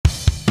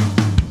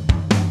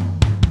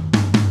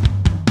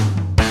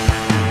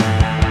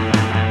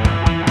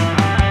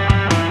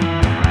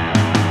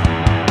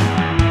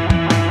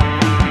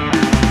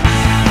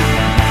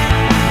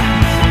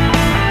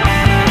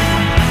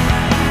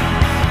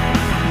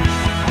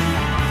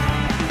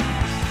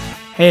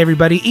Hey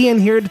everybody, Ian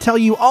here to tell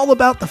you all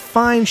about the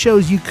fine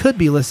shows you could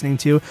be listening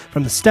to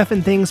from the Stuff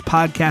and Things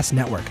Podcast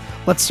Network.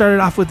 Let's start it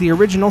off with the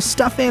original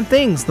Stuff and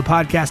Things, the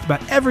podcast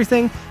about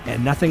everything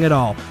and nothing at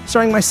all,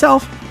 starring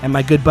myself and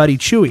my good buddy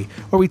Chewy,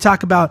 where we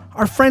talk about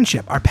our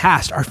friendship, our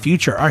past, our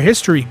future, our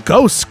history,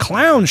 ghosts,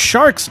 clowns,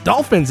 sharks,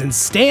 dolphins, and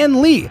Stan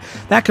Lee.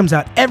 That comes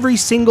out every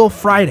single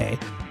Friday.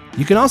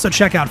 You can also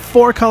check out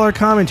 4Color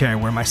Commentary,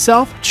 where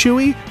myself,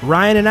 Chewy,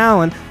 Ryan, and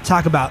Alan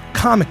talk about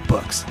comic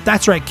books.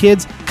 That's right,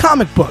 kids,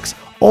 comic books.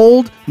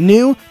 Old,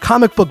 new,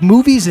 comic book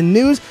movies and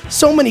news.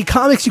 So many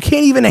comics you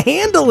can't even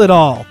handle it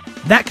all.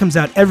 That comes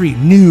out every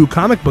new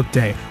comic book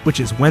day, which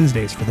is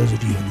Wednesdays for those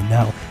of you in the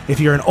know. If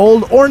you're an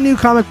old or new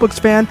comic books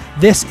fan,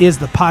 this is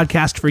the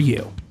podcast for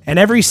you. And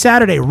every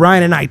Saturday,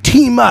 Ryan and I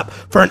team up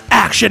for an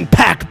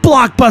action-packed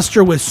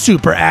blockbuster with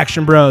Super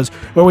Action Bros,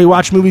 where we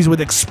watch movies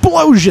with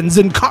explosions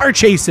and car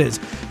chases.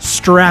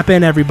 Strap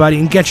in, everybody,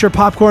 and get your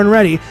popcorn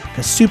ready,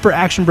 because Super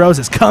Action Bros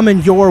is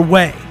coming your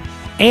way.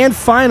 And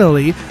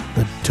finally,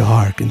 the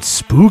dark and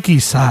spooky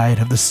side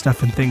of the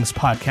Stuff and Things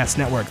Podcast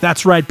Network.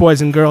 That's right,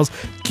 boys and girls.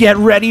 Get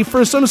ready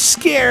for some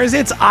scares.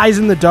 It's Eyes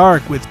in the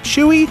Dark with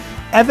Chewy,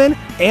 Evan,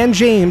 and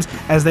James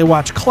as they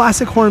watch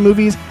classic horror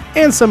movies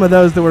and some of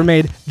those that were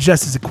made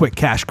just as a quick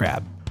cash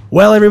grab.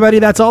 Well, everybody,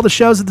 that's all the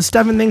shows of the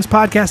Stuff and Things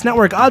Podcast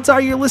Network. Odds are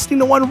you're listening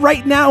to one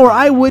right now or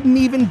I wouldn't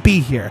even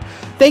be here.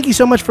 Thank you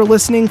so much for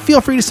listening.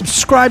 Feel free to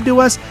subscribe to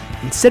us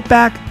and sit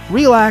back,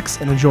 relax,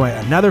 and enjoy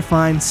another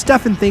fine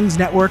Stuff and Things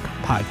Network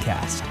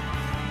podcast.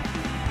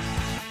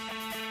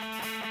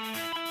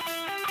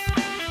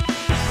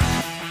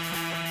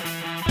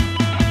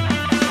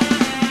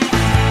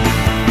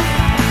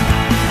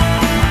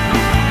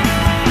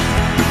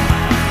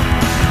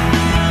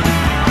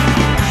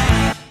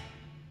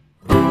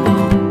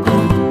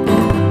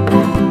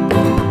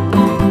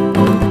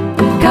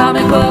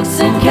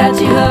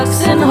 Catchy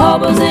hooks and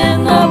hobos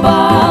in the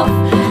buff,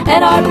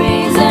 and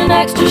RBs and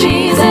extra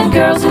cheese and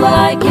girls who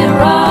like it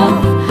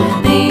rough.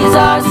 These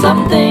are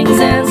some things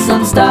and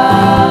some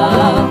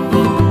stuff.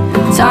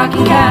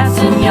 Talking cats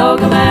and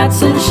yoga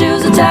mats and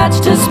shoes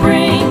attached to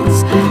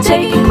springs,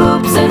 taking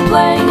poops and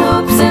playing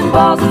hoops and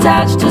balls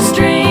attached to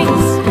strings.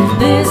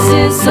 This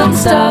is some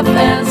stuff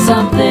and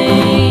some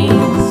things.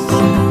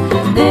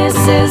 This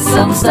is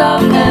some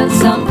stuff and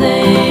some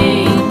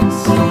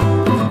things.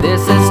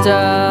 This is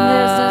stuff.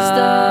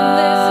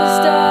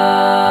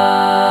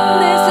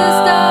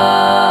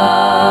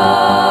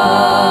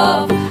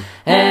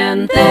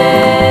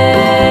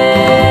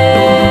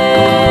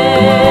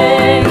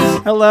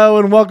 Hello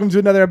and welcome to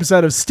another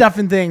episode of Stuff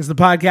and Things, the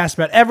podcast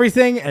about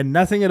everything and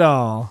nothing at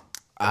all.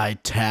 I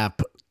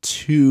tap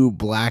 2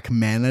 black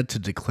mana to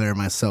declare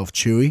myself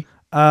Chewy.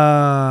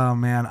 Oh,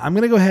 man. I'm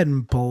going to go ahead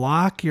and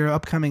block your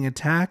upcoming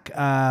attack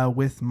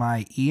with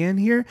my Ian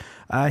here.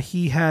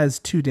 He has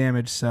 2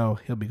 damage, so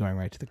he'll be going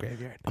right to the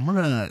graveyard. I'm going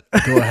to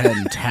go ahead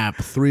and tap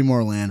 3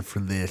 more land for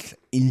this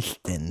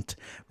instant,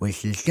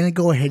 which is going to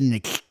go ahead and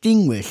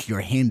extinguish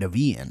your Hand of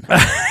Ian.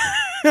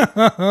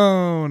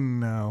 Oh,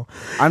 no.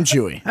 I'm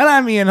Chewy. And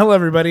I'm Ian. Hello,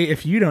 everybody.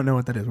 If you don't know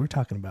what that is, we're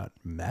talking about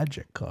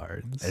magic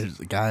cards.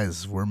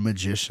 Guys, we're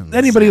magicians.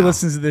 Anybody now. who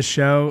listens to this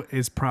show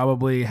has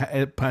probably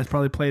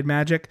played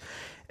Magic.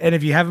 And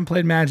if you haven't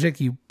played Magic,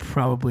 you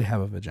probably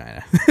have a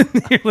vagina.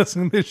 You're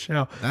listening to this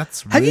show.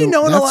 That's Let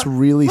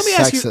really me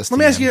sexist. Let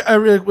me ask you a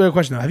real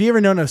question, though. Have you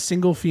ever known a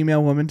single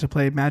female woman to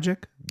play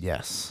Magic?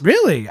 Yes.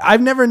 Really?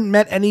 I've never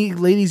met any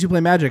ladies who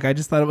play Magic. I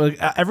just thought it was,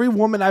 every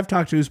woman I've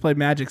talked to who's played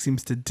Magic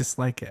seems to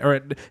dislike it,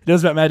 or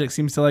knows about Magic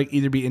seems to like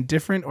either be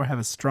indifferent or have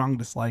a strong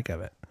dislike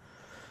of it.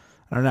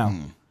 I don't know.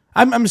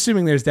 I'm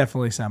assuming there's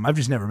definitely some. I've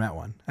just never met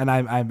one, and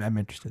I'm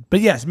interested. But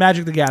yes,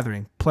 Magic the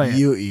Gathering, play it.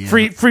 You, Ian.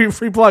 Free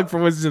plug for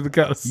Wizards of the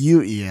Coast.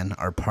 You, Ian,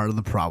 are part of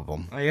the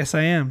problem. I guess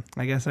I am.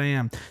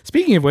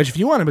 Speaking of which, if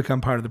you want to become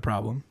part of the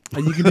problem,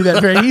 you can do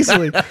that very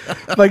easily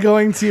by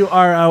going to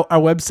our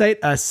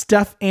website,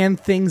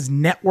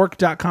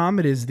 stuffandthingsnetwork.com.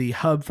 It is the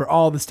hub for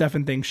all the Stuff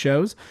and Things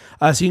shows.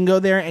 So you can go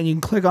there and you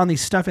can click on the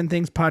Stuff and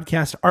Things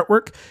podcast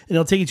artwork, and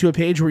it'll take you to a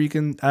page where you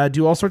can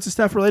do all sorts of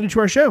stuff related to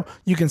our show.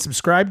 You can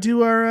subscribe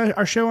to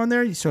our show on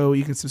there. So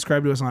you can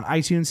subscribe to us on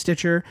iTunes,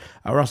 Stitcher.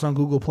 We're also on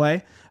Google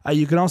Play.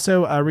 You can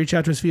also reach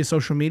out to us via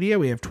social media.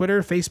 We have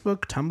Twitter,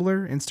 Facebook,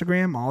 Tumblr,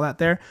 Instagram, all that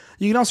there.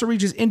 You can also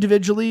reach us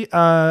individually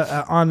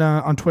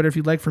on Twitter if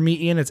you'd like. For me,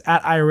 Ian, it's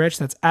at iRich.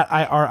 That's at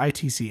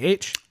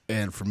IRITCH.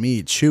 And for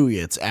me,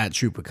 Chewy, it's at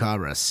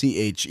Chupacabra,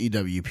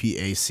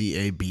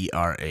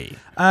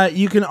 CHEWPACABRA.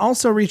 You can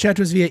also reach out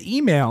to us via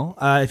email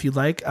if you'd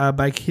like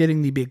by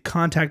hitting the big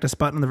contact us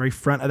button on the very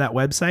front of that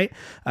website.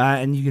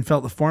 And you can fill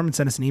out the form and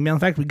send us an email. In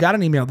fact, we got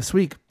an email this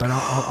week, but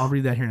I'll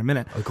read that here in a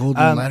minute. A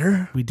golden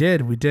letter? We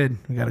did. We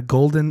got a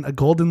golden letter. A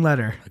golden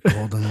letter.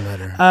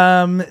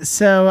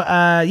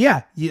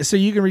 So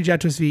you can reach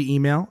out to us via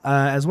email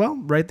as well,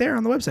 right there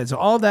on the website. So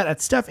all of that at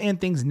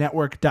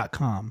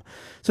stuffandthingsnetwork.com.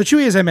 So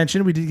Chewy, as I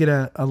mentioned, we did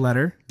get a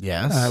letter.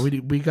 Yes.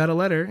 We got a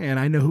letter, and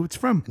I know who it's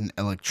from. An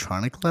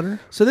electronic letter?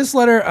 So this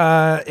letter,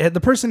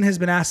 the person has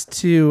been asked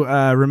to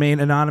remain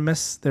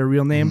anonymous, their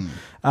real name,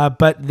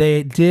 but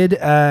they did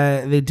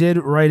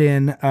write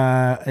in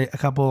a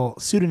couple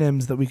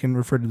pseudonyms that we can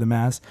refer to them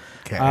as.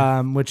 Okay.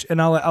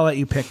 And I'll let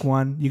you pick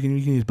one. You can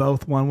use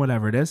both, one,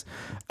 whatever it is.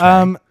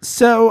 Okay.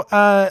 So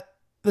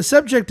the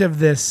subject of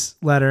this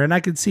letter, and I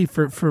could see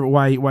for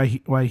why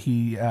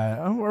he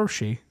or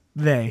she.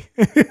 They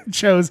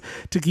chose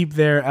to keep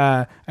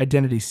their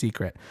identity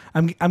secret.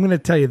 I'm going to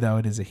tell you, though,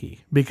 it is a he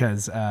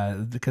because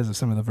of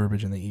some of the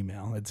verbiage in the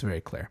email. It's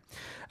very clear.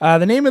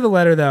 The name of the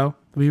letter, though,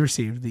 we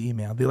received, the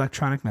email, the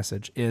electronic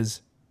message,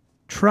 is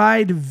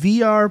tried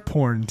VR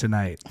porn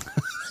tonight.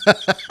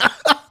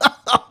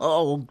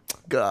 Oh,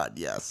 God,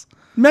 yes.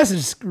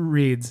 Message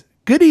reads,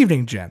 good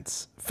evening,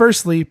 gents.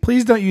 Firstly,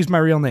 please don't use my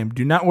real name.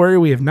 Do not worry,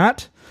 we have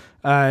not.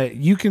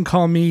 You can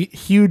call me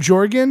Hugh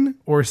Jorgen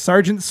or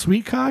Sergeant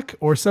Sweetcock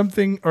or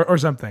something or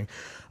something.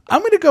 I'm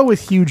going to go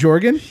with Hugh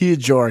Jorgen. Hugh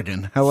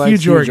Jorgen. I like Hugh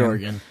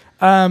Jorgen.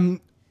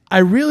 I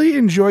really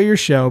enjoy your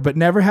show, but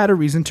never had a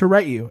reason to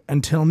write you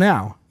until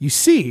now. You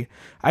see,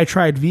 I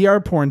tried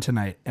VR porn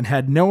tonight and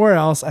had nowhere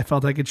else I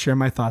felt I could share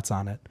my thoughts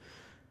on it.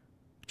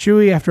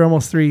 Chewy, after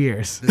almost 3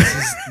 years.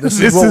 This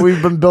is what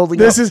we've been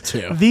building up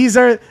to. These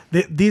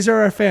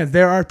are our fans.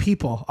 They're our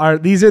people.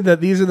 These are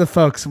the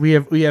folks we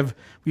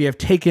have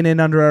taken in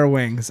under our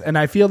wings, and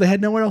I feel they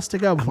had nowhere else to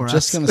go before us. I'm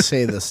just going to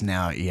say this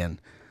now, Ian.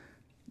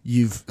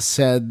 You've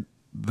said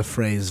the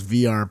phrase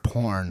VR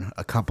porn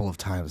a couple of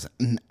times,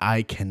 and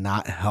I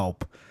cannot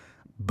help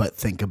but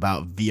think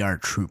about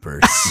VR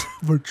Troopers.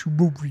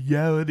 Virtual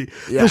reality.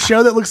 Yeah. The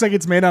show that looks like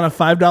it's made on a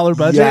 $5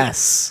 budget.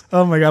 Yes.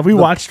 Oh my God. We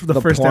watched the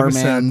first poor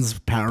episode. Man's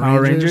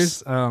Power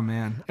Rangers. Oh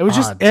man. It was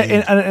just,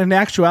 in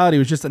actuality, it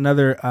was just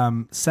another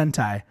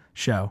Sentai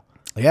show.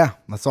 Yeah,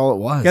 that's all it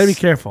was. You gotta be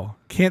careful.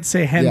 Can't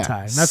say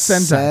hentai, not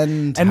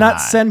sentai. And not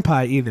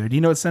senpai either. Do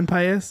you know what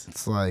senpai is?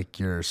 It's like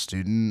you're a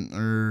student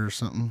or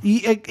something.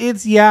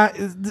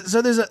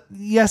 So there's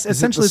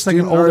essentially it's like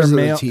an older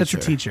male. It's a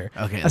teacher.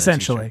 Okay.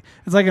 Essentially,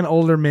 it's like an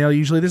older male.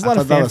 Usually, there's a lot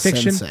of fan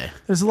fiction.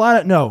 There's a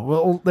lot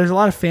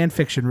of fan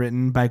fiction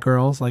written by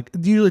girls. Like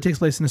it usually takes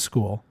place in a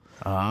school.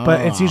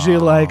 But it's usually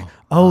like,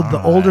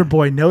 the older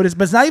boy noticed,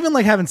 but it's not even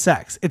like having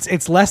sex.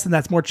 It's less than that.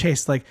 It's more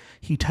chaste. Like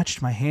he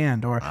touched my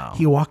hand, or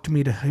he walked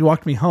me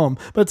home.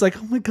 But it's like,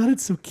 oh my God,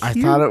 it's so cute. I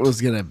thought it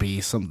was gonna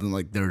be something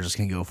like they were just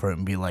gonna go for it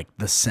and be like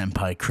the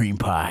senpai cream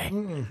pie.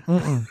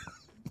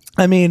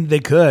 I mean, they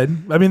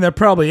could. I mean, there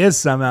probably is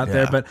some out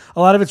there, but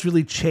a lot of it's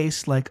really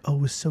chaste. Like, it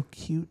was so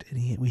cute,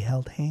 and we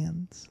held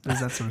hands.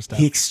 There's that sort of stuff.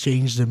 He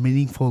exchanged a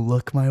meaningful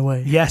look my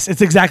way. Yes,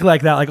 it's exactly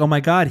like that. Like, oh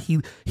my God,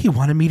 he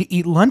wanted me to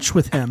eat lunch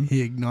with him.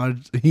 He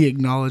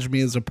acknowledged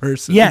me as a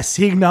person. Yes,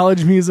 he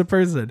acknowledged me as a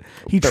person.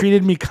 He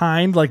treated me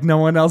kind like no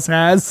one else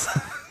has.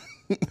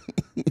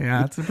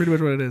 Yeah, that's pretty much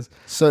what it is.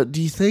 So,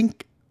 do you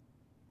think?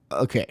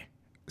 Okay,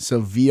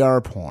 so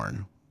VR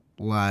porn,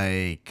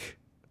 like.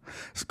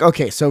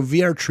 Okay, so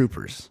VR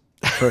Troopers.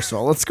 First of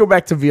all, let's go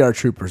back to VR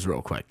Troopers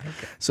real quick.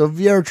 Okay. So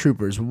VR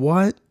Troopers,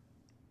 what?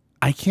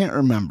 I can't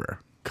remember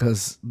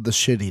because the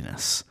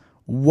shittiness.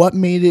 What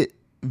made it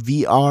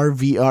VR?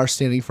 VR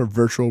standing for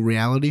virtual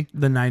reality?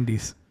 The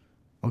 90s.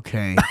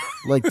 Okay.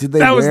 Like, did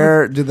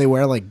they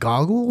wear like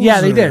goggles? Yeah,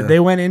 they did. They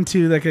went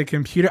into like a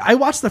computer. I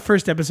watched the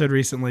first episode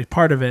recently,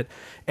 part of it,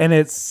 and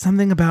it's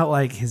something about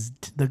like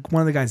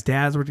one of the guy's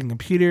dads worked in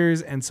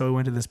computers, and so he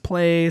went to this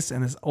place,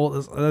 and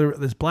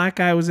this black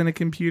guy was in a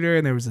computer,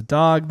 and there was a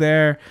dog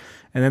there,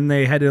 and then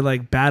they had to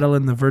like battle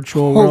in the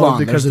virtual world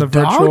because the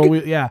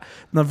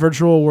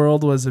virtual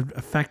world was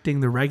affecting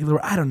the regular.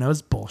 I don't know.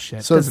 It's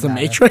bullshit. So it's the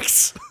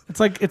Matrix. It's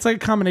like a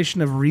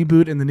combination of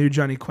Reboot and the new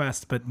Johnny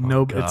Quest, but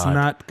it's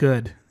not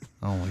good.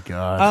 Oh my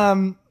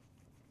God.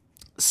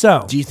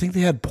 So do you think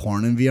they had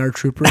porn in VR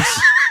Troopers?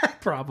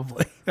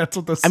 Probably. That's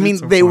what those.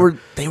 They were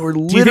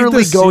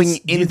literally going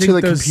into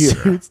the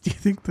computer. Do you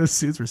think those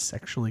suits were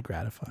sexually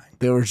gratifying?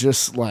 They were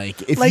just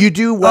like, you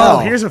do well. Oh,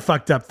 here's a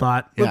fucked up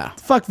thought. Yeah.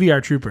 Fuck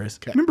VR Troopers.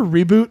 Okay. Remember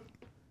Reboot?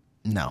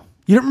 No.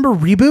 You don't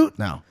remember Reboot?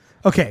 No.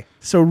 Okay,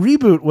 so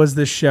Reboot was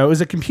this show. It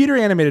was a computer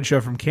animated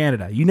show from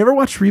Canada. You never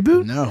watched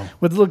Reboot? No.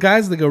 With little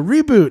guys, they go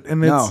Reboot,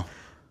 and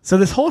so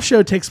this whole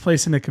show takes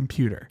place in a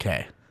computer.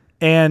 Okay.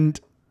 And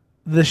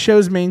the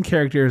show's main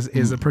character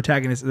is a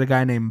protagonist, the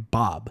guy named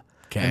Bob.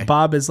 Okay. And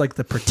Bob is like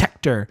the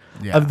protector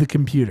of the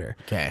computer.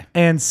 Okay.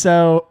 And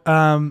so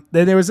then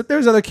there was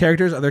other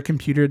characters, other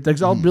computer.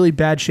 There's all really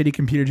bad, shitty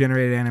computer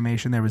generated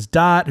animation. There was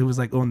Dot, who was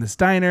like owned this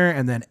diner,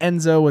 and then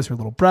Enzo was her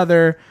little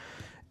brother.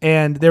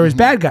 And there was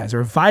bad guys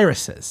or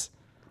viruses.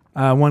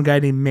 One guy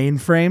named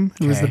Mainframe,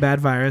 who was the bad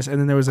virus, and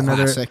then there was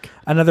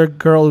another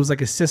girl who was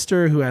like a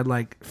sister who had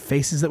like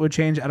faces that would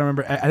change. I don't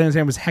remember. I think his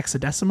name was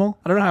Hexadecimal.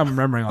 I don't know how I'm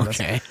remembering all this.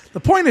 The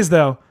point is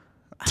though,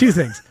 two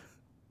things.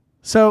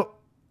 So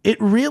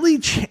it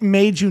really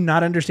made you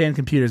not understand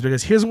computers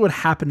because here's what would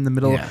happen in the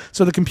middle. Yeah.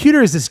 So the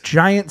computer is this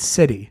giant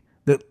city.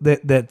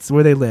 that's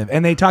where they live,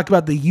 and they talk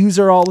about the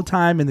user all the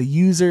time and the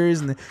users,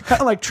 and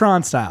kind of like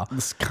Tron style.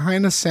 This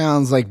kind of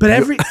sounds like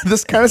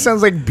this kind of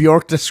sounds like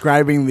Bjork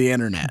describing the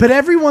internet. But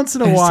every once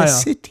in a while, a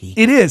city.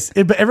 It is.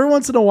 But every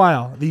once in a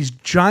while, these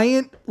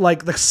giant,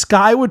 like the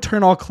sky would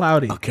turn all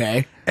cloudy.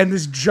 Okay. And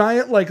this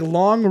giant, like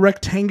long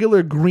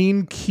rectangular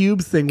green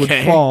cube thing would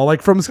Okay. fall,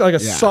 like from like a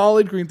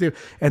solid green thing,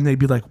 and they'd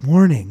be like,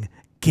 "Warning,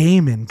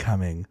 game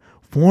incoming!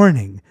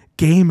 Warning,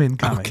 game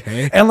incoming!"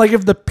 Okay. And like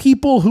if the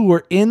people who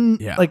were in,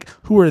 like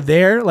who were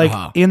there, like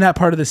in that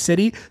part of the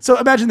city. So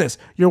imagine this: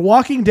 you're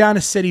walking down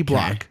a city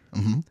block.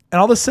 And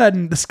all of a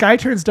sudden, the sky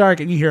turns dark,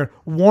 and you hear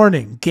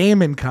 "Warning,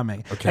 game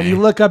incoming!" Okay. And you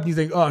look up, and you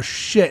think, "Oh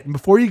shit!" And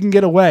before you can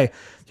get away,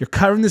 you're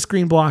covering this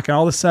green block, and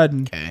all of a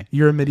sudden,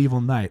 you're a medieval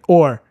knight,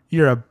 or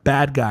you're a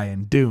bad guy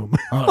in Doom.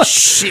 Oh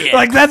shit!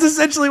 Like that's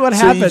essentially what So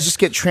happens. you just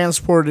get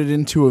transported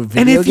into a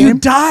video And if game? you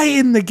die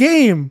in the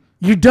game,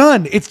 you're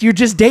done. You're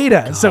just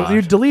data, so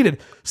you're deleted.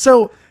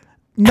 So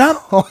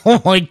not.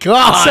 Oh my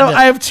god! So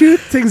I have two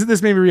things that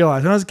this made me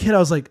realize. When I was a kid, I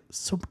was like,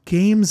 so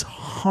games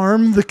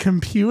harm the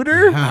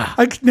computer?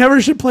 I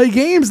never should play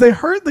games. They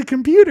hurt the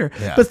computer.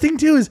 Yeah. But thing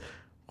two is,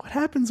 what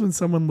happens when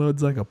someone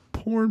loads like a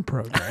porn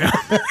program?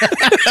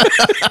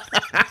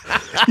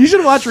 You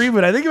should watch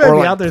Reboot. I think it might or be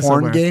like out there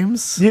porn somewhere.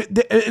 games.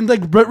 And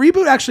like, but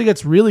Reboot actually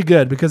gets really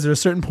good because there's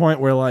a certain point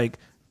where like,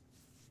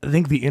 I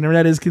think the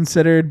internet is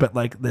considered, but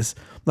like this,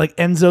 like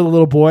Enzo, the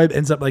little boy,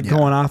 ends up like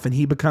going off, and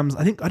he becomes.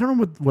 I don't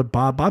know what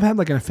Bob had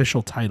like an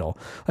official title,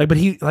 like, but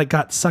he like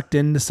got sucked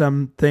into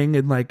something,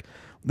 and like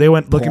they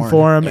went looking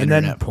for him, and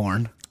then Internet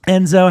porn.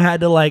 Enzo had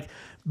to like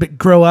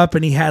grow up,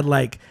 and he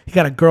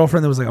got a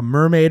girlfriend that was like a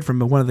mermaid from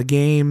one of the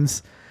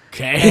games.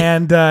 Okay.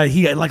 And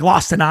he had like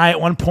lost an eye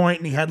at one point,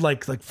 and he had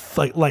like a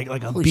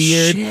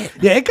beard. shit.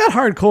 Yeah, it got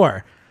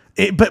hardcore.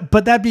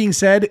 But that being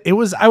said,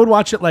 I would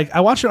watch it I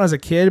watched it when I was a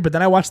kid, but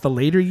then I watched the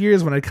later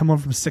years when I'd come home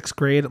from 6th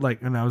grade,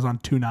 like when I was on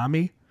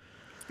Toonami.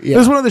 Yeah. It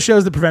was one of the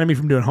shows that prevented me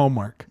from doing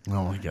homework.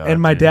 Oh my god!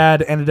 And my dude.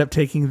 dad ended up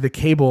taking the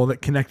cable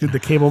that connected the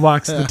cable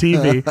box to the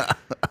TV.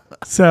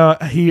 So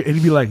he'd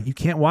be like, "You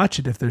can't watch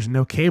it if there's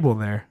no cable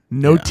there.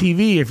 No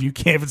TV if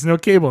it's no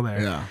cable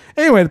there." Yeah.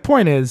 Anyway, the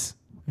point is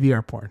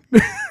VR porn,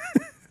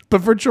 but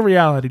virtual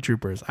reality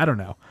troopers. I don't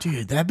know.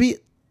 Dude, that'd be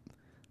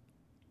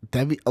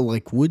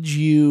like, would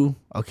you?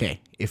 Okay,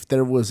 if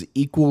there was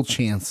equal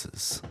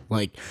chances,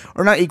 like,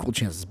 or not equal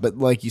chances, but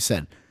like you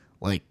said,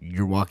 like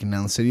you're walking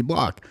down the city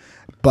block,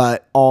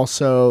 but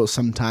also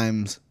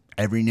sometimes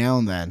every now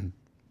and then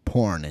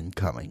porn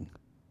incoming.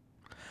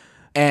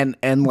 And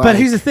like, But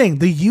here's the thing: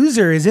 the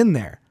user is in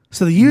there,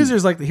 so the user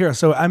is like the hero.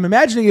 So I'm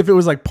imagining if it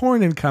was like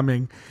porn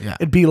incoming,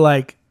 it'd be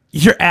like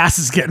your ass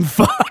is getting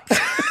fucked.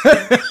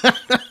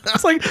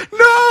 It's like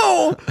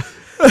no.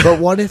 but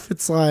what if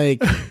it's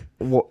like,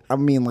 I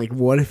mean, like,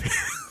 what if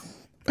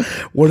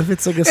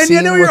it's like a And scene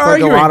I know with you're like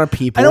arguing. a lot of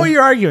people? I know what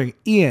you're arguing,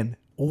 Ian.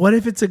 What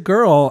if it's a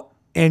girl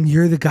and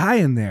you're the guy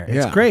in there?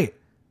 It's Yeah. great.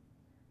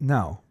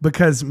 No,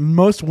 because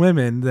most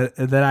women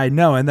that I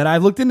know and that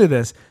I've looked into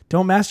this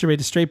don't masturbate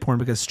to straight porn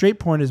because straight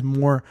porn is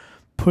more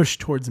pushed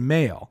towards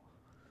male.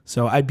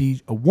 So I'd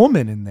be a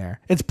woman in there.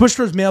 It's pushed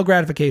towards male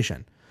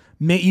gratification.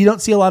 You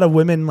don't see a lot of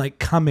women like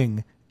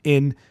coming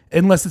in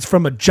unless it's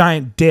from a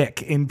giant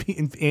dick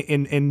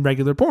in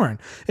regular porn.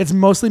 It's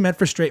mostly meant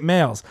for straight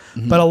males.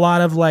 Mm-hmm. But a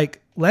lot of like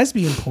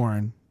lesbian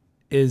porn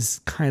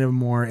is kind of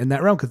more in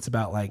that realm because it's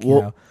about like, you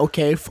know.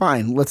 Okay,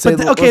 fine. Let's say,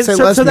 But so then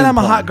lesbian I'm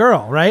a porn. hot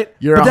girl, right?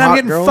 You're but a then I'm hot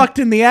getting girl? fucked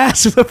in the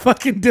ass with a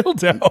fucking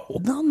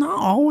dildo. No, not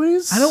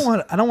always. I don't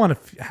want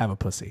to have a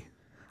pussy.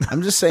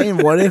 I'm just saying,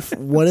 what if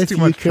you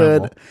much could?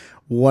 trouble.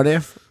 What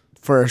if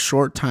for a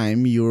short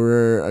time you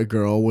were a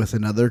girl with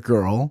another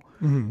girl,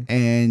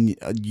 and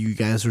you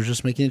guys were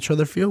just making each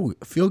other feel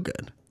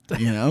good?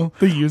 You know,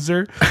 The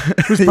user,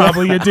 who's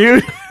probably a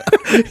dude.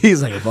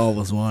 he's like, I've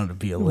always wanted to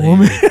be a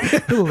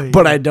lady,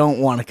 but I don't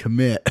want to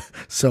commit,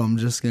 so I'm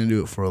just gonna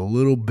do it for a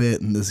little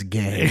bit in this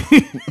game.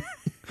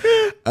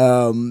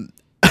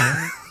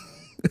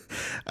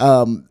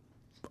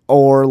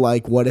 Or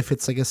like, what if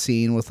it's like a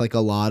scene with like a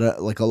lot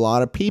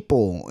of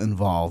people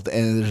involved,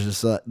 and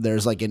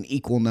there's like an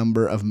equal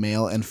number of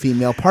male and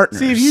female partners.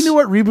 See, if you knew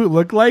what Reboot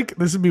looked like,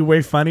 this would be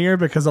way funnier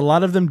because a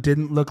lot of them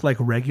didn't look like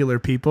regular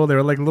people. They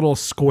were like little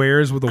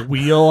squares with a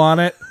wheel on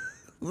it.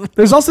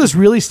 There's also this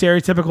really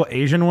stereotypical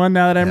Asian one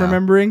now that I'm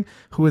remembering,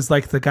 who is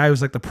like the guy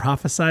who's like the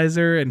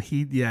prophesizer, and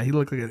he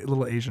looked like a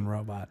little Asian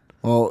robot.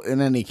 Well, in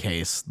any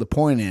case, the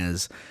point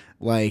is,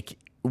 like,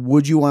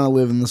 would you want to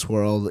live in this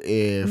world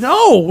if...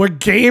 No, where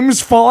games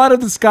fall out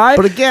of the sky.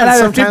 But again, and I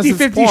have a sometimes it's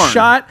 50-50 porn.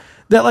 shot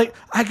that like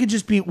I could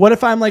just be. What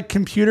if I'm like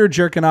computer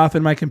jerking off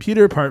in my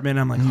computer apartment?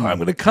 I'm like, oh, I'm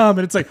gonna come,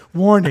 and it's like,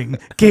 warning,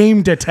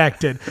 game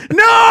detected.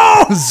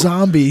 No,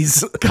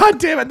 zombies. God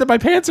damn it! Then my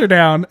pants are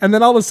down, and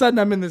then all of a sudden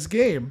I'm in this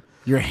game.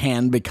 Your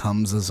hand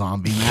becomes a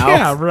zombie mouth.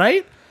 Yeah,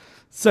 right.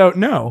 So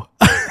no,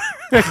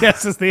 I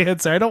guess is the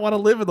answer. I don't want to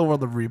live in the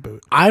world of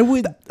Reboot. I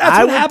would.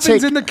 That's what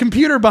happens in the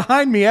computer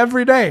behind me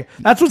every day.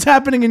 That's what's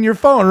happening in your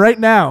phone right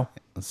now.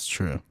 That's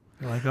true.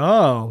 You're like,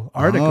 oh,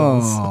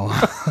 articles.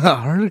 Oh,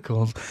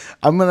 articles.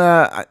 I'm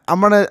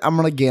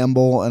gonna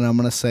gamble, and I'm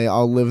gonna say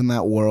I'll live in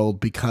that world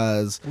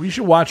because We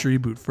should watch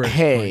Reboot first.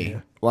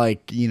 hey,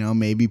 like, you know,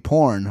 maybe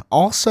porn.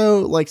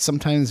 Also, like,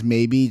 sometimes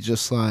maybe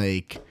just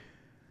like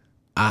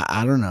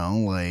I don't know,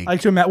 like, I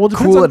like to imagine. Well,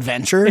 cool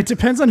adventure. It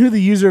depends on who the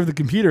user of the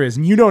computer is,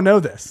 and you don't know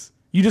this.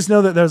 You just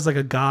know that there's like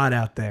a god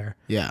out there.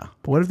 Yeah.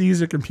 But what if the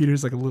user computer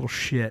is like a little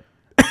shit?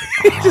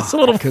 He's just a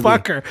little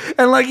fucker,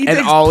 and like he And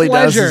takes all he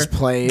does pleasure. is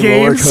play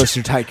games. Roller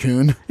Coaster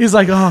Tycoon. He's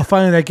like, oh,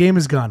 finally that game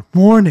is gone.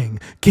 Warning,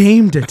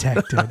 game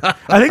detected.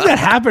 I think that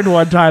happened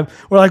one time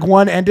where like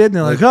one ended and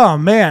they're like, oh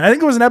man. I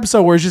think it was an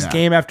episode where it's just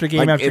game after game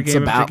Like, after it's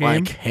game about after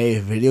game. like, hey,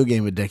 video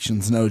game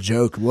addiction's no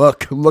joke.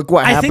 Look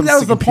what happens. I think that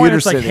was to the point. Computer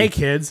It's like, City. hey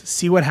kids,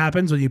 see what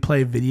happens when you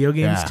play video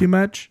games Yeah. too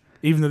much.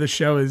 Even though the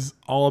show is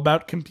all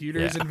about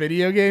computers and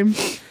video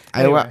games.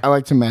 I Anyway.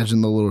 like to imagine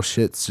the little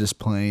shits just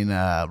playing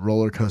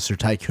Roller Coaster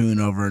Tycoon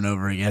over and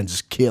over again,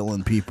 just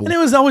killing people. And it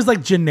was always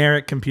like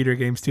generic computer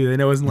games too. They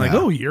know it wasn't like, Yeah.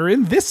 oh, you're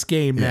in this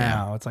game Yeah.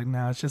 now. It's like,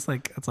 no, it's just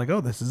like,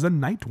 oh, this is a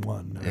night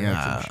one. Or like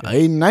Yeah, some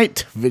shit. a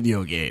night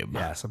video game.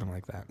 Yeah, something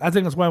like that. I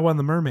think that's why one of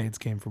the mermaids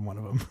came from one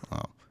of them.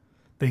 Oh.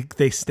 They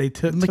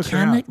took her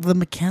out. The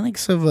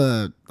mechanics of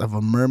a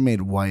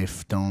mermaid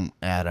wife don't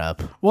add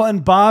up. Well,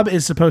 and Bob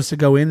is supposed to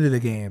go into the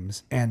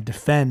games and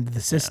defend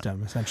the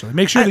system, essentially.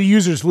 Make sure the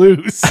users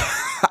lose.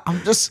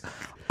 I'm just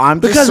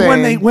Because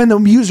saying, when the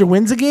user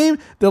wins a game,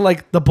 they're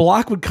like the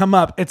block would come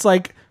up. It's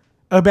like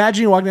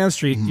imagine you walk down the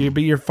street,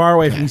 but you're far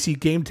away from you see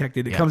game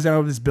detected. It comes down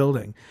over this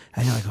building,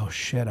 and you're like, oh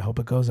shit, I hope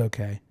it goes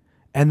okay.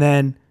 And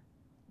then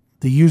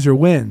the user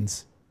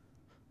wins,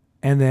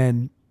 and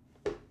then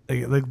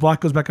the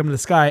block goes back up into the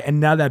sky, and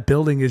now that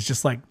building is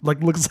just like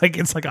looks like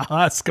it's like a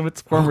husk of its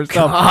former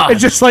self. God.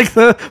 It's just like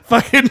the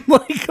fucking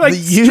like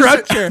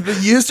structure. The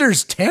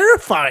user's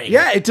terrifying.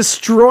 Yeah, it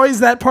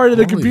destroys that part of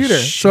the Holy computer.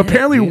 So shit,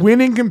 apparently dude.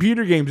 winning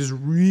computer games is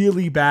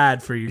really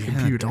bad for your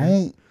computer.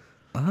 Don't.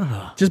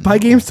 Just buy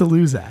games to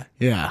lose at.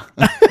 Yeah.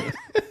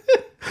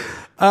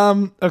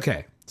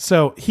 Okay,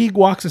 so he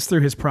walks us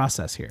through his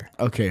process here.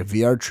 Okay,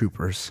 VR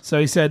Troopers. So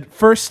he said,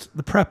 first,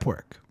 the prep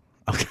work.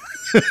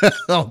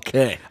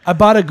 Okay. I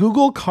bought a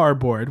Google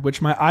Cardboard,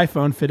 which my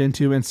iPhone fit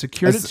into, and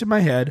secured it to my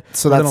head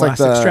So with an that's like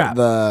elastic strap.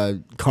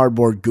 the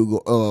cardboard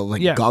Google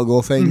Yeah.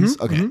 goggle things.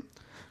 Okay.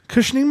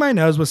 Cushioning my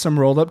nose with some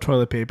rolled up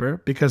toilet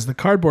paper because the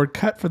cardboard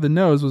cut for the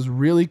nose was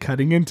really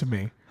cutting into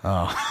me.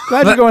 Oh.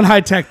 Glad you're going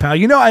high tech, pal.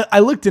 You know, I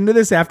looked into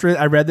this after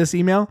I read this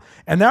email,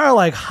 and there are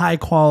like high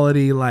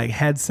quality like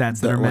headsets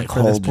that are meant like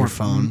for this hold your port-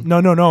 phone?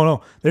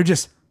 No. They're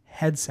just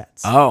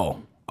headsets.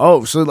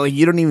 Oh, so like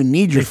you don't even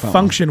need your They phone.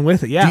 function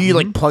with it. Yeah. Do you Mhm.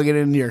 like plug it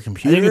into your I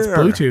computer? think it's or-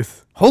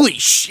 Bluetooth. Holy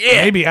shit.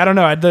 Maybe I don't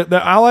know.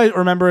 All I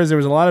remember is there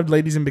was a lot of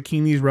ladies in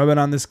bikinis rubbing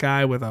on this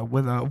guy with a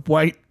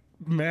white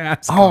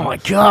mask. Oh on. my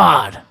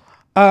god.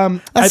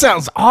 That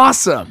sounds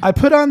awesome. I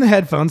put on the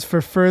headphones for to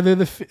further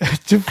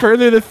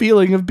the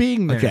feeling of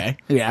being there. Okay.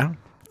 Yeah.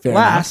 Fair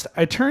Last,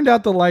 I turned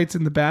out the lights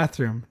in the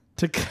bathroom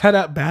to cut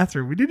out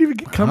bathroom. We didn't even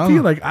get comfy.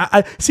 Oh. Like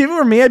I see if it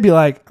were me, I'd be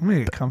like, I'm gonna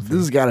get comfy. This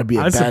has got to be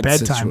a It's bad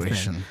bedtime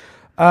situation. thing.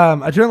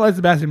 I turned the lights in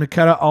the bathroom to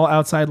cut out all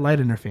outside light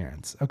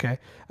interference. Okay.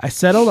 I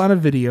settled on a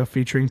video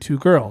featuring two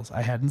girls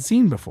I hadn't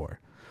seen before.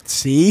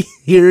 See,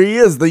 here he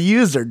is, the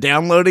user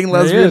downloading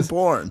There he lesbian is.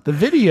 porn. The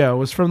video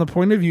was from the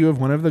point of view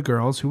of one of the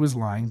girls who was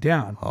lying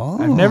down.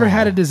 Oh. I've never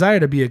had a desire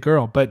to be a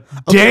girl, but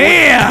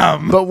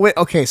damn! But wait,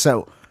 okay,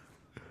 so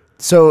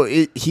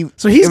he's he's it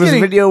was getting- a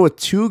video with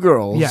two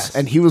girls, Yes.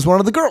 and he was one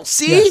of the girls.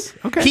 See, Yes.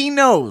 Okay. he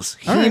knows.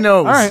 All He right.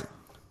 knows. All right.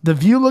 The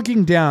view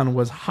looking down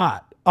was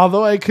hot.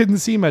 Although I couldn't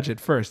see much at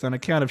first on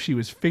account of she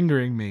was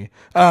fingering me.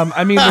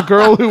 I mean, the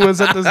girl who was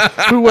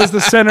who was the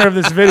center of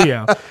this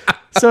video.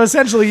 So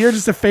essentially, you're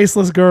just a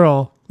faceless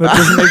girl that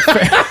doesn't make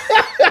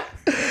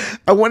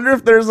I wonder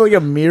if there's like a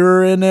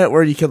mirror in it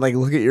where you can like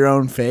look at your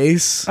own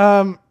face.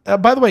 by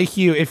the way,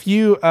 Hugh, if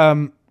you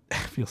I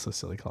feel so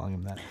silly calling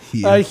him that.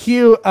 Hugh.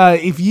 Hugh,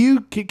 if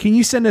you can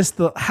you send us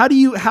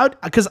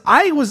because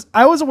I was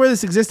aware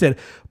this existed,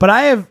 but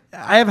I have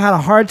had a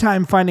hard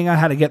time finding out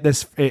how to get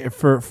this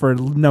for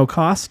no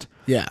cost.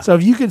 Yeah. So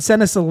if you could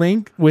send us a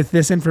link with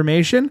this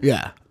information,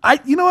 Yeah.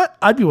 you know what?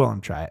 I'd be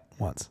willing to try it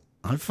once.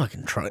 I'd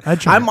fucking try it. I'd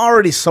try I'm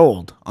already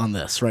sold on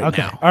this right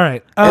Okay. now. All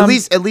right. At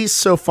least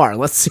so far.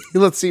 Let's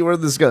see where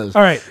this goes.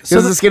 All right, so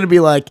So it's going to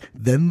be like,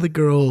 then the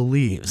girl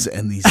leaves,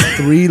 and these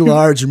three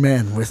large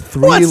men with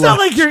three. well, it's not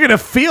like you're gonna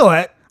feel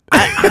it.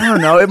 I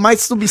don't know. It might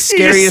still be You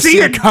scary to just see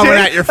a it coming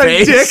dick- at your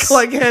face, a dick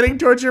like heading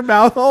towards your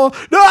mouth hole.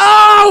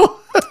 No.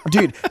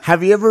 dude.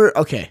 Have you ever?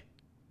 Okay,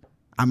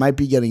 I might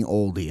be getting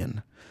old,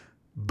 Ian,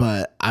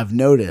 but I've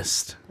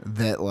noticed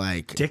that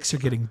like Dicks are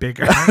getting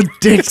bigger.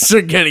 dicks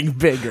are getting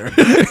bigger.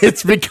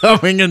 It's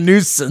becoming a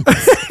nuisance.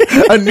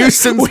 A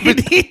nuisance. We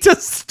need to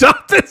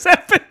stop this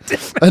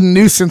epidemic. A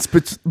nuisance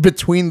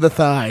between the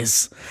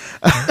thighs.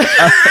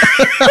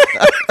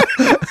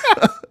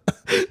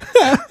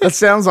 That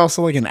sounds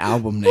also like an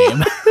album name,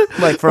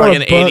 like for like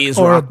an 80s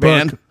or a rock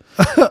band. book.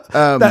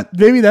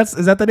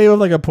 Is that the name of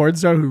like a porn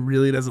star who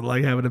really doesn't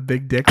like having a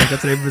big dick? Like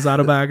that's the name of his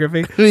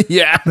autobiography.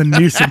 Yeah, the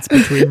nuisance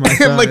between my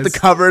thighs. And like the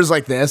cover is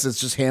like this. It's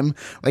just him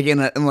like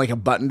in like a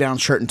button down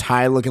shirt and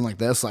tie, looking like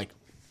this, like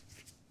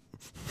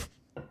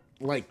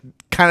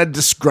kind of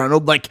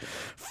disgruntled, like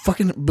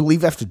fucking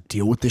believe I have to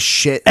deal with this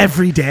shit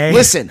every day.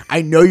 Listen,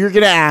 I know you're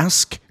gonna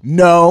ask.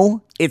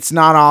 No, it's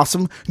not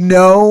awesome.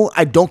 No,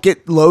 I don't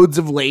get loads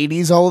of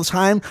ladies all the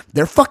time.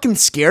 They're fucking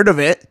scared of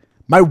it.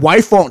 My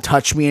wife won't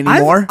touch me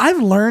anymore.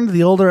 I've learned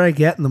the older I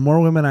get and the more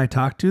women I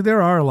talk to,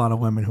 there are a lot of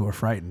women who are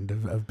frightened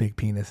of big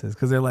penises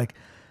because they're like,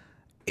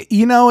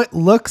 it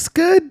looks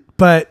good,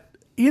 but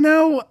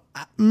I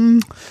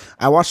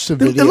watched a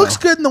video. It looks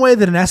good in the way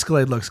that an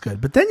Escalade looks good,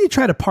 but then you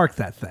try to park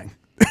that thing.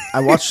 I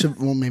watched it.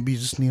 Well, maybe you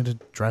just need to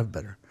drive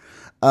better.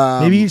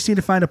 Maybe you just need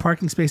to find a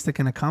parking space that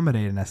can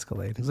accommodate an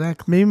Escalade.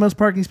 Exactly. Maybe most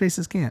parking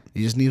spaces can't.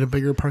 You just need a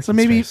bigger parking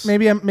space. space.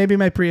 So maybe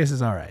my Prius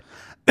is all right.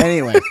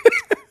 Anyway,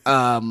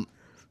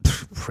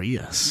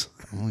 Prius.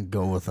 I'm gonna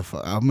go with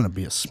I'm gonna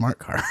be a smart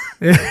car.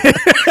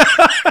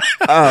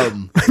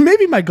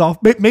 Maybe my Golf.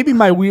 Maybe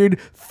my weird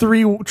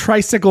 3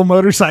 tricycle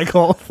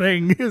motorcycle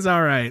thing is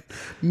all right.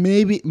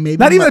 Maybe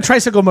not even a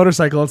tricycle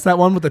motorcycle. It's that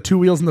one with the 2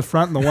 wheels in the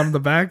front and the one in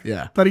the back.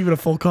 Yeah, not even a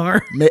full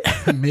car.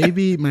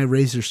 Maybe my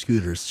Razor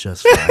scooter's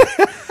just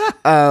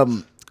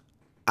fine.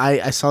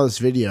 I saw this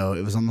video.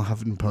 It was on the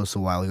Huffington Post a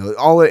while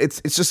ago. It's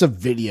just a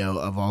video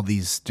of all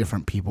these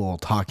different people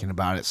talking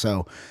about it.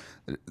 So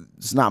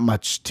it's not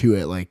much to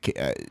it. Like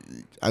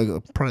I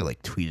probably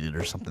like tweet it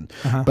or something.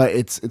 But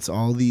it's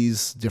all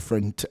these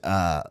different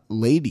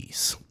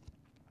ladies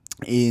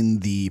in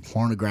the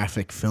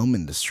pornographic film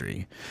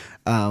industry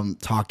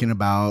talking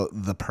about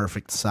the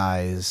perfect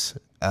size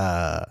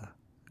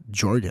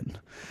Jordan.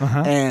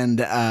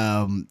 And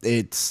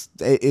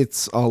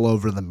it's all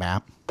over the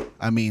map.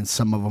 I mean,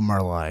 some of them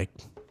are like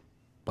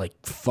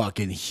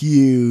fucking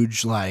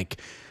huge,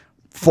 like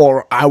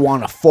I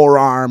want a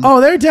forearm.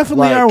 Oh, there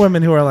definitely are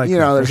women who are like,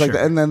 there's sure.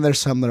 and then there's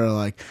some that are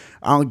like,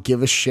 I don't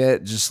give a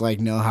shit, just like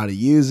know how to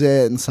use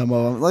it. And some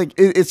of them, like,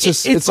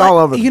 it's all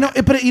over.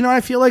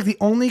 I feel like the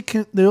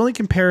only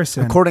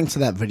comparison, according to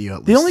that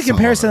video, the only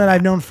comparison that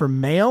I've known for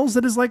males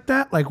that is like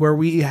that, like where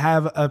we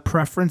have a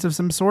preference of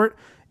some sort,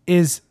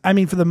 is, I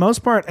mean, for the most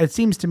part, it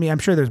seems to me, I'm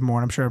sure there's more,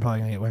 and I'm sure I'm probably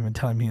gonna get women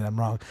telling me that I'm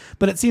wrong,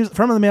 but it seems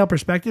from the male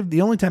perspective,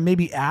 the only time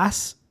maybe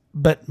ass,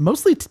 but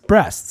mostly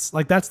breasts.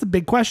 Like that's the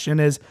big question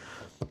is,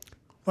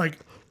 like,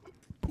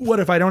 what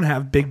if I don't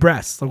have big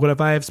breasts? Like, what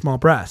if I have small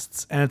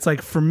breasts? And it's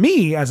like, for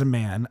me as a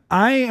man,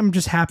 I am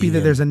just happy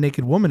that there's a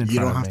naked woman in front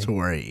of me. You don't have to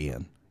worry,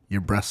 Ian.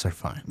 Your breasts are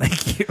fine.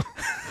 Thank you.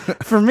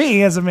 For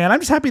me as a man, I'm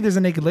just happy there's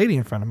a naked lady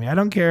in front of me. I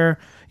don't care.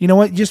 You know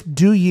what? Just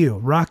do you.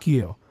 Rock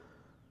you.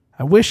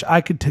 I wish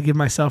I could give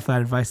myself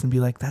that advice and be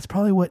like, that's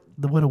probably what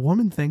a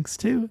woman thinks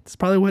too. It's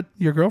probably what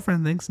your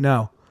girlfriend thinks.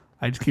 No.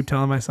 I just keep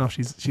telling myself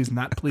she's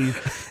not pleased.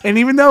 And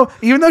even though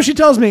she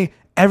tells me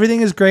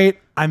everything is great,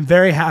 I'm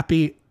very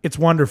happy, it's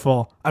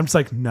wonderful, I'm just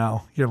like,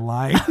 no, you're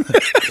lying.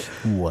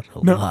 What a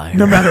liar.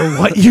 No matter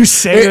what you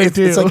say or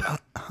do. It's like,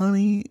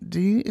 honey, what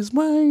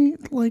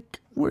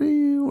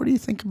do you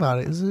think about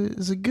it?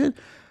 Is it good?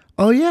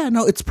 Oh yeah,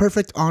 no, it's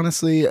perfect.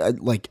 Honestly,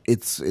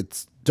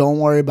 it's don't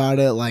worry about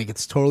it. Like,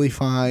 it's totally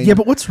fine. Yeah,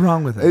 but what's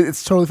wrong with it?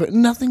 It's totally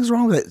fine. Nothing's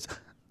wrong with it.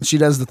 She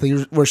does the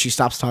thing where she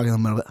stops talking in the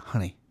middle of it.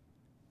 Honey,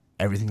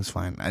 everything's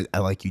fine. I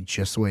like you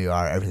just the way you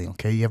are. Everything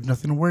okay? You have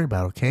nothing to worry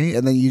about, okay?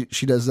 And then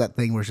she does that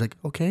thing where she's like,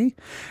 okay?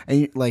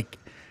 And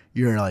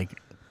you're like,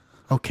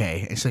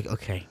 okay. And she's like,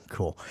 okay,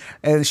 cool.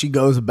 And she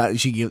goes about,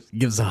 she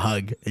gives a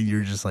hug, and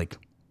you're just like,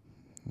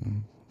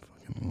 fucking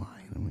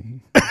lying to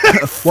me.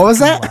 What was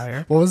that?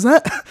 Liar. What was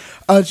that?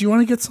 Do you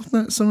want to get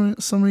something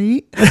to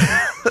eat?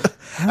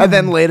 And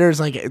then later it's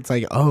like,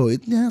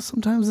 yeah,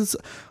 sometimes it's.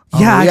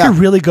 I could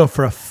really go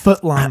for a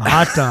foot-long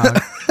hot dog.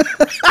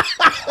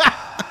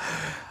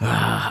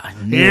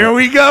 Here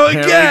we go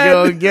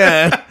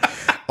again.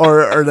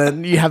 Or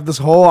then you have this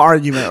whole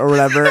argument or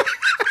whatever.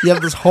 You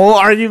have this whole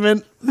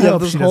argument. You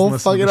have this whole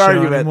fucking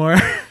argument.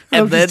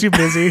 And then she's too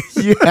busy.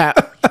 Yeah.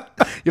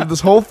 You have this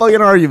whole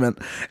fucking argument,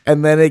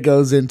 and then it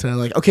goes into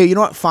like, okay, you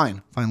know what?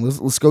 Fine.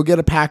 Let's go get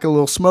a pack of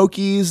Little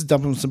Smokies,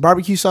 dump them some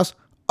barbecue sauce.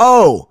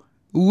 Oh,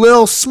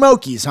 Little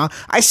Smokies, huh?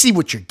 I see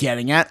what you're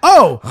getting at.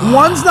 Oh,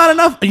 one's not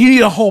enough. You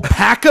need a whole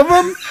pack of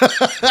them.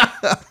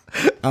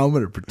 I'm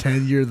gonna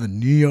pretend you're the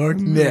New York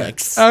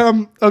Knicks.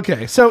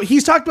 Okay, so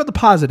he's talked about the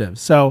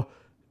positives. So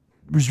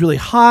it was really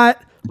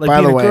hot. Like,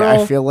 by the way,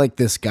 girl. I feel like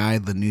this guy,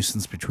 the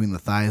nuisance between the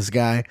thighs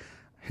guy,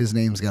 his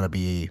name's got to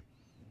be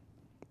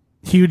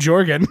Hugh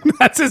Jorgen.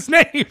 That's his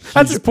name.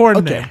 That's his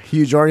porn name.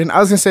 Hugh Jorgen. I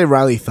was gonna say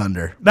Riley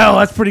Thunder. No,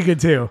 that's pretty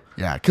good too.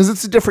 Yeah, because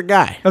it's a different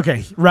guy.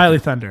 Okay, Riley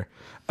Thunder.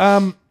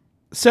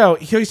 So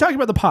he's talking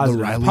about the positives.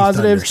 The Riley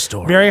positives, Thunder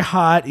story. Very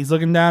hot. He's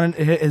looking down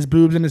at his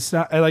boobs and his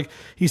like.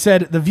 He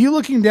said the view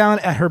looking down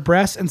at her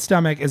breasts and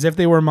stomach as if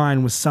they were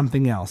mine was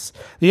something else.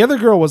 The other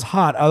girl was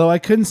hot, although I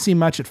couldn't see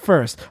much at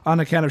first on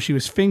account of she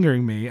was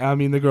fingering me. I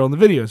mean, the girl in the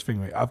video is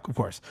fingering me, of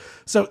course.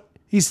 So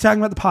he's talking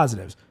about the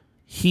positives.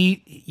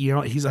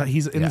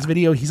 he's in this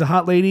video. He's a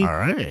hot lady. All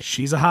right.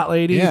 She's a hot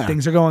lady. Yeah.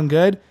 Things are going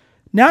good.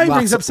 Now he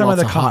brings up some of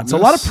the cons. A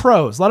lot of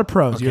pros.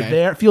 Okay. You're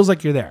there. It feels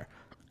like you're there.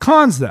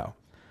 Cons though.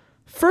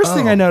 First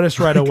thing I noticed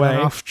right away.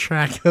 Got off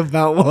track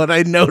about what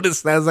I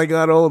noticed as I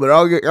got older.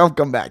 I'll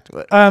come back to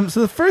it. So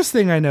the first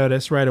thing I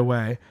noticed right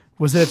away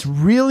was that it's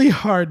really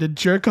hard to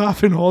jerk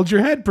off and hold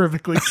your head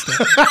perfectly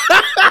still.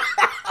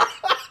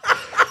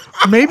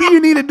 Maybe you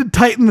needed to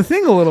tighten the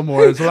thing a little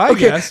more, is what I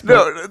guess.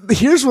 No,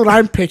 here's what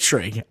I'm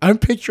picturing. I'm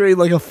picturing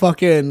like a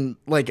fucking,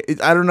 like,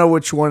 I don't know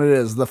which one it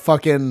is. The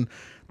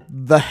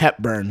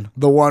Hepburn.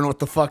 The one with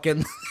the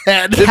fucking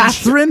head.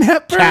 Katharine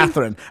Hepburn?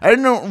 Catherine. I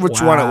didn't know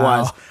which one it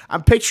Wow. was.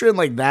 I'm picturing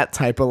like that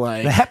type of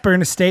like. The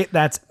Hepburn estate,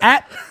 that's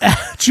at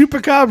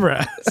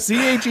Chupacabra.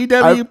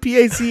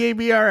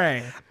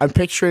 CHEWPACABRA. I'm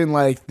picturing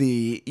like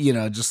the,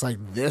 just like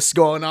this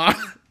going on.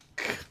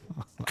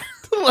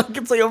 Like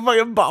it's like a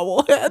fucking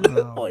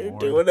bobblehead while you're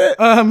doing it.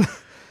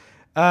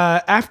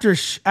 After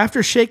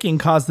shaking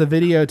caused the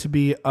video to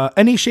be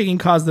almost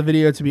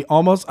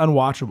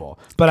unwatchable,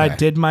 but I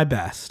did my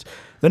best.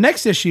 The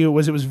next issue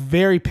was it was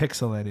very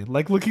pixelated,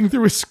 like looking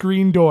through a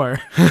screen door.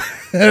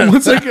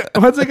 once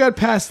I got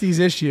past these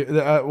issues,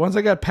 once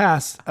I got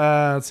past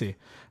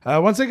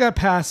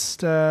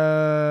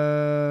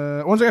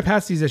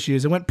these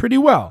issues, it went pretty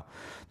well.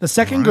 The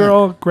second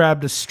girl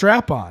grabbed a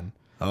strap-on.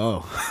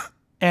 Oh.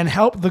 And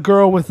helped the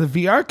girl with the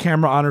VR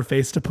camera on her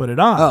face to put it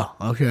on. Oh,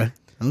 okay.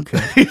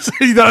 Okay. You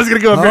thought I was going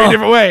to go a very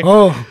different way.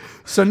 Oh.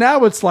 So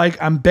now it's like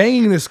I'm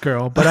banging this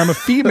girl, but I'm a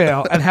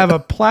female and have a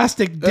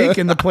plastic dick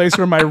in the place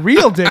where my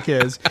real dick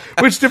is,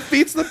 which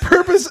defeats the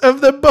purpose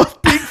of them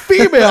both being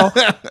female.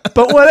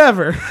 But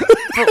whatever.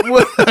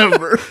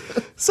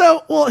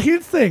 So, well,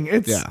 here's the thing.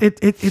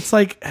 It's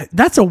like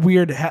that's a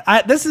weird.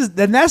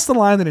 That's the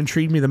line that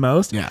intrigued me the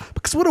most. Yeah.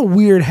 Because what a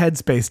weird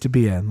headspace to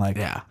be in. Like,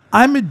 yeah.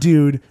 I'm a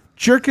dude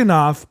jerking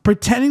off,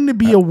 pretending to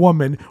be a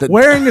woman,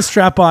 wearing a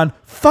strap on,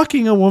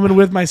 fucking a woman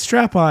with my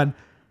strap on,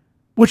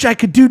 which I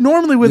could do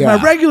normally with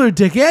my regular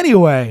dick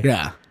anyway.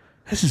 Yeah.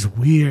 This is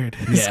weird.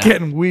 It's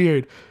getting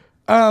weird.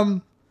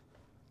 So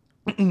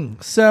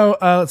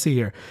let's see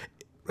here.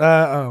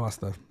 I lost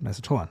the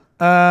message. Hold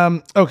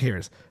on. Okay,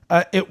 here's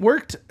it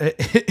worked.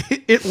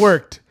 It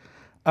worked.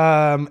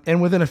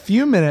 And within a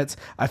few minutes,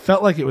 I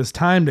felt like it was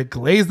time to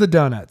glaze the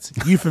donuts.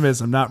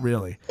 Euphemism, not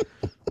really.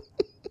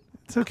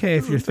 It's okay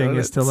if your thing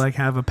is to like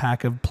have a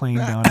pack of plain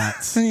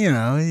donuts.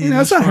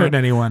 It's not hurting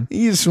anyone.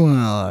 You just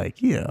want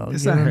to get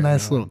a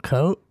nice little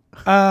coat.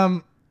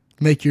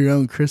 Make your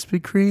own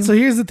Krispy Kreme. So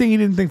here's the thing you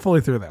didn't think fully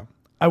through though.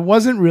 I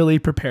wasn't really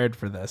prepared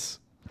for this.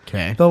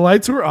 Okay. The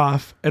lights were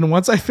off, and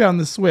once I found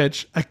the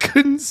switch, I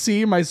couldn't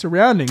see my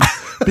surroundings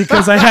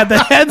because I had the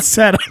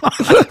headset on.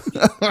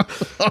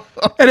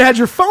 And it had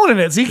your phone in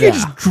it, so you can't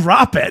just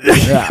drop it.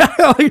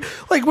 Yeah.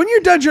 like when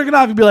you're done jerking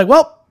off, you'd be like,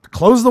 well,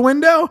 close the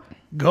window,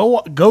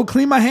 go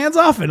clean my hands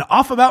off, and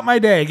off about my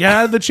day. Get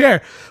out of the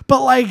chair.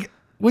 But like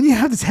when you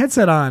have this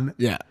headset on,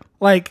 you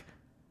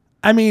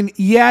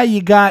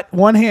got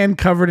one hand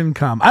covered in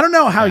cum. I don't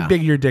know how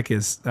big your dick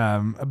is,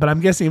 but I'm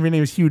guessing if your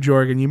name is Hugh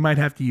Jorgen, you might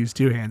have to use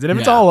two hands. And if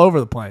it's all over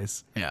the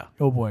place,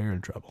 oh boy, you're in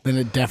trouble. Then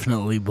it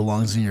definitely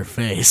belongs in your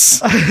face,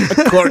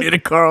 according to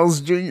Carl's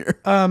Jr.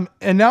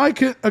 And now I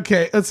could,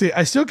 let's see.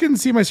 I still couldn't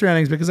see my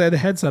surroundings because I had the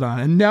headset on.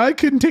 And now I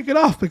couldn't take it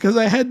off because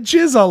I had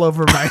jizz all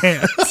over my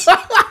hands.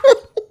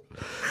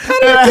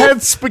 I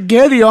had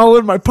spaghetti all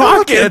in my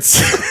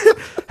pockets.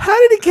 How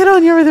did it get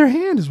on your other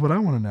hand is what I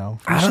want to know.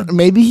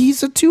 Maybe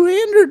he's a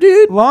two-hander,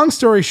 dude. Long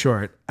story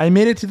short, I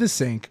made it to the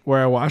sink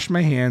where I washed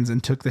my hands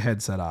and took the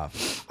headset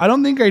off. I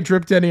don't think I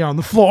dripped any on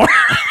the floor.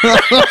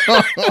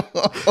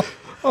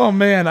 Oh,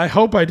 man, I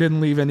hope I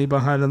didn't leave any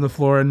behind on the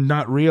floor and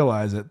not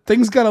realize it.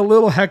 Things got a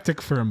little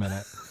hectic for a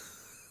minute.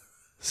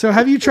 So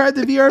have you tried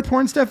the VR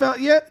porn stuff out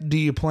yet? Do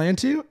you plan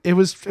to? It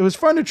was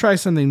fun to try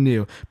something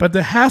new, but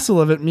the hassle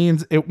of it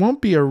means it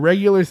won't be a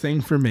regular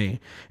thing for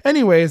me.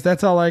 Anyways,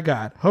 that's all I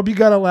got. Hope you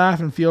got a laugh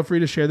and feel free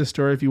to share the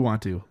story if you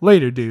want to.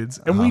 Later, dudes.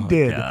 And we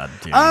did. God,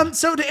 dude.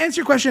 So to answer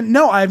your question,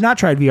 no, I have not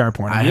tried VR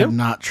porn. I have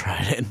not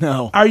tried it,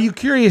 no. Are you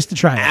curious to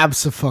try it?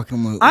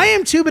 Abso-fucking-lutely. I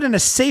am too, but in a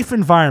safe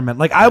environment.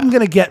 Like I'm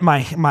going to get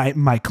my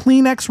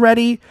Kleenex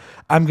ready.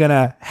 I'm going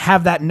to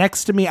have that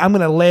next to me. I'm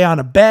going to lay on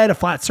a bed, a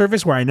flat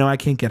surface where I know I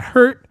can't get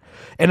hurt.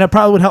 And it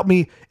probably would help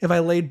me if I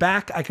laid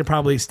back. I could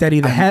probably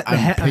steady the head.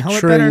 I'm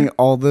picturing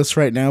all this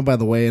right now, by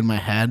the way, in my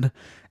head.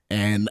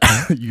 And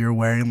you're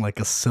wearing like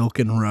a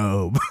silken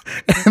robe.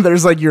 And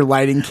there's like you're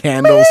lighting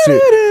candles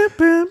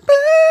too.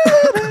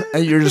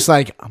 And you're just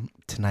like,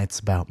 tonight's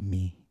about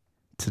me.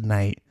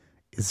 Tonight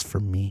is for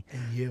me.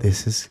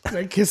 This is.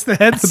 I kiss the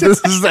headset.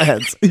 This is the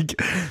headset.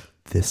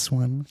 This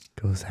one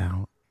goes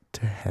out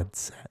to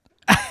headset.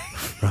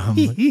 From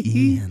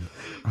Ian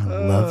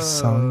on Love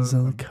Songs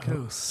of the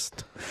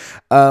Coast.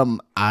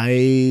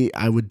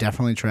 I would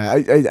definitely try.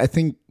 I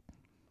think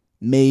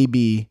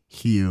maybe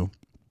Hugh,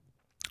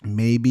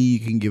 maybe you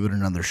can give it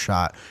another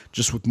shot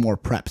just with more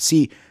prep.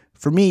 See,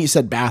 for me, you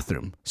said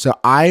bathroom, so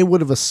I would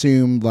have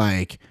assumed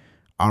like,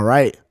 all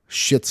right,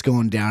 shit's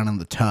going down in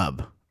the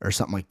tub, or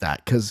something like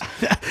that. Because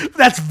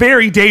That's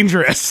very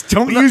dangerous.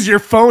 Don't use your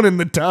phone in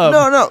the tub.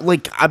 no,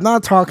 like I'm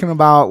not talking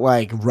about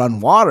like run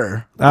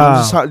water.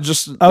 I'm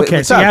just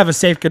Okay, so you have a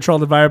safe,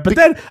 controlled environment. But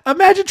then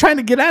imagine trying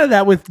to get out of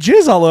that with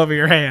jizz all over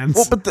your hands.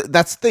 Well, but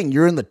that's the thing.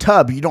 You're in the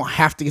tub. You don't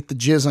have to get the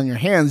jizz on your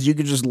hands. You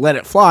can just let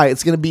it fly.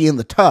 It's gonna be in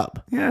the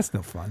tub. Yeah, that's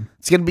no fun.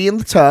 It's gonna be in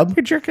the tub.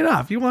 You're jerking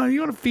off. You want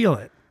to feel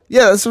it.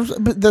 Yeah, that's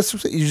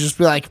what you just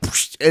be like.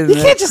 And You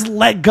can't just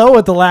let go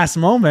at the last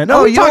moment.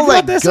 No, we you talked don't about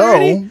let this go.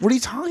 already? What are you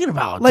talking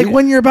about? Like dude?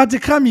 when you're about to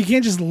come, you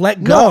can't just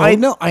let go.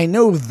 No, I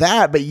know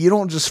that, but you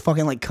don't just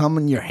fucking like come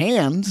in your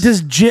hands.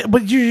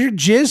 But your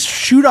jizz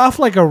shoot off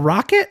like a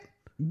rocket?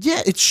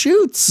 Yeah, it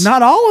shoots.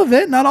 Not all of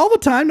it. Not all the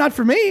time. Not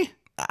for me.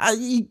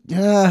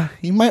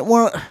 You might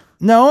want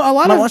No, a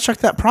lot to of check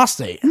that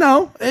prostate.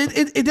 no.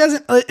 It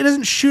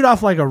doesn't shoot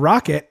off like a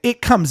rocket. It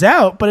comes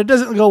out, but it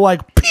doesn't go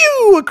like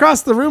pew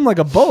across the room like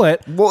a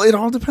bullet. Well, it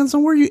all depends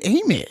on where you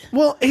aim it.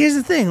 Well, here's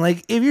the thing.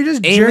 Like if you're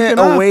just Aim jerking it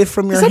off, away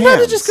from your sometimes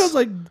hands. it just goes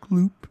like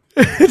gloop.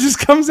 It just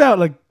comes out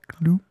like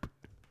gloop.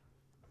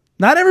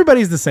 Not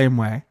everybody's the same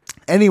way.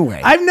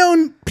 Anyway, I've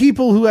known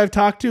people who I've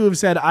talked to have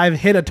said I've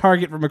hit a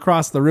target from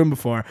across the room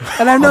before,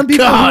 and I've known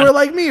people who are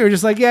like me, who are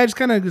just like, yeah, it just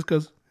kind of just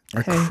goes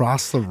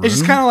across the room. It's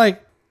just kind of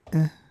like,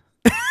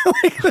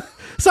 like,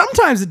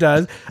 sometimes it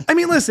does. I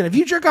mean, listen, if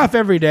you jerk off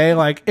every day,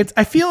 like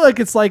I feel like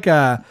it's like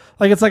a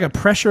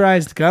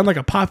pressurized gun, like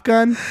a pop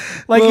gun.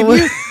 Like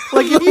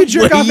if you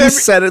jerk off you every,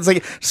 said it's like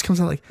it just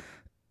comes out like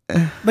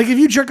like if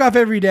you jerk off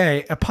every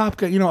day, a pop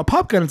gun, a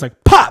pop gun is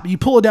like pop. You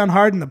pull it down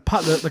hard and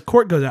the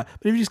cork goes out.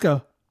 But if you just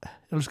go,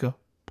 it'll just go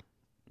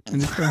and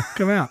just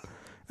come out.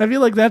 I feel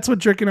like that's what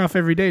jerking off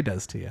every day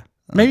does to you.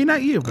 Maybe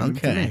not you, but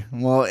to me.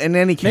 Well, in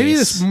any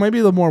case, Maybe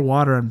the more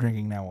water I'm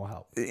drinking now will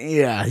help.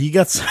 Yeah, you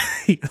got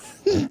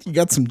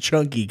some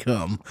chunky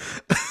cum.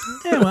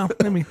 Yeah, well,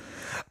 I mean,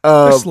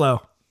 they're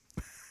slow.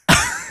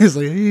 It's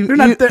like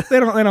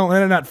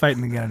They're not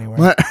fighting to get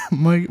anywhere.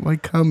 my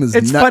cum is.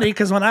 It's funny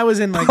because when I was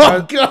in when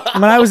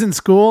I was in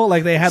school,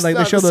 like they had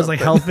they showed those like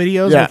health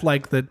videos with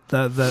like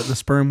the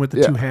sperm with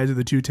the two heads or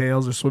the two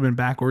tails or swimming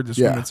backwards or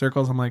swimming in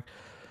circles. I'm like,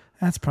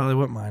 that's probably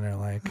what mine are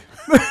like.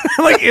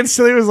 Like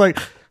instantly it was like,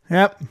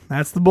 yep,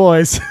 that's the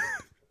boys.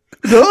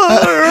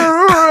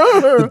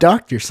 The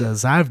doctor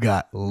says I've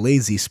got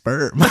lazy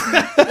sperm.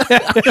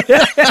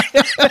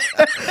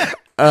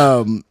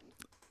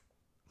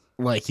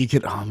 Like you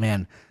could, oh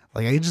man,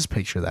 like I could just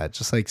picture that,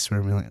 just like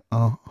swimming, like,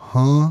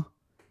 oh,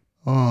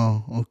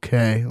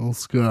 okay,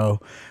 let's go.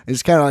 It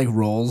just kind of like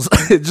rolls,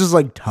 it just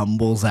like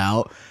tumbles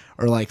out,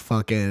 or like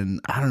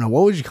fucking, I don't know,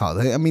 what would you call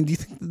it? I mean, do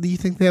you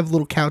think they have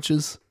little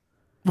couches?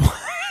 What?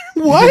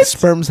 You think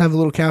sperms have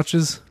little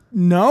couches?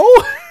 No.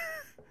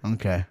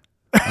 Okay.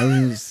 I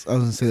was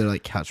gonna say they're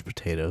like couch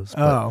potatoes.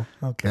 But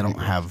okay.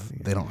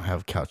 They don't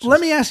have couches. Let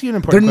me ask you an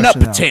important They're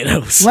question. nut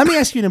potatoes. Let me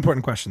ask you an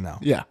important question though.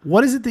 Yeah.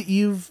 What is it that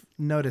you've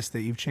noticed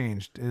that you've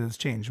changed? It's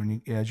changed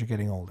as you're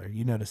getting older.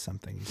 You notice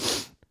something.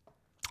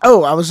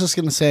 Oh, I was just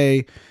gonna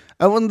say,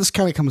 when this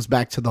kind of comes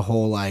back to the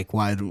whole like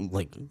why I don't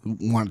like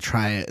want to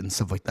try it and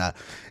stuff like that,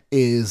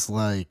 is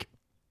like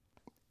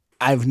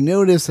I've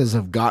noticed as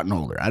I've gotten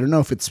older. I don't know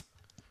if it's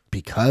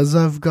because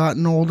I've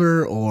gotten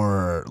older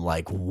or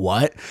like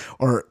what,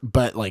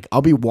 but like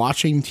I'll be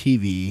watching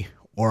TV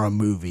or a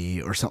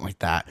movie or something like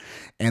that,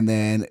 and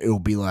then it'll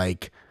be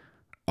like,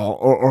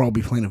 or I'll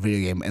be playing a video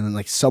game, and then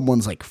like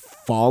someone's like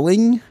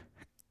falling,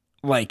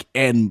 like,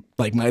 and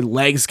like my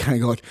legs kind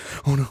of go like,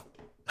 oh no,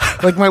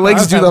 like my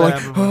legs do that,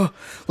 like, oh,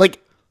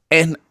 like,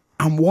 and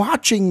I'm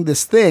watching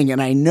this thing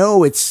and I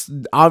know it's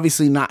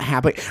obviously not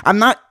happening. I'm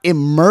not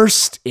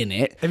immersed in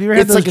it. Have you ever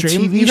had those like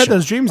dreams? TV You've had show.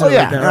 those dreams. Oh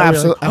yeah, like that, no, right?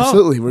 absolutely, Like,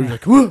 absolutely. Where you're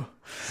like,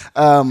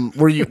 whoa,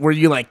 where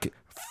you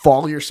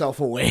fall yourself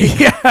away.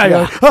 Yeah. You're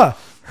like, huh.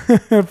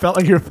 It felt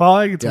like you're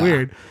falling. It's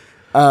weird.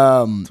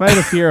 So I have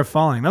a fear of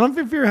falling. I don't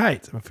have a fear of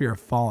heights. I have a fear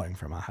of falling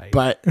from a height.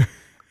 But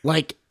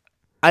like,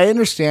 I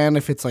understand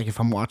if it's like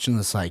if I'm watching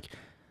this like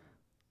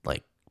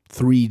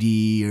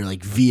 3D or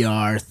like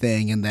VR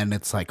thing, and then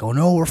it's like, oh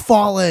no, we're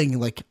falling.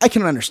 Like I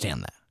can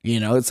understand that.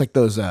 It's like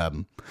those I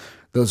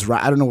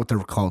don't know what they're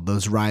called.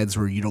 Those rides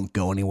where you don't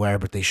go anywhere,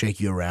 but they shake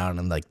you around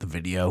in like the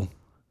video.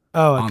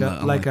 Oh,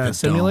 like a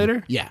simulator?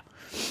 Dome. Yeah,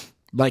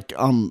 like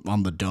on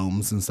the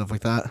domes and stuff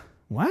like that.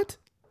 What?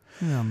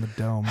 Yeah, on the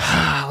dome.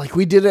 Like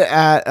we did it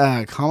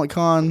at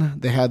Comic-Con.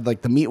 They had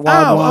like the Meat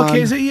Wild one.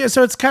 Okay.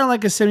 So it's kind of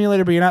like a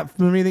simulator, but you're not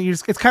moving anything.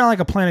 It's kind of like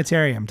a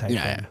planetarium type thing.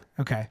 Yeah.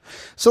 Okay.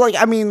 So like,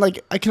 I mean,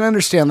 like I can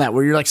understand that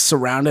where you're like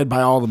surrounded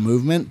by all the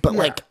movement, but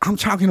like I'm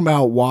talking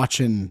about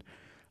watching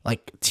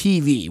like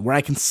TV where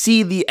I can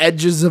see the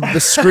edges of the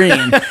screen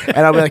and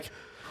I'll be like,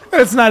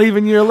 it's not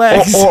even your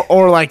legs.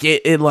 or like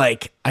it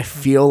like I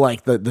feel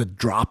like the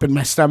drop in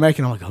my stomach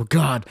and I'm like, oh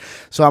God.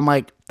 So I'm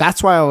like,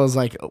 that's why I was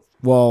like,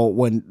 well,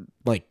 when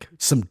like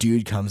some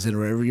dude comes in or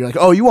whatever, you're like,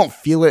 oh, you won't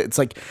feel it. It's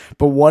like,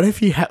 but what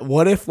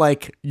if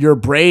like your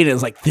brain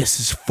is like, this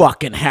is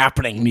fucking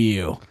happening to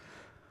you.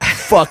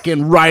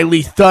 Fucking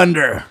Riley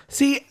Thunder.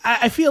 See,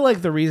 I feel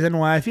like the reason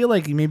why I feel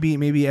like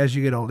maybe as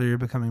you get older, you're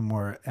becoming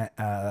more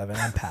of an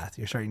empath.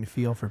 You're starting to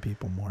feel for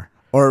people more.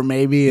 Or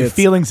maybe it's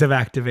Feelings have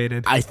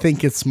activated. I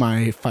think it's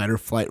my fight or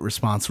flight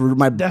response. Where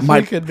my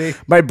Could be.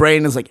 My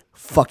brain is like,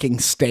 fucking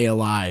stay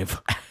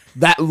alive.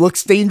 That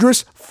looks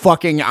dangerous.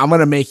 Fucking, I'm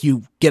gonna make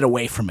you get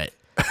away from it.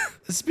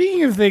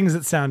 Speaking of things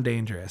that sound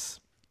dangerous,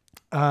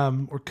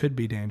 or could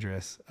be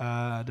dangerous,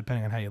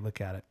 depending on how you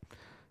look at it.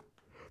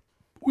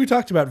 We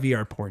talked about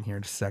VR porn here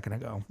just a second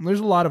ago.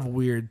 There's a lot of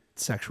weird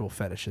sexual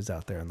fetishes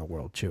out there in the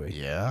world, Chewy.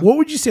 Yeah. What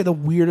would you say the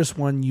weirdest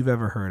one you've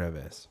ever heard of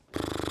is?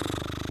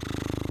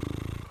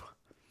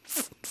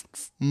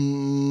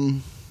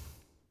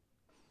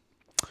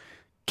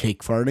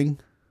 Cake farting.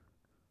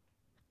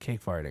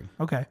 Cake farting.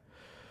 Okay.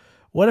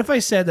 What if I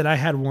said that I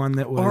had one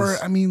that was...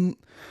 Or, I mean,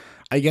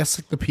 I guess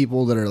like the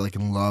people that are like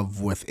in love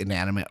with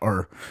inanimate,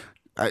 or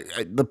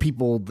the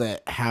people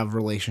that have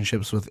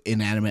relationships with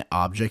inanimate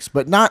objects,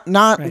 but not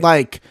Right.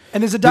 like...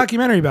 And there's a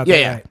documentary about that.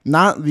 Yeah. Right?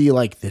 Not the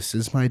like, this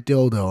is my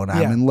dildo and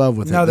I'm in love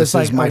with it. No, This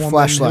there's is like my a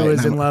woman fleshlight. who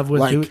is and in love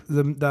with like,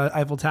 the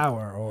Eiffel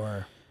Tower,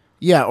 or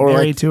yeah, or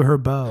married like, to her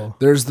beau.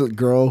 there's the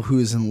girl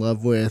who's in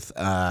love with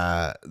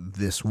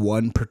this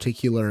one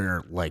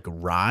particular like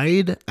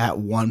ride at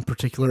one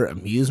particular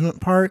amusement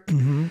park.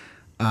 Mm-hmm.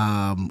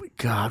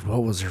 God,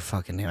 what was her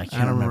fucking name? I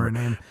can't don't remember her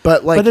name.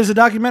 But like, But there's a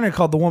documentary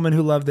called The Woman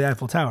Who Loved the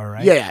Eiffel Tower,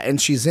 right? yeah, and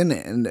she's in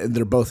it, and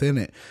they're both in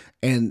it.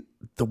 And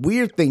the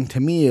weird thing to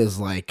me is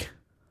like,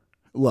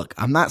 look,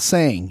 I'm not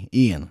saying,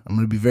 Ian, I'm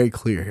going to be very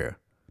clear here.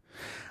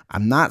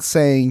 I'm not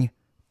saying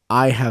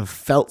I have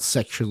felt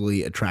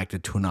sexually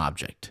attracted to an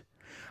object,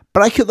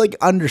 but I could like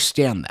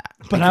understand that.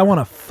 But I want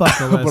to fuck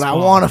a Les But I Paul.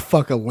 want to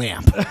fuck a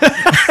lamp.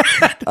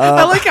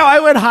 I like how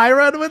I went high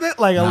run with it,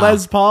 like a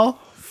Les Paul.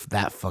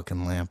 That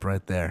fucking lamp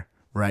right there,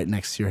 right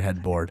next to your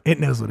headboard. It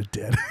knows what it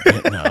did.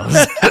 It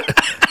knows.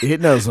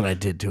 It knows what I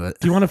did to it.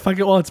 Do you want to fuck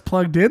it while it's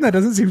plugged in? That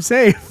doesn't seem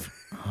safe.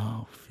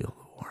 Oh, feel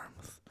the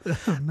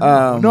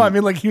warmth. No, I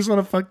mean, like, you just want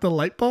to fuck the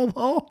light bulb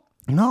hole?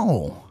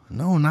 No,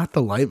 not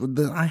the light.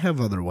 I have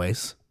other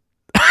ways.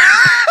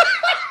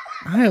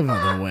 I have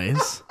other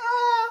ways.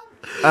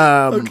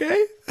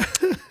 Okay.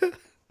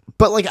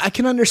 But like, I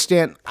can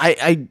understand.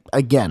 I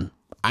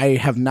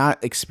have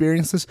not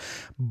experienced this,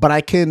 but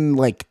I can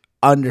like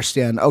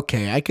understand.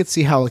 Okay, I could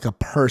see how like a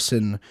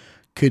person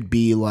could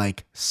be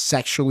like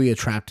sexually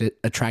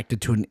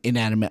attracted to an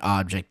inanimate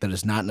object that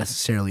is not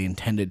necessarily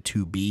intended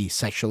to be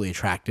sexually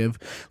attractive.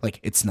 Like,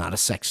 it's not a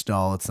sex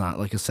doll, it's not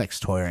like a sex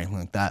toy or anything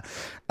like that.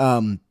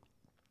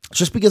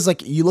 Just because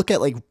like you look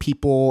at like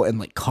people and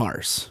like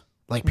cars,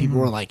 like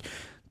people are like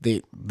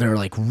they're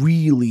like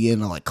really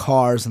into like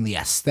cars and the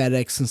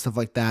aesthetics and stuff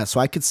like that. So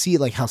I could see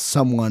like how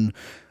someone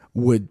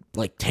would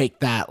like take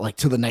that like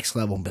to the next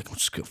level and be like, I'm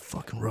just gonna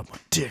fucking rub my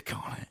dick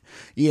on it,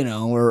 you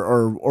know,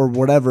 or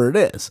whatever it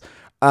is.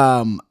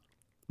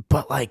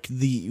 But like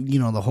the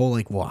whole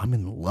like, well, I'm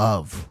in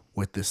love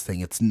with this thing.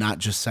 It's not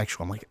just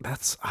sexual. I'm like,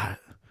 that's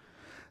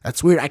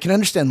weird. I can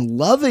understand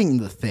loving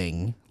the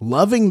thing,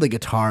 loving the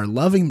guitar,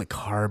 loving the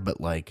car, but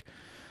like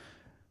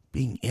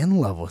being in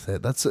love with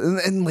it, that's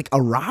and like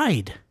a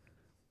ride,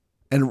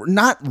 and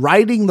not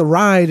riding the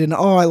ride and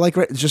I like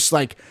it. It's just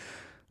like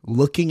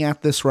looking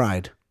at this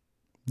ride,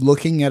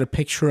 looking at a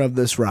picture of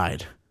this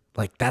ride.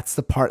 Like, that's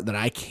the part that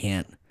I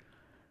can't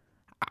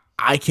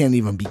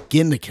even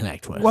begin to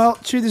connect with. Well,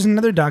 sure, there's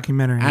another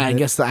documentary. I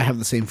guess that I have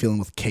the same feeling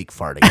with cake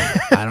farting.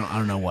 I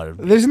don't know what.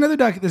 There's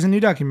a new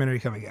documentary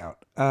coming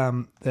out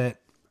that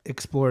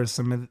explores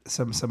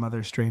some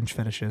other strange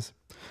fetishes.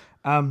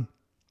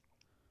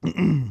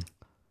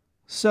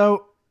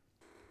 So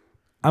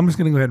I'm just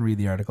gonna go ahead and read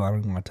the article. I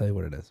don't want to tell you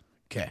what it is.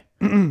 Okay.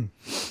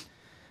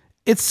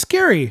 It's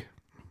scary,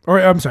 or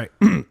I'm sorry,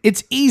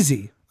 it's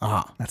easy.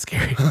 Not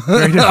scary.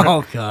 Very different.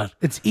 Oh God.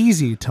 It's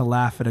easy to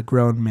laugh at a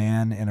grown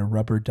man in a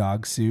rubber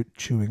dog suit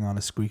chewing on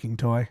a squeaking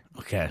toy.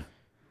 Okay.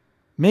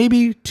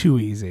 Maybe too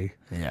easy.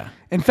 Yeah.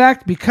 In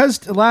fact, because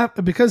to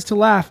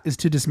laugh is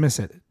to dismiss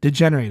it,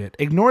 degenerate it,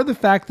 ignore the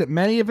fact that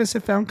many of us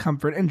have found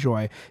comfort and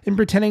joy in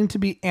pretending to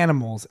be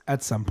animals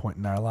at some point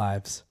in our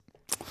lives.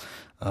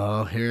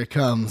 Oh, here it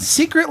comes.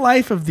 Secret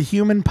Life of the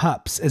Human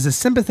Pups is a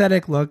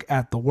sympathetic look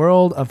at the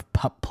world of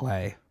pup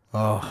play.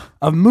 Oh.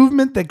 A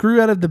movement that grew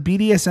out of the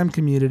BDSM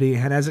community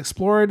and has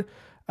exploded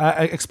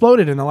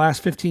in the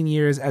last 15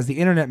 years as the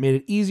internet made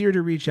it easier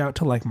to reach out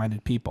to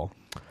like-minded people.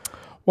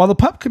 While the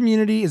pup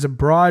community is a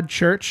broad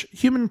church,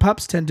 human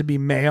pups tend to be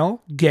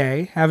male,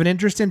 gay, have an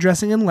interest in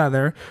dressing in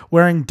leather,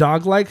 wearing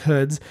dog-like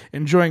hoods,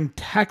 enjoying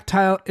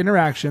tactile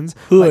interactions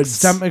like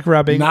stomach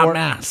rubbing. Not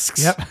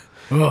masks. Yep.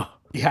 Ugh.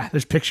 Yeah,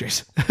 there's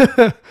pictures.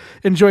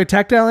 Enjoy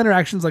tactile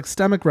interactions like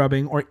stomach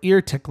rubbing or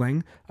ear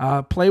tickling,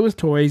 play with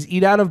toys,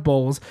 eat out of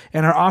bowls,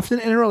 and are often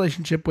in a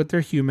relationship with their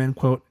human,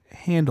 quote,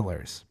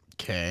 handlers.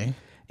 Okay.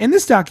 In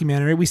this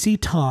documentary, we see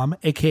Tom,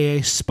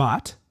 a.k.a.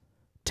 Spot,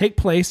 take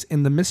place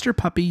in the Mr.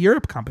 Puppy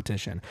Europe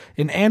competition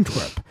in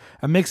Antwerp,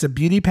 a mix of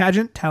beauty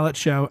pageant, talent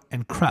show,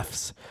 and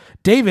crufts.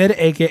 David,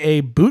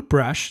 a.k.a.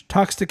 Bootbrush,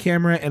 talks to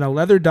camera in a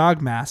leather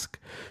dog mask.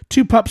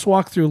 Two pups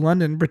walk through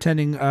London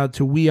pretending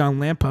to wee on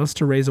lampposts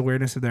to raise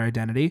awareness of their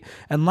identity,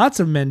 and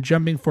lots of men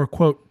jumping for,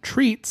 quote,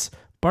 treats,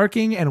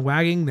 barking and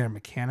wagging their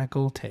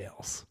mechanical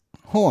tails.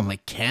 Hold on,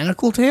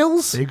 mechanical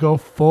tails? They go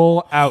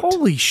full out.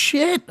 Holy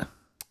shit.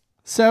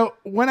 So,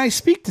 when I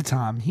speak to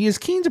Tom, he is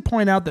keen to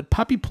point out that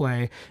puppy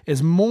play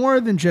is more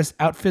than just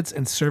outfits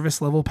and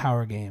service level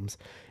power games.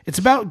 It's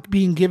about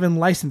being given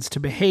license to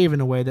behave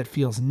in a way that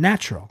feels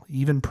natural,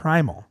 even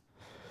primal.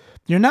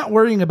 You're not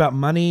worrying about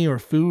money or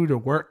food or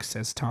work,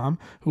 says Tom,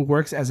 who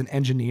works as an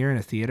engineer in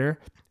a theater.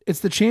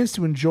 It's the chance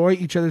to enjoy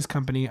each other's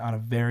company on a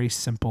very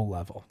simple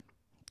level.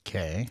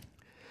 Okay.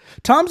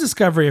 Tom's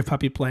discovery of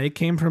puppy play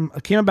came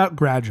about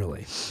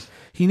gradually.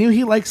 He knew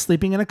he liked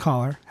sleeping in a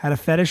collar, had a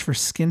fetish for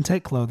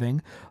skin-tight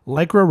clothing,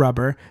 lycra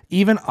rubber,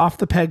 even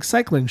off-the-peg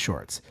cycling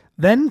shorts.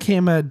 Then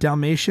came a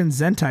Dalmatian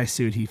Zentai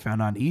suit he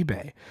found on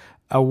eBay,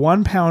 a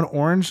 1-pound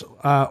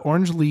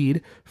orange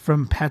lead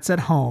from Pets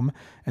at Home,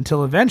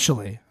 until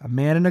eventually a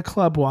man in a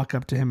club walked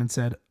up to him and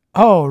said,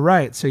 "Oh,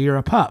 right, so you're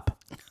a pup."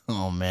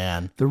 Oh,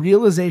 man. The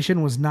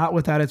realization was not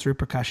without its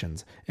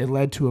repercussions. It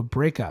led to a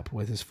breakup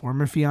with his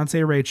former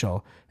fiancée,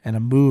 Rachel, and a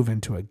move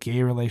into a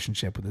gay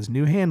relationship with his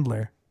new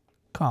handler,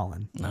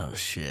 Colin. Oh,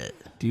 shit.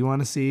 Do you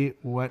want to see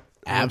what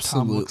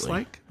Tom looks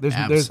like?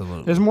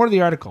 Absolutely. There's more to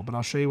the article, but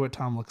I'll show you what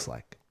Tom looks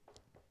like.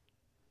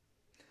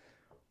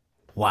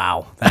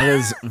 Wow. That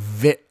is...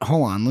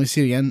 Hold on. Let me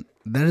see it again.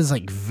 That is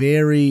like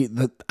very...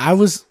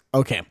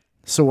 Okay.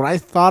 So what I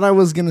thought I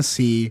was going to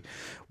see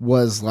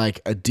was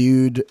like a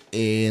dude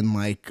in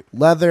like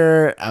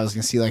leather. I was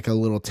going to see like a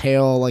little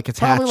tail like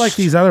attached. Probably like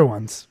these other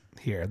ones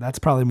here. That's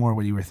probably more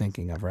what you were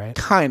thinking of, right?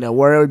 Kind of.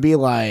 Where it would be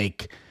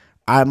like...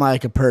 I'm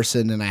like a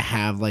person and I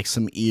have like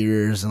some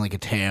ears and like a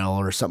tail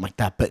or something like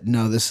that. But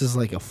no, this is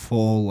like a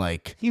full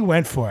like... He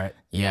went for it.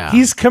 Yeah.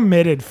 He's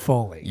committed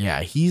fully.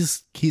 Yeah,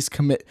 he's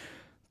commit.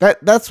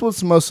 That's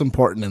what's most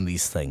important in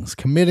these things,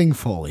 committing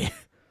fully.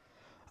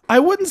 I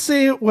wouldn't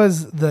say it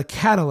was the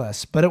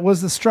catalyst, but it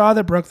was the straw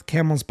that broke the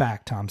camel's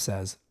back, Tom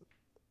says.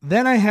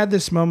 Then I had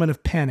this moment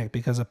of panic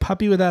because a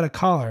puppy without a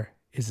collar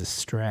is a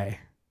stray.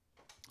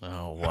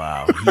 Oh,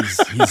 wow.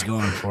 He's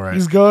going for it.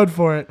 He's going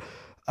for it.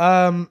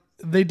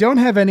 They don't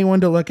have anyone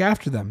to look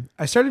after them.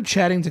 I started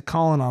chatting to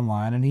Colin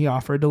online, and he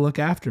offered to look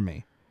after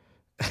me.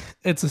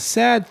 It's a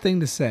sad thing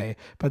to say,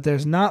 but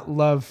there's not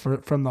love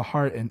from the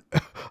heart in...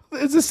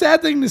 It's a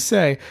sad thing to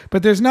say,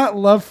 but there's not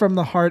love from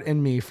the heart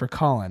in me for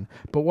Colin.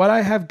 But what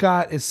I have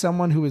got is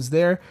someone who is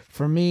there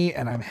for me,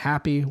 and I'm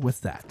happy with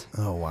that.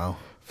 Oh, wow.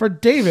 For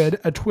David,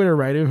 a Twitter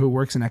writer who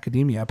works in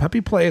academia, puppy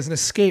play is an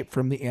escape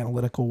from the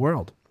analytical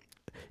world.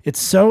 It's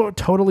so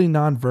totally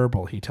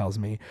nonverbal, he tells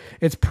me.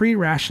 It's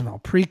pre-rational,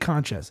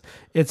 pre-conscious.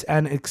 It's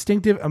an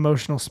instinctive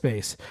emotional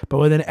space, but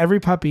within every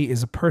puppy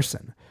is a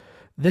person.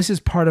 This is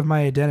part of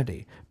my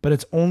identity, but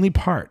it's only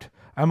part.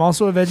 I'm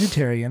also a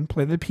vegetarian,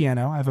 play the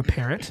piano, I have a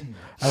parrot.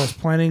 I was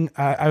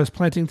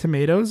planting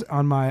tomatoes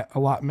on my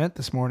allotment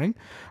this morning.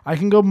 I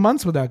can go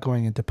months without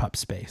going into pup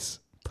space.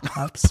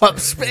 Pup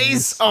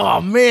space? Oh,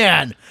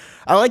 man.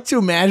 I like to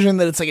imagine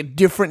that it's like a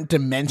different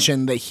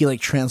dimension that he like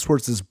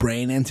transports his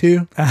brain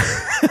into.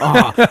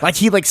 Like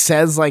he like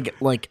says like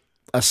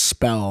a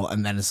spell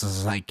and then it's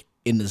just like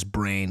in his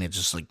brain it's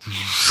just like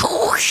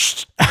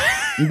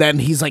and then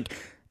he's like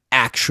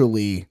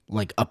actually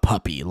like a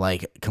puppy,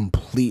 like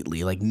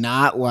completely, like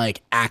not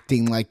like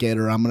acting like it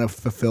or I'm gonna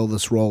fulfill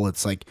this role.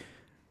 It's like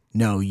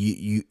no,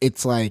 you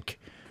it's like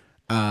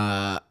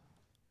oh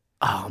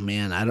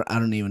man, I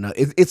don't even know.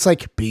 It's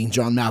like being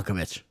John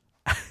Malkovich.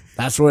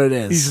 That's what it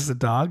is. He's just a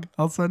dog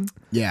all of a sudden?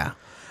 Yeah.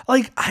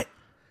 Like,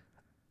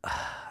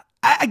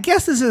 I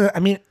guess this is, I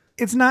mean,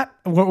 it's not,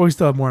 we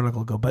still have more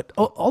article to go, but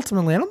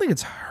ultimately, I don't think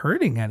it's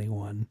hurting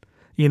anyone.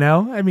 You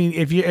know? I mean,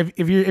 if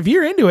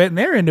you're into it and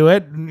they're into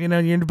it, you know,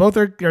 you both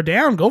are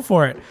down, go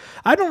for it.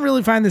 I don't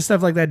really find this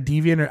stuff like that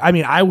deviant. I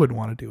mean, I wouldn't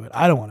want to do it.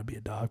 I don't want to be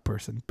a dog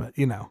person, but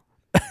you know.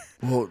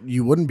 Well,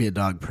 you wouldn't be a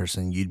dog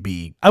person. You'd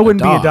be. I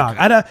wouldn't be a dog.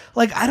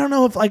 I don't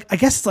know if like. I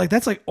guess it's like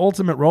that's like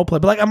ultimate role play.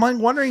 But like, I'm like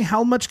wondering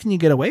how much can you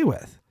get away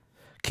with?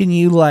 Can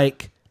you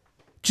like,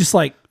 just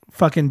like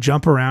fucking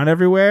jump around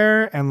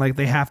everywhere and like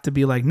they have to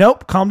be like,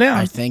 nope, calm down.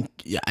 I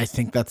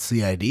think that's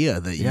the idea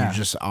that you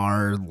just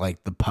are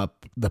like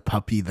the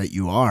puppy that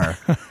you are,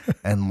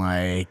 and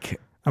like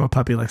I'm a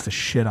puppy who likes to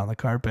shit on the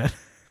carpet.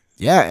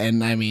 Yeah,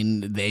 and I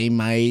mean they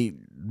might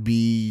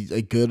be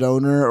a good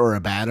owner or a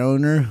bad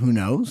owner, who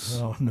knows?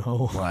 Oh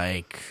no.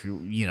 Like,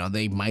 you know,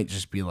 they might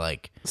just be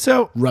like,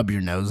 so rub your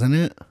nose in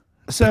it,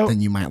 so but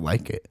then you might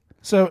like it.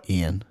 So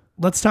Ian,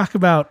 let's talk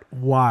about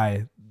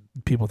why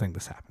people think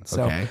this happens.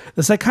 Okay. So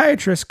the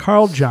psychiatrist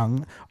Carl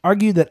Jung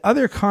argued that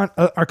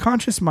our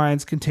conscious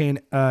minds contain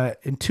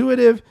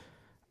intuitive,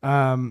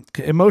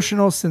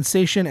 emotional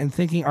sensation and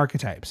thinking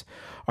archetypes.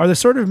 Are the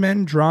sort of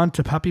men drawn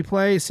to puppy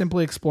play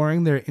simply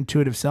exploring their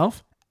intuitive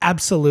self?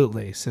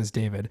 Absolutely, says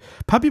David.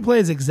 Puppy play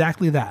is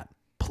exactly that.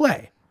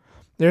 Play.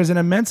 There's an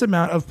immense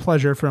amount of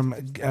pleasure from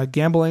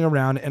gambling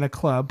around in a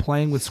club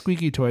playing with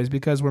squeaky toys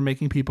because we're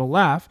making people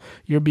laugh.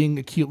 You're being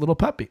a cute little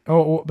puppy.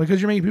 Oh,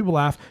 because you're making people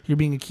laugh, you're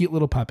being a cute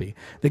little puppy.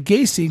 The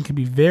gay scene can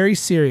be very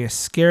serious,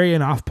 scary,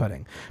 and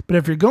off-putting. But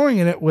if you're going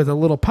in it with a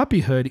little puppy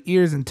hood,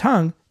 ears, and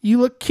tongue, you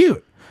look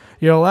cute.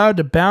 You're allowed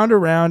to bound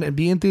around and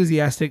be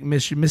enthusiastic,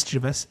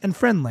 mischievous, and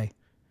friendly.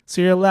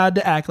 So you're allowed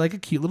to act like a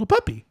cute little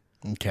puppy.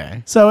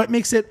 Okay. So it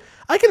makes it,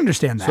 I can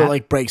understand that. So it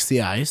like breaks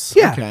the ice.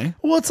 Yeah. Okay.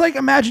 Well, it's like,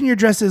 imagine you're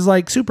dressed as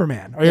like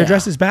Superman or you're Yeah.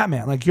 dressed as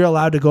Batman. Like you're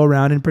allowed to go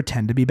around and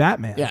pretend to be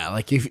Batman. Yeah.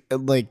 Like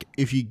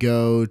if you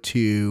go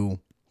to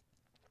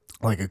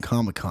like a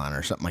Comic-Con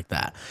or something like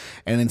that,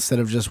 and instead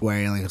of just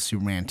wearing like a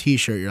Superman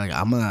t-shirt, you're like,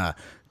 I'm going to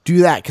do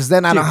that because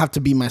then I don't have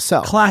to be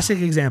myself. Classic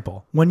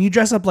example. When you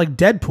dress up like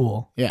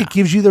Deadpool, Yeah. it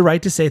gives you the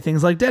right to say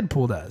things like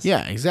Deadpool does.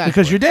 Yeah, exactly.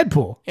 Because you're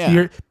Deadpool. Yeah. So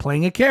you're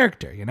playing a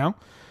character, you know?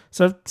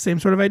 So same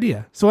sort of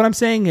idea. So what I'm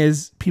saying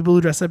is people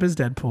who dress up as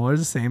Deadpool are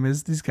the same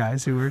as these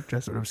guys who were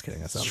dressed up. I'm just kidding.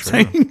 That's what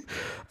I'm saying.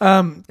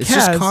 It's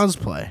just Kaz-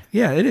 cosplay.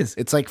 Yeah, it is.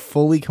 It's like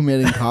fully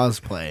committing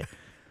cosplay.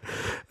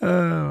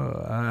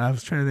 I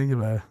was trying to think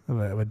of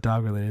a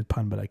dog related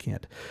pun, but I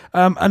can't.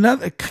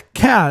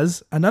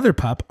 Kaz, another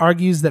pup,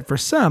 argues that for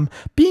some,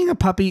 being a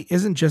puppy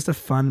isn't just a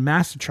fun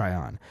mask to try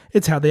on.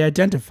 It's how they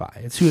identify.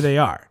 It's who they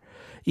are.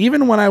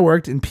 Even when I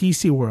worked in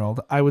PC World,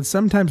 I would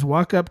sometimes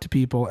walk up to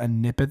people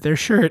and nip at their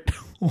shirt.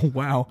 Oh,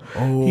 wow.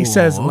 He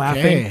says, okay.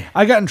 laughing.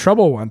 I got in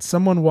trouble once.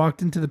 Someone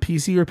walked into the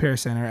PC repair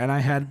center and I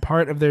had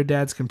part of their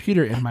dad's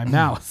computer in my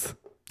mouth.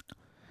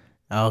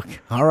 Okay.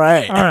 All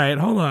right. All right,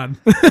 hold on.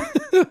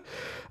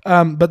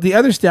 But the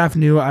other staff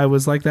knew I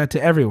was like that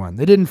to everyone.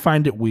 They didn't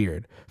find it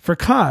weird. For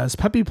Kaz,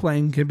 puppy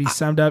playing can be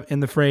summed up in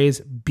the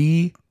phrase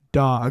 "be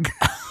dog."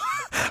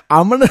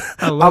 I'm gonna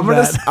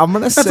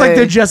That's say like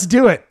the just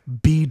do it.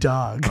 Be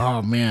dog.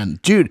 Oh man,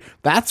 dude,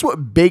 that's what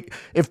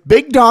if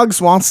Big Dogs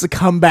wants to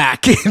come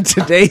back in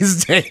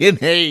today's day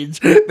and age,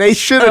 they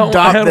should adopt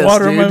I had this.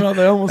 water dude. in my mouth.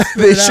 I almost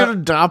spit They it out. should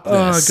adopt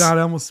this. Oh god,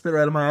 I almost spit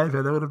right in my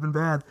iPad. That would have been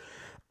bad.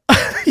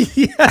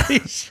 Yeah, he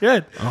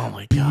should. Oh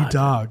my god,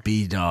 dog.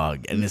 B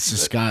dog, and it's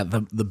just got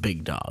the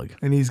big dog,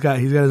 And he's got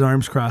his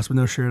arms crossed with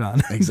no shirt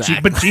on. Exactly.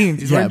 But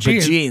jeans. He's Yeah, wearing but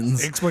jeans.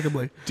 jeans.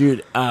 Inexplicably.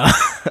 dude.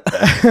 I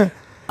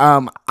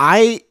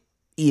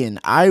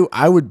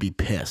would be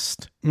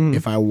pissed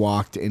if I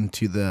walked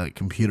into the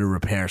computer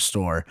repair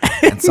store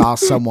and saw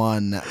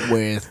someone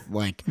with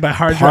like By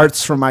hard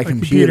parts from my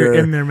computer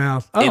in their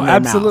mouth. Oh, in their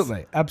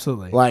absolutely. mouth.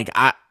 Absolutely. Like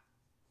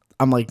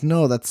I'm like,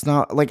 no, that's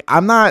not like,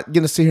 I'm not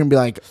going to sit here and be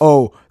like,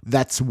 oh,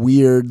 that's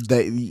weird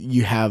that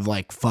you have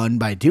like fun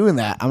by doing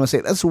that. I'm going to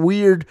say that's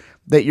weird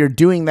that you're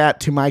doing that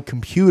to my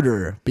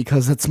computer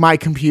because it's my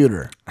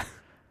computer.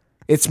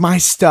 It's my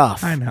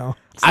stuff. I know.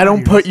 It's I not don't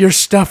yours. put your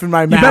stuff in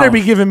my mouth. You better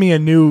be giving me a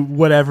new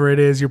whatever it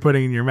is you're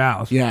putting in your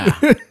mouth. Yeah.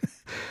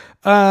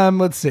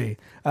 Let's see.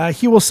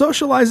 He will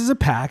socialize as a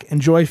pack,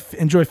 enjoy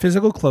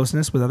physical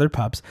closeness with other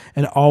pups,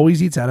 and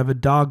always eats out of a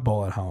dog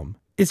bowl at home.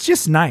 It's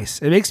just nice.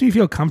 It makes me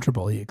feel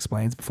comfortable, he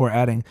explains before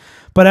adding,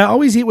 but I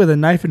always eat with a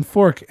knife and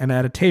fork and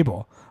at a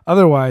table.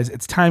 Otherwise,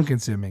 it's time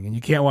consuming and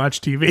you can't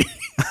watch TV.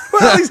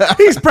 Well,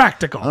 he's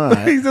practical.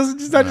 Right. He doesn't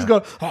just not just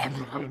go,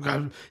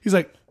 he's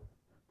like,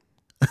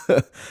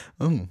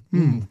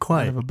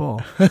 Quite. of a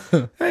bowl.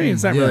 I mean,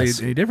 it's not really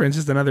Yes. any different. It's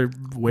just another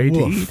way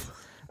to eat.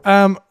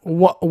 Woof.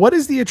 What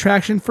is the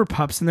attraction for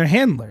pups and their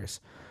handlers?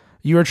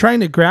 You are trying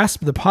to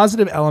grasp the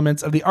positive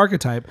elements of the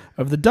archetype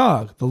of the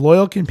dog, the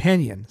loyal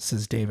companion,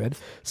 says David.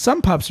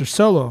 Some pups are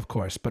solo, of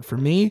course, but for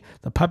me,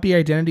 the puppy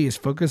identity is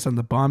focused on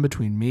the bond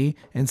between me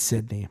and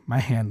Sydney, my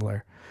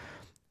handler.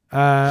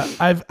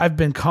 I've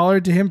been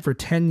collared to him for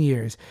 10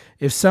 years.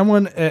 If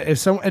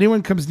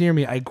anyone comes near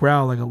me, I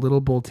growl like a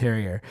little bull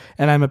terrier,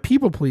 and I'm a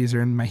people pleaser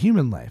in my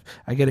human life.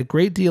 I get a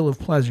great deal of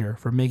pleasure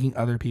from making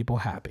other people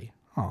happy.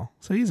 Oh,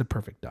 so he's a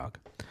perfect dog.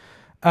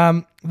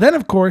 Then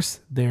of course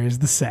there is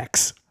the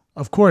sex.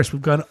 Of course,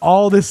 we've gone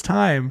all this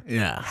time.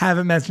 Yeah.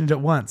 Haven't mentioned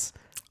it once.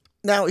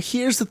 Now,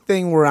 here's the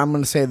thing where I'm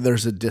going to say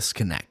there's a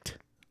disconnect.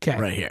 Okay.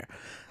 Right here.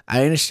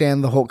 I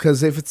understand the whole,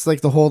 because if it's like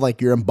the whole, like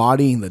you're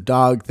embodying the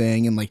dog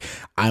thing and like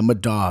I'm a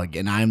dog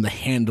and I'm the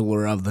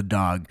handler of the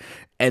dog.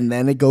 And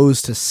then it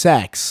goes to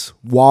sex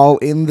while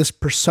in this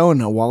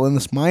persona, while in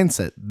this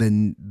mindset,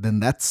 then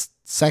that's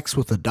sex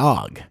with a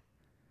dog.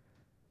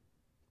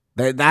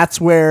 That's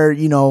where,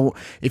 you know,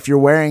 if you're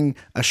wearing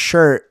a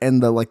shirt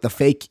and the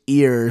fake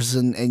ears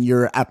and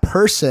you're a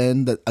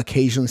person that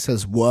occasionally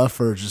says woof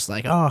or just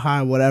like, oh,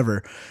 hi,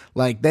 whatever.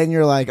 Like, then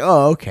you're like,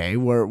 oh, okay,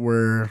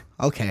 we're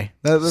okay.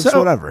 That's So-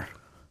 whatever.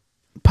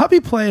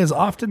 Puppy play is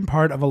often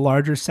part of a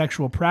larger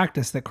sexual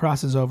practice that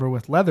crosses over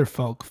with leather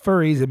folk,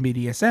 furries, and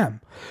BDSM.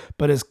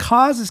 But as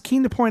Kaz is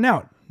keen to point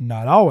out,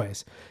 not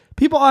always.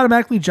 People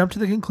automatically jump to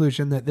the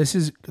conclusion that this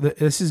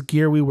is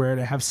gear we wear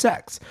to have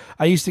sex.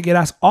 I used to get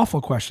asked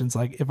awful questions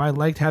like if I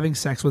liked having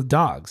sex with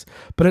dogs,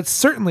 but it's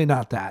certainly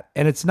not that,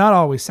 and it's not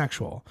always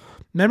sexual.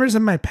 Members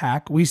of my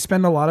pack, we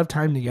spend a lot of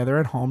time together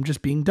at home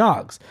just being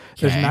dogs.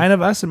 There's 9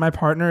 of us, and my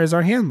partner is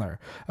our handler.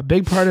 A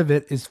big part of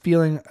it is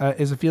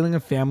a feeling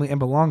of family and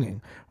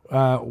belonging.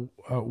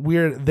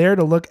 We're there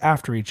to look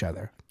after each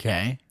other.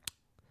 Okay.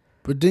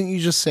 But didn't you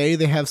just say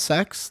they have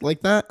sex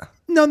like that?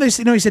 No, he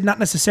said not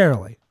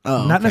necessarily.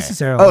 Oh, not okay.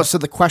 necessarily. Oh, so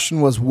the question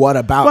was, what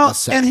about the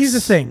sex? And here's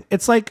the thing.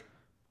 It's like,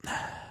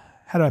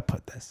 how do I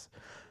put this?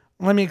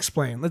 Let me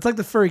explain. It's like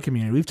the furry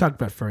community. We've talked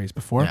about furries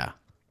before. Yeah.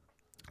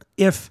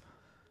 If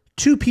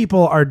 2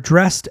 people are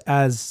dressed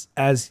as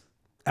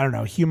I don't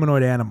know,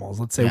 humanoid animals.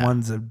 Let's say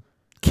one's a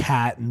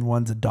cat and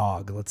one's a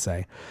dog, let's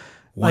say.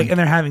 And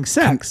they're having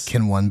sex.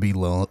 Can one be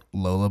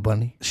Lola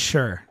Bunny?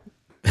 Sure.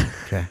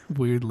 Okay.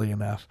 Weirdly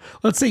enough.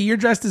 Let's say you're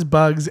dressed as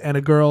Bugs and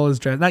a girl is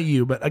dressed, not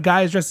you, but a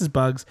guy is dressed as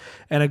Bugs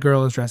and a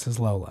girl is dressed as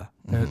Lola.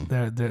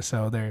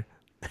 They're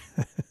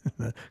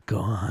go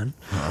on.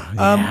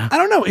 I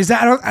don't know. Is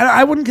that,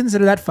 I wouldn't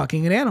consider that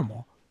fucking an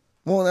animal.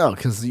 Well, no,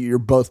 because you're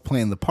both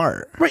playing the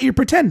part. Right. You're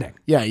pretending.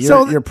 Yeah.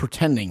 You're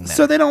pretending that.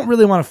 So they don't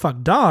really want to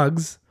fuck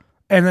dogs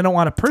and they don't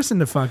want a person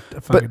to fuck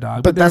a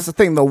dog. But that's the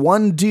thing. The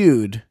one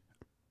dude,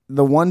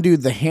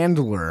 the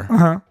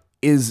handler,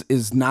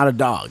 is not a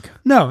dog.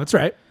 No, that's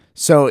right.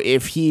 So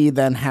if he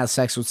then has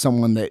sex with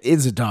someone that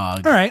is a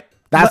dog, all right,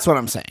 that's what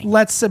I'm saying.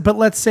 Let's say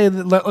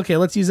that. Okay,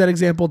 let's use that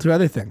example to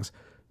other things.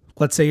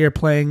 Let's say you're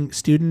playing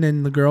student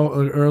and the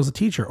girl's a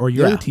teacher, or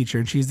you're the teacher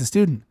and she's the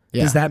student.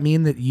 Yeah. Does that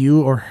mean that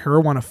you or her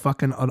want to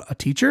fuck a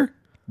teacher?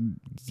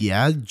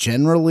 Yeah,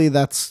 generally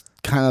that's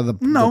kind of the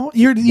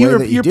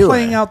you're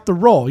playing out the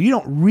role. You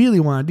don't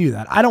really want to do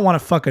that. I don't want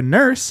to fuck a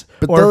nurse,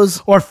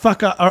 or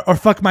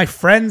fuck my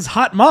friend's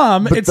hot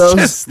mom.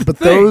 Those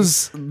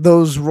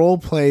role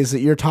plays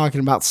that you're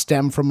talking about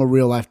stem from a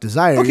real life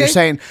desire. Okay. You're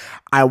saying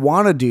I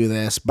want to do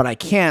this, but I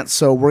can't,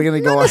 so we're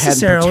going to go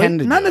ahead and pretend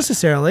to. Not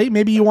necessarily.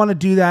 Maybe you want to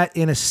do that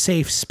in a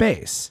safe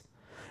space.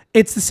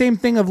 It's the same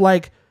thing of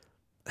like.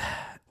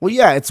 Well,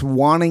 yeah, it's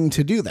wanting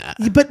to do that,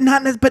 but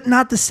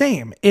not the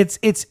same.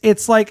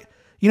 It's like.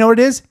 You know what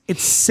it is?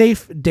 It's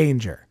safe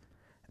danger.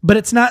 But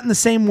it's not in the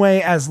same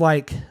way as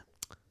like,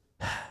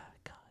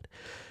 God.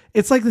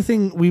 It's like the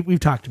thing, we've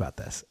talked about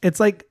this. It's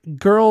like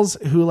girls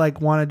who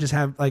like want to just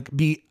have like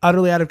be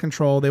utterly out of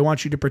control. They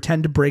want you to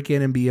pretend to break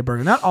in and be a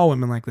burglar. Not all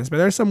women like this, but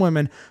there are some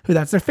women who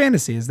that's their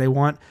fantasy is they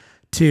want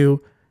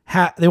to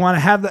they want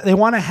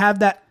to have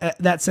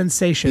that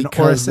sensation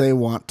because they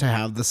want to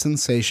have the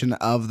sensation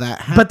of that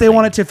happening. But they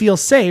want it to feel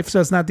safe,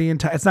 so it's not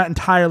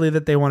entirely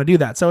that they want to do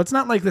that. So it's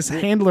not like this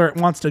handler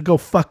wants to go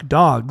fuck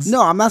dogs.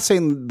 No, I'm not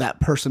saying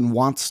that person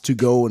wants to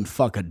go and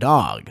fuck a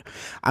dog.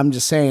 I'm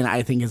just saying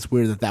I think it's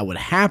weird that would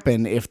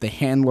happen if the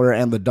handler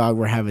and the dog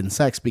were having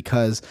sex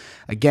because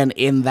again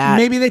in that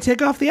maybe they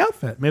take off the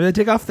outfit, maybe they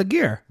take off the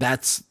gear.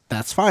 That's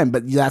fine,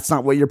 but that's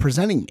not what you're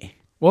presenting me.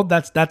 Well,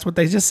 that's what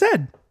they just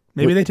said.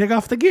 Maybe they take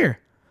off the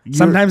gear.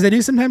 Sometimes they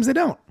do, sometimes they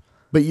don't.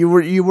 But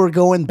you were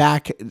going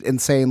back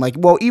and saying like,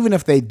 well, even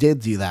if they did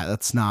do that,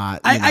 that's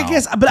not. I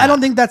guess, but I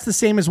don't think that's the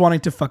same as wanting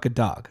to fuck a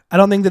dog. I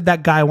don't think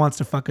that guy wants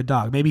to fuck a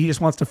dog. Maybe he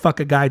just wants to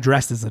fuck a guy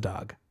dressed as a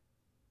dog.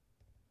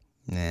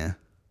 Yeah.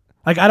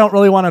 Like I don't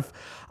really want to.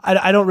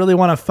 I don't really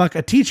want to fuck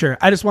a teacher.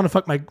 I just want to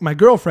fuck my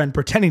girlfriend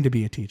pretending to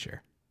be a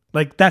teacher.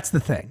 Like that's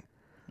the thing.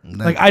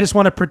 Like I just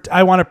want to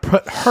I want to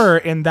put her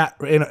in that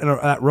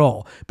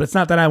role, but it's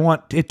not that I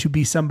want it to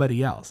be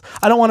somebody else.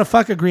 I don't want to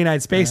fuck a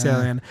green-eyed space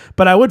alien,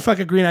 but I would fuck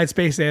a green-eyed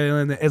space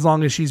alien as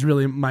long as she's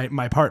really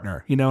my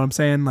partner. You know what I'm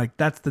saying? Like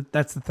that's the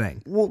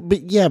thing. Well,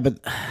 but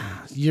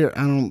I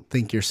don't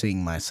think you're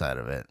seeing my side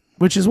of it.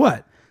 Which is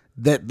what?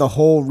 That the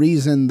whole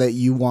reason that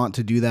you want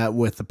to do that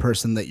with the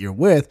person that you're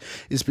with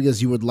is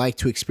because you would like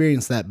to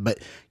experience that, but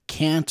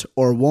can't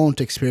or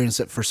won't experience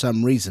it for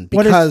some reason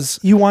because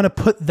you want to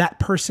put that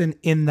person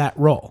in that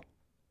role.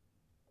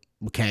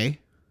 Okay.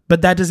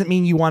 But that doesn't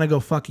mean you want to go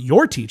fuck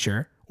your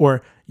teacher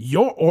or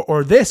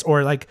this,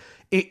 or like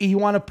you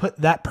want to put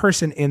that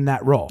person in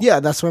that role. Yeah,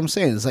 that's what I'm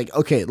saying. It's like,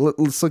 okay,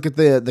 let's look at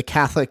the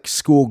Catholic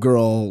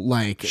schoolgirl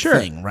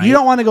thing, right? You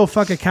don't want to go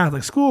fuck a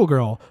Catholic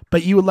schoolgirl,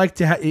 but you would like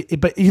to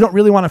but you don't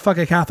really want to fuck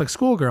a Catholic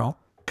schoolgirl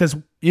because,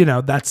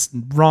 that's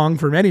wrong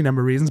for any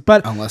number of reasons,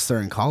 but unless they're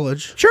in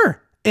college.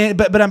 Sure.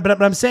 But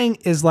I'm saying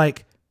is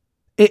like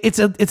it's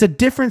a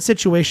different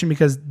situation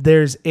because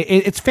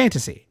it's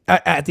fantasy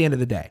at the end of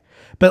the day.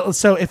 But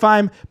so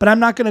I'm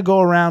not going to go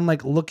around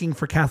like looking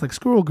for Catholic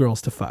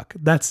schoolgirls to fuck.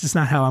 That's just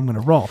not how I'm going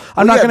to roll.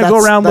 I'm not going to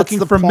go around looking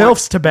for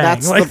MILFs to bang.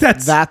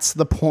 That's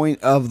the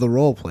point of the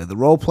role play. The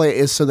role play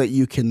is so that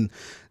you can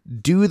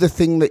do the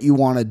thing that you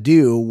want to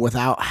do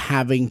without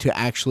having to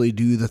actually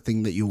do the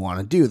thing that you want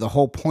to do. The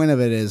whole point of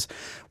it is,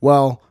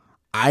 well,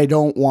 I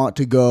don't want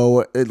to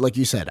go, like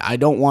you said, I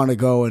don't want to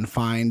go and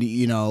find,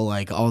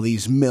 like all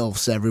these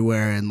MILFs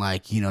everywhere and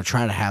like,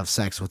 try to have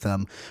sex with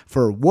them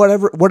for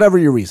whatever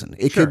your reason.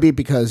 It could be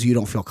because you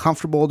don't feel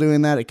comfortable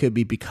doing that. It could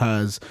be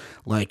because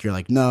like, you're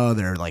like, no,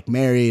 they're like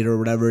married or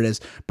whatever it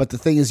is. But the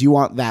thing is you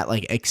want that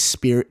like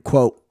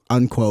quote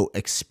unquote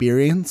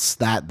experience,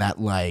 that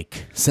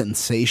like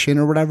sensation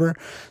or whatever.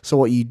 So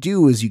what you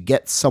do is you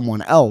get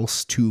someone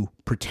else to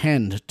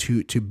pretend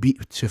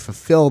to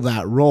fulfill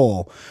that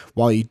role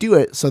while you do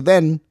it. So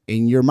then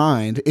in your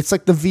mind, it's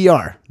like the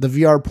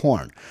VR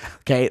porn.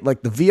 Okay.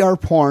 Like the VR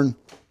porn,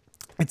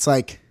 it's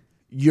like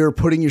you're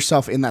putting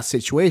yourself in that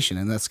situation,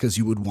 and that's because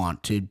you would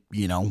want to,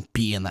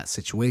 be in that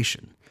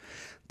situation.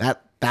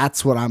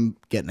 That's what I'm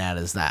getting at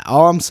is that.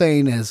 All I'm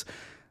saying is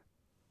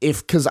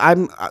because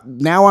I'm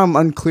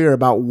unclear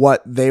about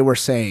what they were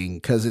saying,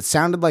 because it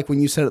sounded like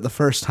when you said it the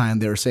first time,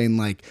 they were saying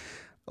like,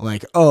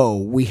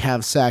 oh, we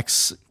have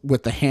sex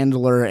with the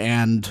handler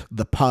and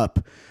the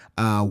pup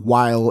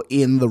while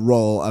in the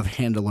role of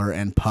handler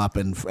and pup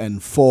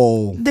and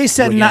full. They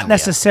said regalia. not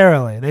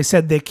necessarily. They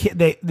said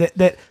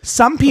that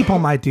some people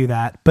might do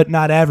that, but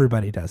not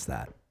everybody does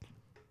that.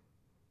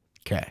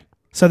 Okay.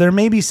 So there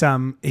may be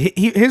some.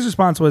 His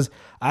response was,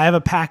 "I have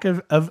a pack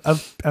of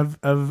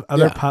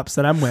other pups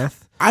that I'm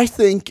with." I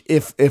think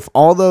if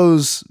all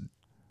those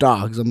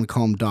dogs, I'm gonna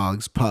call them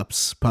dogs,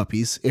 pups,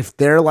 puppies, if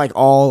they're like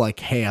all like,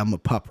 hey, I'm a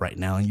pup right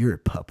now and you're a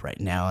pup right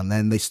now, and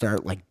then they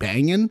start like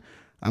banging,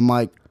 I'm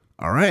like,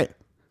 all right,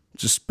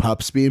 just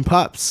pups being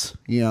pups,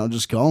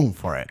 just going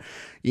for it,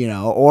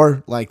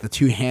 or like the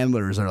two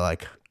handlers are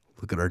like,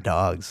 look at our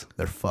dogs,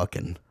 they're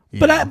fucking.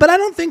 But I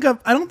don't think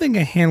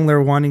a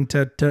handler wanting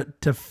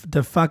to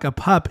fuck a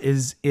pup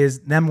is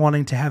them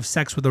wanting to have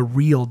sex with a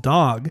real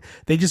dog.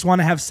 They just want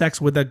to have sex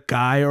with a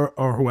guy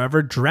or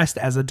whoever dressed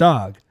as a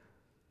dog.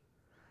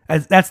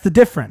 That's the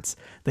difference.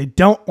 They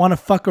don't want to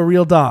fuck a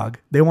real dog.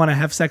 They want to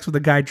have sex with a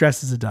guy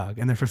dressed as a dog,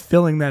 and they're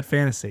fulfilling that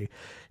fantasy.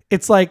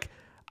 It's like,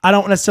 I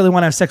don't necessarily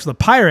want to have sex with a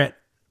pirate,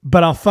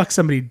 but I'll fuck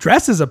somebody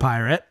dressed as a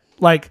pirate.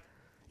 Like,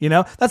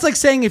 that's like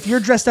saying if you're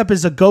dressed up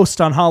as a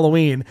ghost on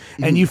Halloween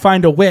and you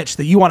find a witch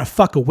that you want to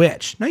fuck a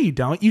witch. No, you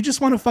don't. You just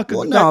want to fuck a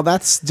Well, no,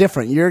 that's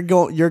different. You're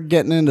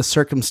getting into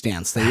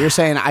circumstance that you're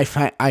saying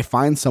I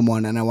find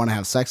someone and I want to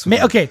have sex with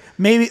them.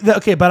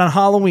 Okay, but on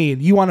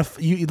Halloween,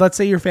 let's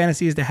say your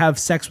fantasy is to have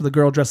sex with a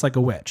girl dressed like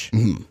a witch.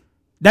 Mm-hmm.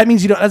 That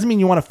means doesn't mean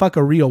you want to fuck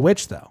a real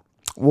witch though.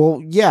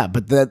 Well, yeah,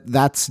 but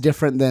that's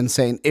different than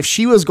saying, if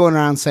she was going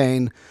around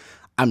saying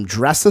I'm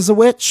dressed as a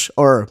witch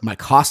or my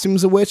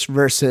costume's a witch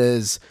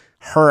versus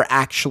her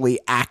actually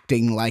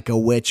acting like a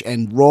witch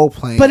and role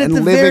playing and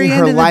living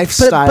her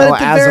lifestyle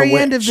as a witch.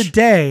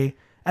 But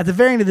at the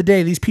very end of the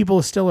day, these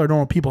people still are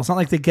normal people. It's not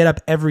like they get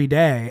up every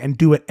day and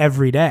do it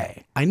every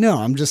day. I know.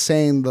 I'm just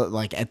saying that,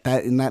 like,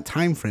 in that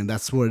time frame,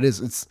 that's what it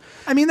is.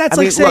 That's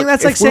like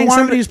saying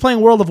somebody who's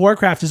playing World of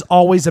Warcraft is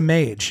always a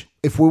mage.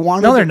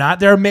 No, they're not.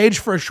 They're a mage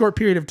for a short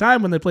period of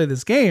time when they play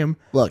this game.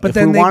 Look, but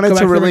if we wanted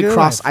to really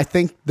cross, I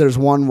think there's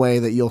one way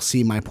that you'll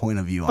see my point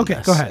of view on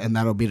this. Go ahead. And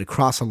that'll be to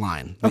cross a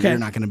line that you're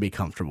not going to be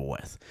comfortable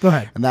with. Go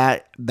ahead. And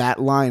that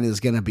line is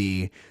going to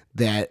be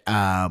that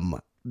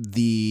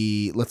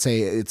let's say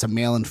it's a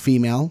male and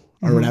female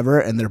or whatever,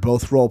 and they're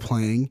both role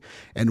playing,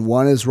 and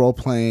one is role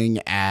playing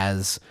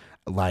as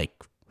like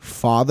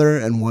father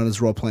and one is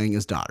role playing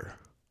as daughter.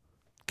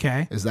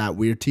 Okay. Is that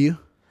weird to you?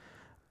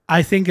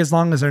 I think as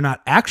long as they're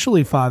not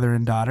actually father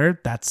and daughter,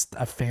 that's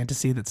a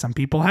fantasy that some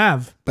people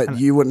have. But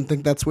you wouldn't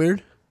think that's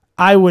weird?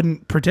 I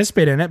wouldn't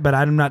participate in it, but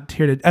I'm not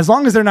here to. As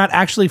long as they're not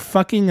actually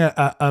fucking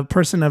a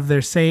person of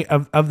their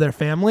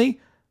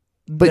family,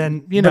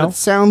 then But it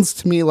sounds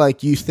to me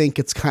like you think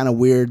it's kind of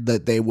weird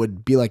that they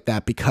would be like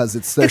that because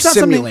they're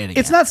simulating.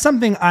 It's not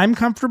something I'm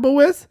comfortable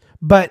with,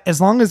 but as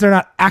long as they're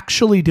not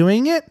actually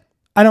doing it,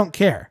 I don't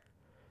care.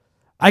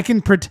 I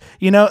can, let's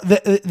take it out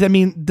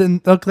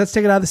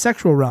of the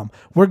sexual realm.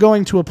 We're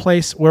going to a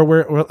place where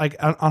we're like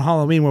on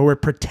Halloween where we're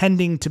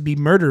pretending to be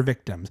murder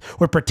victims.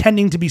 We're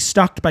pretending to be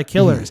stalked by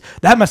killers.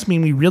 That must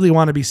mean we really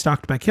want to be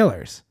stalked by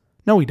killers.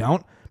 No, we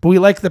don't. But we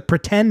like the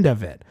pretend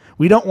of it.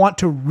 We don't want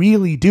to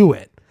really do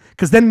it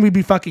because then we'd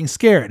be fucking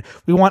scared.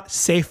 We want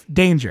safe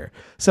danger.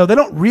 So they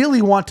don't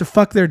really want to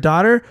fuck their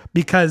daughter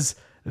because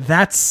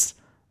that's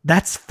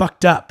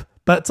fucked up.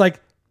 But it's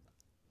like,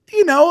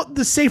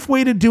 the safe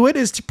way to do it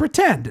is to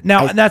pretend.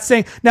 Now,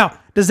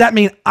 does that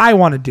mean I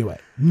want to do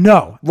it?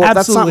 No, well,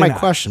 that's not my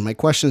question. My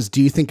question is,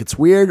 do you think it's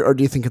weird or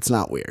do you think it's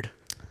not weird?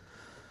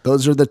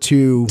 Those are the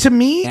two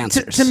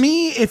answers. To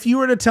me, if you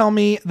were to tell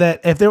me that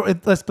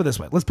let's put it this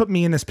way, let's put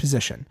me in this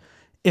position.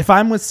 If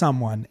I'm with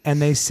someone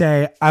and they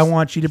say, I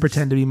want you to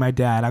pretend to be my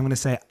dad, I'm going to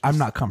say, I'm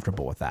not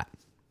comfortable with that.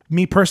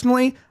 Me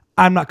personally,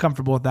 I'm not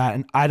comfortable with that,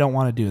 and I don't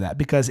want to do that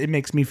because it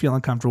makes me feel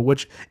uncomfortable,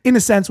 which in a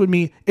sense would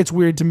mean it's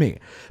weird to me.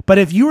 But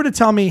if you were to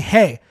tell me,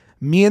 hey,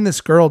 me and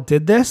this girl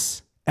did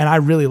this and I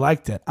really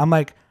liked it, I'm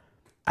like,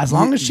 as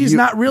long as she's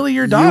not really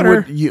your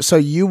daughter. So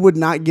you would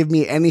not give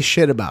me any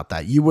shit about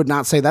that. You would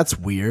not say that's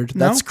weird.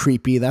 No? That's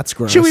creepy. That's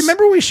gross. Should we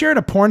remember we shared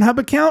a Pornhub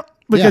account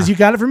because you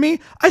got it from me?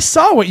 I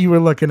saw what you were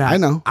looking at. I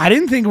know. I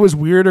didn't think it was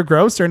weird or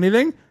gross or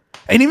anything.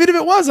 And even if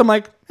it was, I'm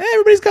like, hey,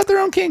 everybody's got their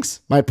own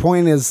kinks. My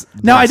point is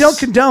now I don't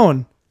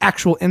condone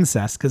actual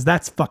incest because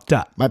that's fucked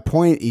up. My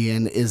point,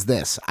 Ian, is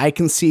this. I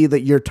can see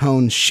that your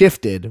tone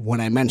shifted when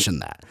I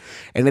mentioned that.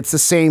 And it's the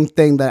same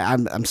thing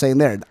that I'm saying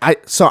there.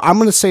 So I'm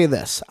going to say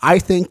this. I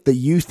think that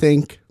you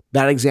think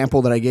that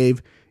example that I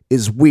gave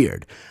is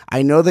weird.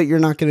 I know that you're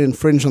not going to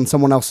infringe on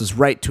someone else's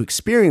right to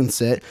experience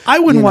it. I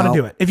wouldn't want to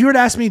do it. If you were to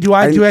ask me,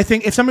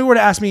 if somebody were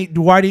to ask me,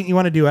 why didn't you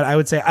want to do it? I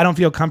would say, I don't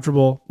feel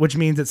comfortable, which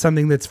means it's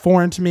something that's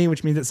foreign to me,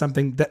 which means it's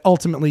something that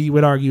ultimately you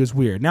would argue is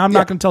weird. Now, I'm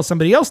not going to tell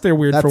somebody else they're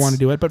weird for wanting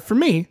to do it, but for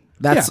me,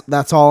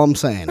 that's all I'm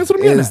saying. That's what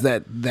I'm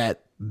getting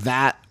at.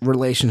 That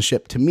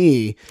relationship to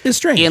me is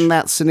strange. In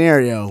that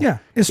scenario,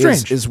 is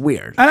strange. Is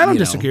weird. And I don't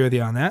disagree with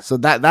you on that. So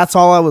that's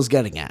all I was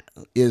getting at,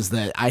 is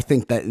that I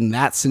think that in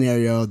that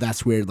scenario,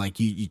 that's weird. Like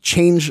you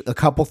change a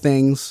couple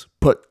things,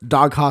 put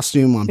dog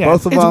costume on Yeah,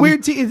 both of it's them.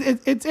 weird to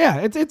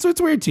it's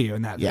weird to you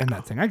in that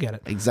thing. I get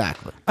it.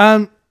 Exactly.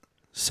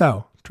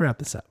 So to wrap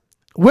this up,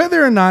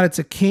 whether or not it's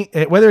a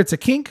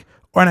kink,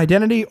 or an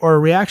identity or a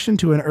reaction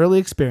to an early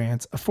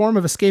experience, a form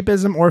of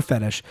escapism or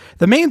fetish,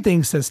 the main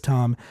thing, says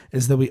Tom,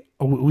 is that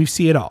we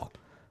see it all,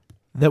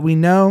 that we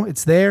know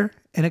it's there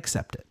and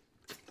accept it.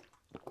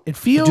 It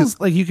feels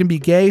like you can be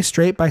gay,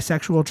 straight,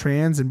 bisexual,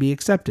 trans, and be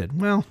accepted.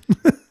 Well,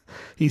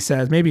 he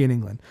says, maybe in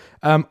England.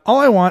 All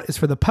I want is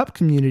for the pup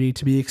community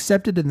to be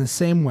accepted in the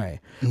same way.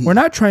 Mm-hmm. We're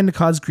not trying to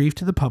cause grief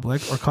to the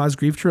public or cause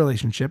grief to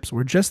relationships.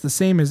 We're just the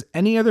same as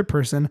any other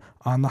person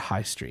on the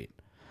high street.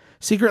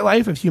 Secret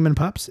Life of Human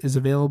Pups is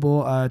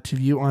available to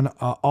view on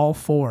All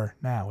 4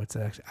 now. It's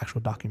an actual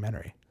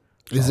documentary.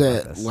 Is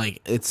it like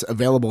it's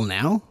available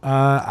now?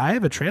 I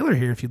have a trailer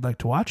here if you'd like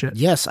to watch it.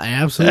 Yes, I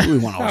absolutely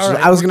want to watch it.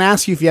 Right. I was going to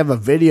ask you if you have a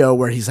video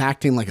where he's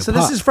acting like a pup. So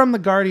this is from The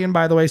Guardian,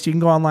 by the way, so you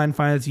can go online and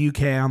find it. It's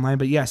UK online.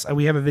 But yes,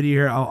 we have a video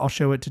here. I'll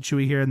show it to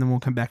Chewy here, and then we'll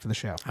come back to the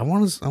show. I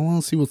want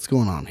to see what's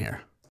going on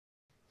here.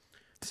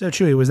 So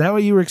Chewy, was that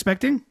what you were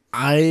expecting?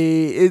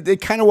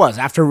 It kind of was,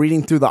 after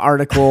reading through the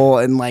article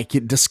and like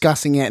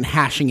discussing it and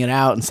hashing it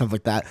out and stuff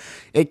like that.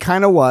 It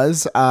kind of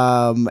was,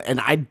 and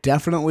I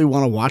definitely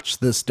want to watch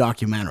this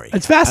documentary.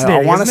 It's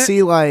fascinating. I want to isn't it?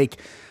 see like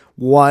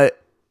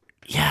what.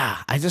 Yeah,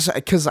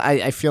 because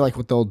I feel like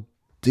what they'll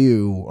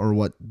do, or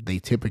what they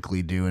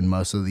typically do in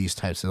most of these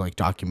types of like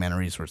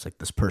documentaries where it's like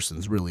this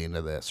person's really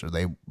into this, or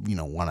they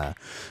want to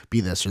be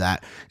this or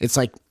that. It's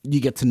like you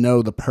get to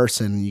know the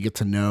person, you get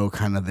to know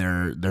kind of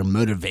their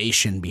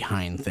motivation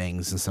behind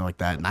things and stuff like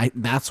that. And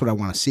that's what I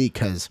want to see,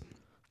 because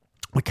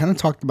we kind of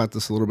talked about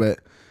this a little bit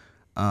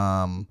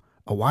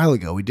a while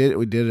ago. We did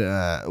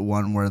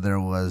one where there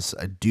was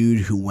a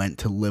dude who went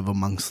to live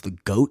amongst the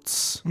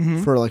goats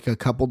for like a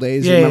couple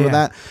days. You remember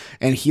that?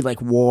 And he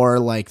like wore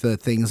like the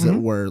things that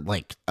were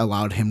like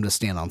allowed him to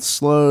stand on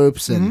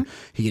slopes, and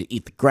he could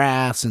eat the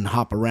grass and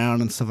hop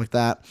around and stuff like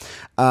that.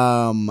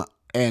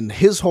 And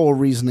his whole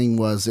reasoning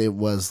was it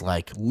was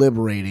like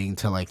liberating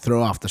to like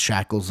throw off the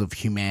shackles of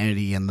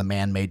humanity and the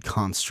man-made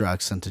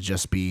constructs, and to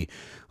just be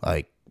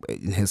like,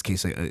 in his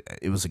case,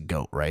 it was a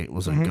goat, right?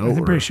 Was it a goat?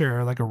 I'm pretty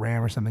sure, like a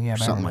ram or something. Yeah,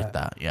 something like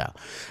that. Yeah.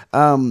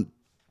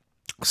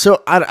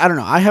 So I don't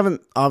know. I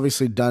haven't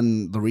obviously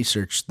done the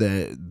research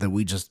that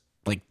we just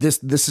like this.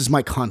 This is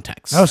my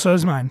context. Oh, so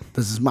is mine.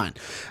 This is mine.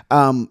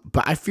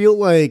 But I feel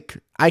like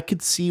I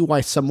could see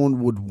why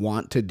someone would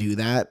want to do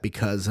that,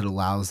 because it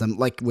allows them,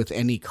 like with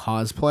any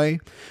cosplay.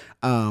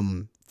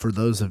 For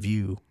those of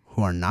you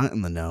who are not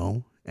in the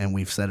know, and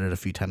we've said it a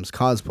few times,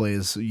 cosplay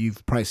is,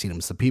 you've probably seen them.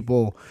 It's the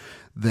people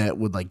that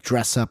would like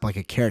dress up like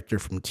a character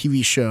from a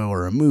TV show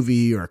or a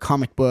movie or a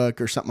comic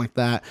book or something like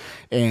that,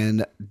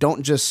 and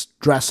don't just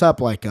dress up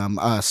like them.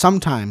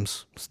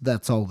 Sometimes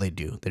that's all they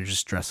do. They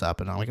just dress up,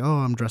 and I'm like, oh,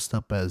 I'm dressed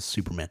up as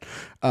Superman.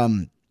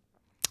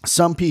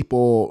 Some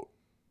people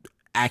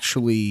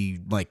actually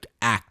like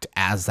act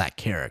as that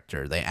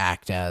character. They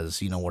act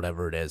as,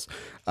 whatever it is.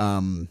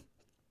 I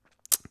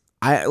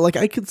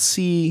could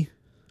see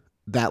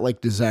that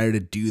like desire to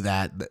do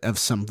that, of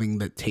something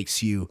that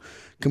takes you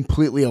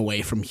completely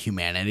away from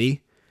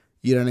humanity.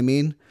 You know what I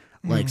mean?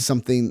 Like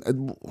something,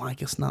 well, I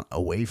guess not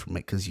away from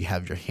it, because you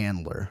have your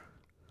handler.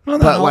 Well,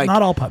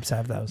 not all pups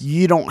have those.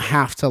 You don't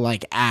have to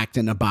like act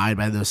and abide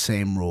by those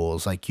same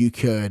rules. Like you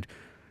could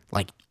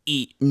like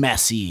eat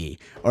messy,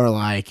 or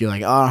like you're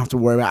like, oh, I don't have to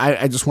worry about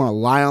it. I just want to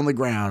lie on the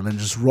ground and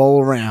just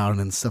roll around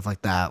and stuff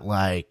like that.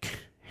 Like,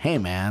 hey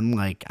man,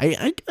 like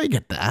I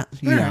get that,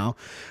 you know.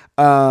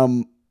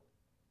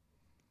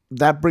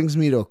 That brings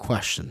me to a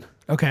question.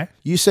 Okay.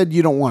 You said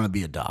you don't want to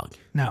be a dog.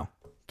 No.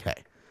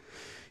 Okay.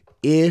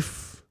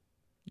 If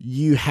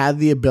you had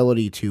the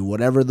ability to,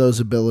 whatever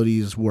those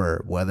abilities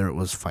were, whether it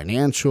was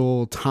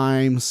financial,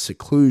 time,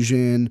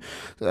 seclusion,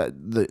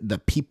 the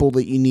people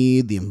that you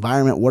need, the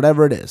environment,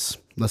 whatever it is,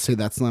 let's say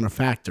that's not a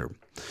factor.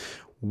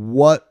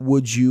 What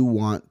would you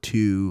want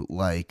to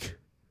like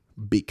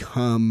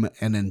become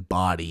and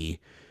embody,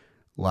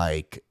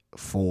 like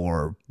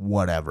for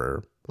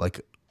whatever,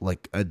 like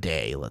a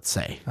day, let's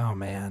say? Oh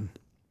man,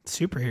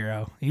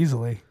 superhero,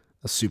 easily.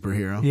 A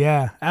superhero?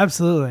 Yeah,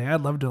 absolutely.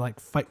 I'd love to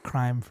like fight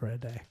crime for a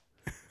day.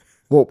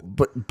 Well,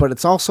 but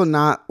it's also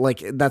not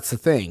like, that's the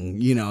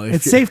thing, if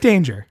it's safe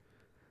danger,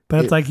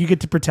 but it's like you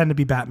get to pretend to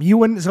be Batman. You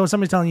wouldn't. So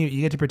somebody's telling you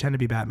get to pretend to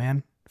be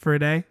Batman for a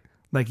day.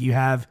 Like you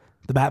have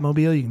the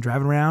Batmobile, you can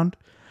drive it around,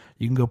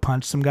 you can go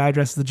punch some guy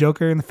dressed as the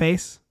Joker in the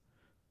face.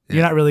 Yeah.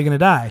 You're not really gonna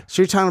die.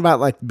 So you're talking about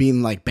like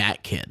being like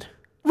Bat Kid.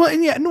 Well,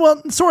 and yeah,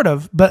 well, sort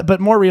of, but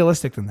more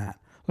realistic than that.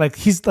 Like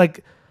he's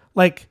like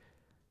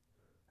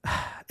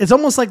it's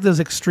almost like those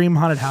extreme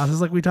haunted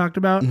houses like we talked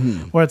about,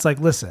 where it's like,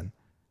 listen,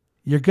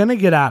 you're gonna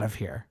get out of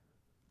here,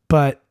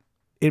 but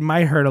it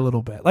might hurt a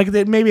little bit. Like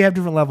they maybe have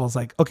different levels.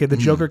 Like, okay, the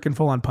Joker can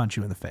full on punch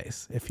you in the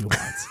face if he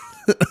wants.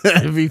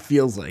 If he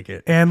feels like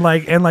it. And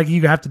like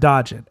you have to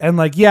dodge it. And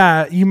like,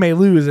 yeah, you may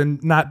lose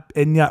and not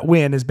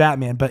win as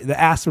Batman, but the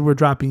acid we're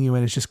dropping you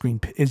in is just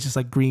green. It's just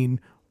like green,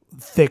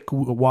 thick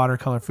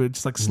watercolor food,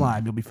 just like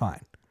slime. You'll be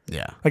fine.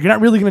 Yeah. Like you're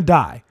not really going to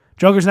die.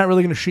 Joker's not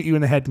really going to shoot you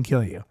in the head and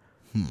kill you,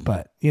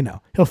 but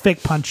he'll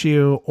fake punch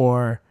you,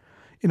 or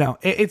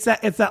it's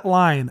that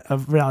line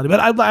of reality.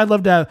 But I'd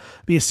love to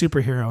be a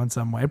superhero in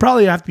some way. It'd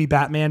probably have to be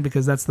Batman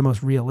because that's the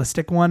most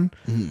realistic one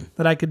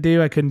that I could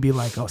do. I couldn't be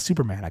like, oh,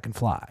 Superman, I can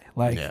fly.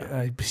 Like,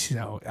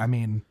 I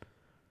mean,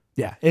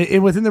 yeah,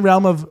 within the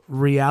realm of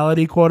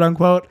reality, quote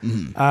unquote,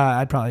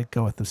 I'd probably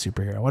go with the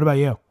superhero. What about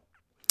you?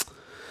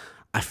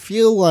 I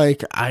feel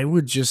like I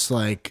would just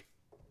like,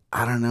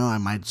 I don't know, I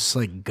might just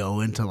like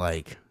go into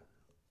like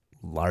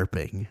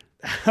LARPing.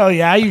 Oh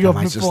yeah, you go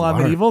full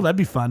on medieval. That'd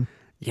be fun.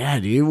 Yeah,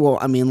 dude. Well,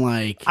 I mean,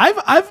 like,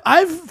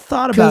 I've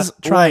thought about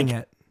trying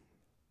it.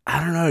 I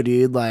don't know,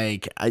 dude.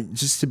 Like,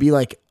 just to be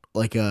like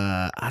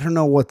a, I don't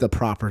know what the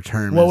proper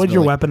term is. What would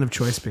your weapon of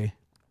choice be?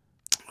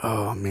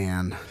 Oh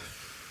man,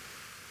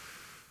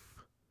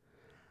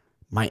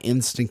 my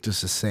instinct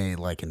is to say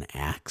like an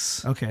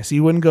axe. Okay, so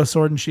you wouldn't go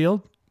sword and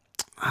shield,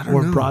 I don't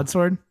know. or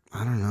broadsword?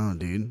 I don't know,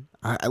 dude.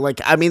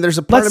 I mean, there's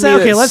a part of me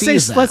that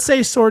sees that. Let's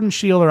say sword and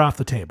shield are off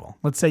the table.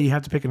 Let's say you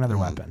have to pick another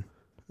weapon.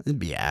 It'd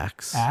be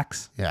axe.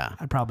 Axe? Yeah.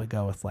 I'd probably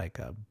go with like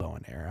a bow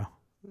and arrow.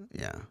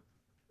 Yeah.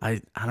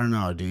 I don't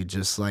know, dude.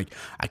 Just like,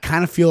 I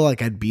kind of feel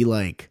like I'd be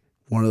like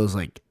one of those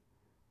like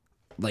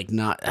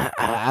not,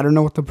 I don't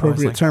know what the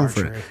appropriate like term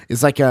for it.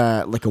 It's like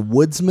a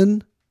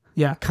woodsman.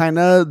 Yeah. Kind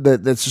of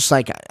that's just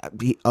like,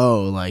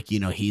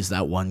 he's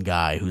that one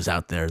guy who's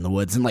out there in the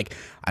woods, and like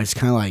I just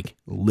kind of like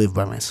live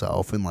by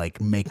myself and like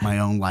make my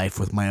own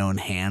life with my own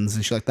hands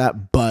and shit like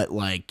that. But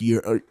like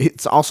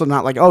it's also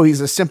not like, oh,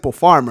 he's a simple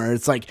farmer.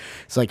 It's like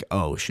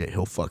oh shit,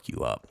 he'll fuck you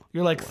up.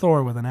 You're like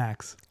Thor with an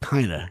axe.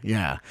 Kinda,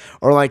 yeah.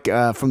 Or like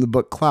from the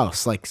book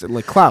Klaus, like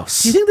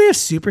Klaus. Do you think they have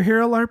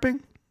superhero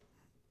LARPing?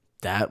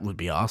 That would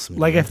be awesome.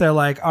 Like, dude. if they're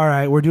like, all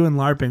right, we're doing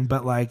LARPing,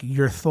 but like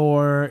you're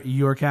Thor,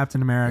 you're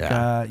Captain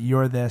America,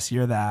 you're this,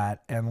 you're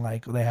that, and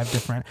like they have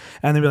different,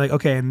 and they'd be like,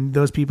 okay, and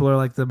those people are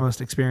like the most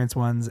experienced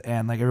ones,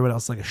 and like everyone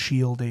else is like a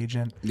SHIELD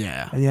agent,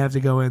 and you have to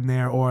go in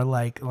there, or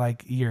like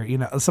you're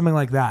something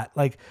like that,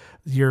 like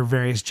your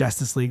various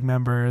Justice League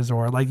members,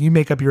 or like you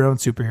make up your own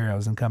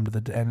superheroes and come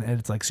to and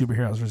it's like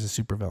superheroes versus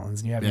supervillains,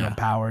 and you have your own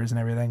powers and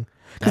everything.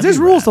 Because there's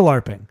rules to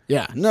LARPing.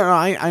 Yeah, no,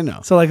 I know.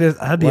 So like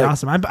that'd be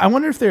awesome. I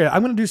wonder if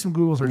I'm gonna do some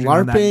Google searching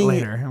on that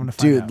later. I'm gonna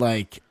find out.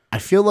 Like I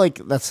feel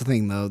like that's the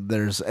thing though.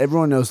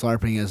 Everyone knows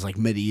LARPing is like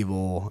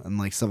medieval and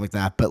like stuff like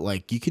that, but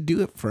like you could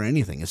do it for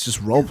anything. It's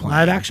just role playing,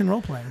 live action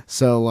role playing.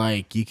 So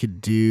like you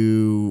could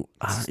do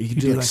you could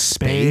do like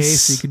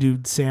space. You could do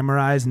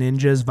samurais,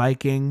 ninjas,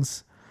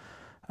 Vikings.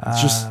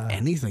 Just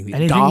anything.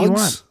 Anything dogs. You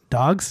want.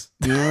 Dogs.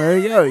 There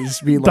you go. You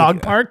just be like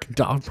dog park.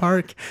 Dog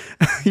park.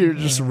 You're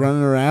just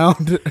running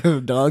around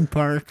a dog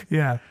park.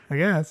 Yeah, I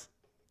guess.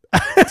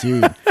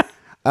 Dude.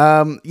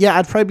 Yeah,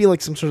 I'd probably be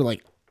like some sort of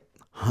like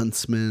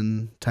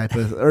huntsman type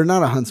of, or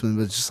not a huntsman,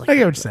 but just like I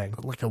get what you're saying.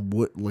 Like a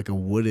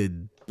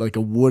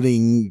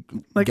wooding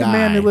like guy. A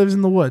man who lives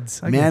in the woods.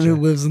 Who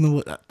lives in the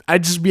woods.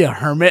 I'd just be a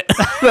hermit.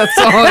 That's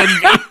all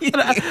I'd be.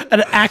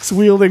 An axe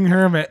wielding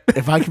hermit.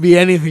 If I could be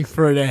anything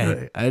for a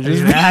day, I'd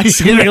just be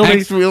axe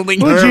wielding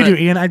What hermit. would you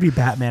do, Ian? I'd be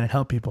Batman and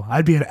help people.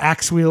 I'd be an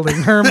axe wielding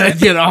hermit.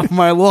 Get off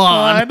my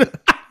lawn.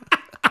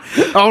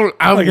 I'll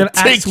like an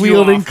axe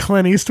wielding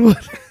Clint Eastwood.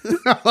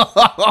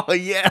 Oh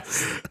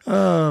yes.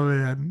 Oh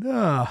man.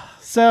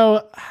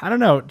 So I don't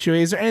know,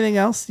 Joey. Is there anything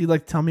else you'd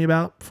like to tell me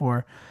about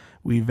before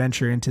we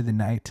venture into the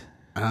night?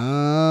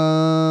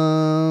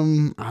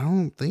 I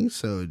don't think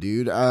so,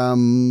 dude.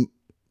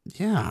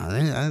 Yeah,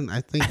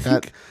 I think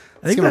that.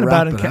 I think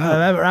that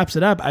that wraps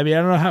it up. I mean,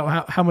 I don't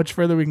know how much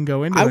further we can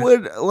go into it.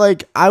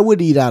 I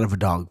would eat out of a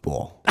dog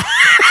bowl.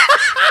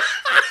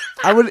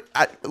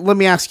 Let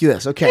me ask you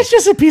this, okay? It's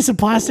just a piece of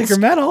plastic or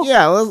metal.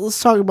 Yeah,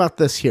 let's talk about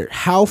this here.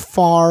 How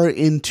far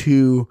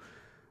into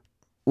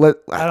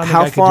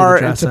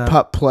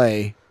pup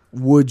play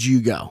would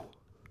you go?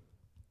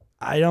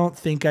 I don't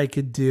think I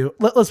could do.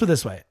 Let's put it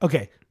this way.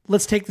 Okay,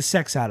 let's take the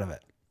sex out of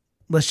it.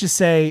 Let's just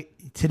say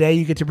today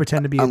you get to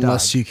pretend to be a dog.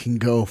 Unless you can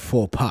go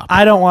full pup.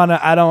 I don't want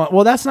to.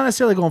 Well, that's not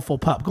necessarily going full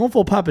pup. Going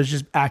full pup is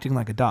just acting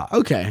like a dog.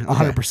 Okay.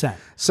 100%.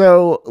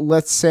 So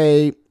let's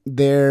say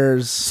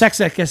there's sex.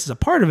 I guess is a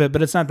part of it,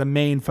 but it's not the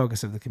main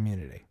focus of the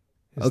community.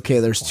 Okay,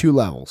 there's two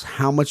levels.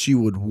 How much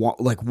you would want?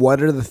 Like,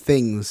 what are the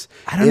things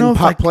in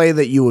pup play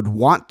that you would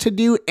want to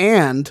do?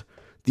 And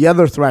the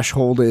other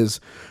threshold is,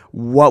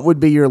 what would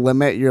be your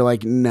limit? You're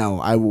like, no,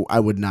 I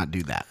would not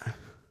do that.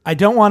 I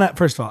don't want to.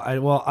 First of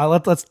all,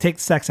 let's take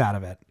sex out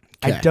of it.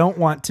 Okay. I don't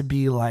want to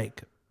be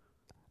like.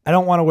 I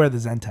don't want to wear the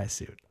Zentai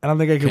suit. I don't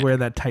think I could wear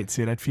that tight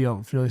suit. I'd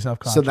feel really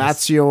self-conscious. So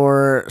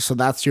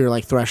that's your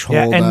like threshold.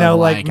 Yeah, and no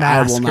like I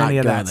mask will or not any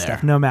of go that there.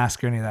 stuff. No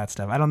mask or any of that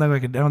stuff. I don't think I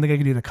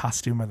could do the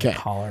costume or the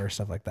collar or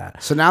stuff like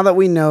that. So now that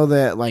we know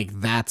that like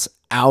that's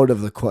out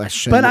of the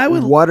question, but I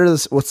would.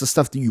 What's the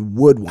stuff that you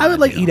would want? I would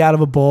like eat out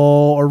of a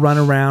bowl or run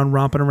around,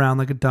 romping around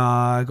like a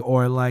dog,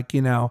 or like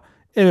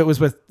if it was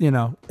with,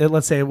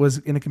 let's say it was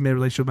in a committed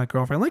relationship with my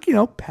girlfriend, like,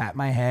 pat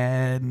my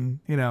head and,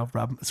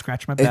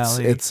 scratch my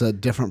belly. It's a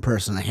different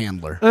person, a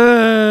handler.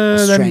 A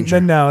stranger.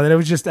 Then no, then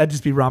I'd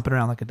just be romping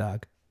around like a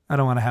dog. I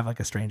don't want to have like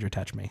a stranger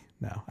touch me.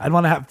 No, I'd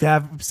want to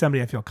have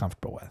somebody I feel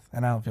comfortable with,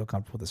 and I don't feel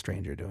comfortable with a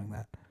stranger doing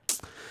that.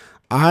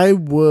 I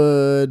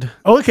would.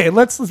 Oh, okay,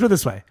 let's put it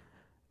this way.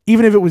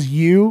 Even if it was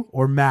you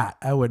or Matt,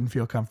 I wouldn't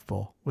feel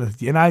comfortable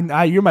with you.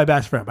 And you're my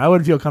best friend. But I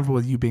wouldn't feel comfortable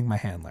with you being my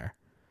handler.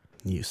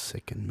 You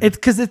sicken me. It's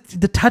because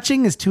the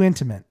touching is too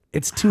intimate.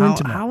 It's too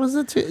intimate. How is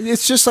it too?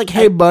 It's just like,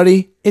 hey,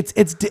 buddy. It's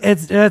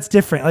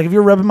different. Like if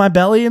you're rubbing my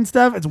belly and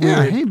stuff, it's Yeah,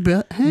 weird. hey,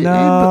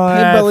 No,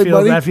 belly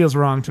buddy. That feels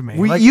wrong to me.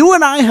 Like, you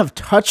and I have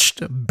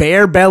touched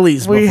bare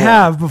bellies before. we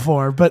have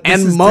before, but this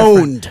And is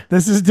moaned. different.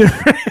 This is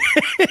different.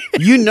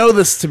 You know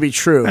this to be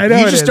true. I know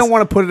you it just is. don't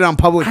want to put it on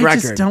public I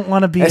record. just don't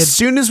want to be. As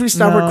soon as we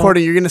stop No.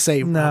 recording, you're gonna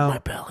say, "Rub No. my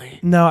belly,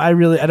 No, I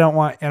don't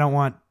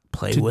want.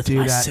 play to with do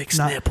my that. 6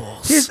 Not-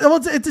 nipples."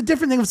 It's a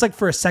different thing if it's like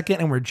for a second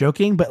and we're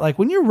joking, but like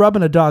when you're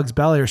rubbing a dog's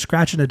belly or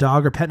scratching a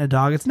dog or petting a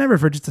dog, it's never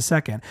for just a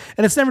second.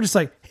 And it's never just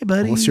like, hey,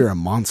 buddy. Unless you're a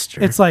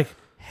monster. It's like,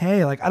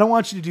 hey, like, I don't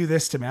want you to do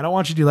this to me. I don't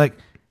want you to do like,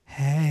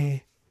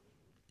 hey.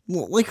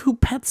 well, like who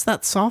pets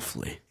that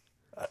softly?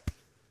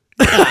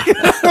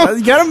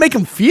 You gotta make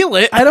him feel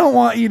it. I don't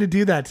want you to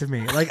do that to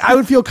me. Like, I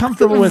would feel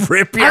comfortable with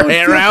Rip your I would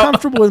hair feel out.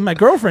 comfortable with my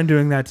girlfriend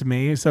doing that to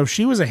me. So if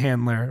she was a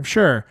handler,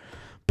 sure.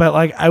 But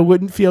like, I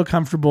wouldn't feel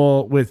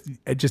comfortable with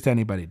just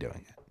anybody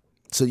doing it.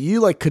 So you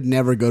like could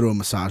never go to a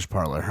massage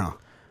parlor, huh?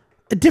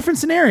 A different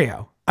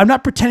scenario. I'm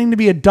not pretending to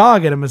be a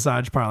dog at a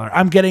massage parlor.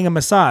 I'm getting a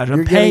massage.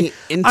 You're getting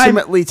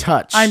intimately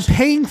touched. I'm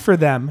paying for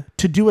them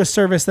to do a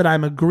service that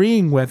I'm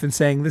agreeing with and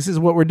saying this is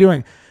what we're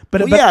doing.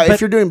 But, well, but yeah, but,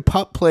 if you're doing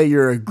pup play,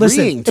 you're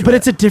agreeing listen, to but it.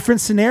 it's a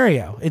different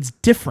scenario. It's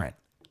different.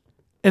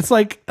 It's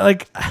like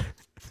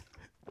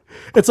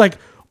it's like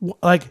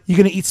you're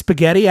gonna eat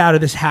spaghetti out of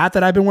this hat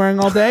that I've been wearing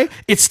all day.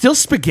 It's still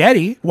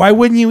spaghetti. Why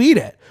wouldn't you eat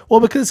it? Well,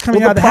 because it's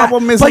coming Well, out the of the hat.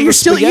 problem isn't But you're the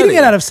still spaghetti. eating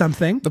it out of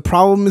something. The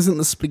problem isn't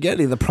the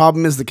spaghetti. The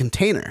problem is the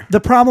container. The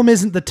problem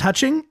isn't the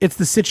touching. It's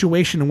the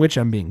situation in which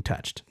I'm being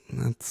touched.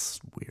 That's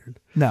weird.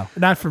 No,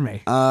 not for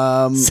me.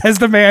 Says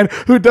the man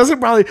who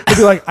doesn't probably would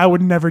be like, I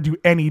would never do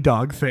any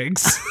dog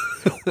things.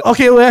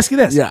 Okay, we'll ask you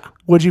this. Yeah.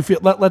 Would you feel?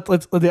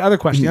 Let's the other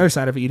question, the other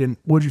side of it. You didn't.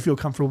 Would you feel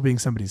comfortable being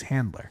somebody's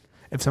handler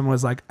if someone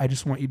was like, I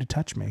just want you to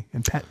touch me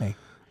and pet me,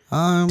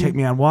 take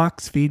me on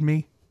walks, feed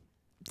me?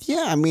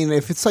 Yeah, I mean,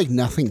 if it's like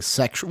nothing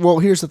sexual. Well,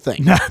 here's the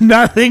thing.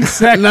 Nothing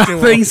sexual.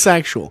 Nothing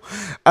sexual.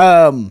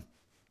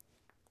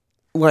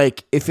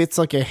 Like if it's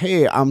like a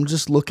hey, I'm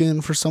just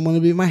looking for someone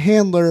to be my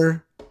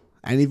handler.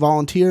 Any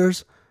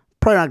volunteers?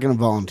 Probably not going to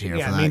volunteer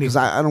Yeah, for me that because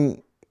I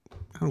don't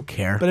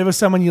care. But if it was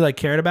someone you like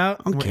cared about,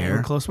 I don't and care.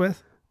 were close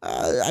with.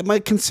 I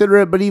might consider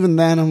it, but even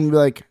then, I'm gonna be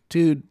like,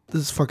 dude,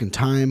 this is fucking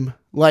time.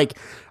 Like,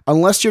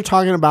 unless you're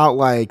talking about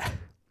like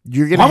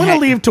you're gonna. I'm gonna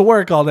leave to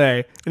work all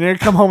day and then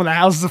come home and the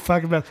house is a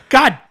fucking mess.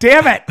 God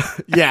damn it!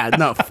 Yeah,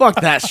 no,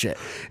 fuck that shit.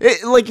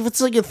 Like if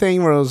it's like a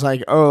thing where it was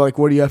like, oh, like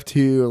what are you up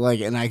to?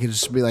 Like, and I could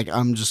just be like,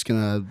 I'm just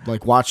gonna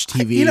like watch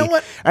TV. You know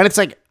what? And it's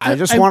like I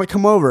just want to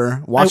come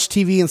over, watch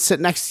TV, and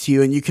sit next to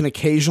you, and you can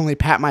occasionally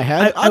pat my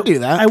head. I'll do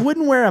that. I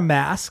wouldn't wear a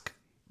mask,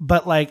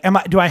 but like, am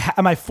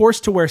I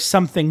forced to wear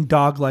something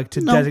dog-like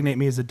to designate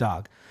me as a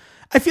dog?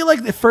 I feel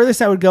like the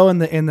furthest I would go in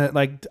the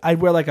like,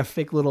 I'd wear like a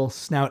fake little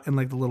snout and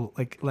like the little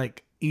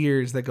like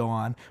ears that go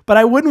on, but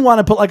I wouldn't want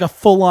to put like a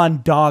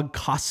full-on dog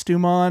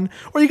costume on,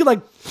 or you could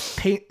like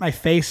paint my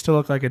face to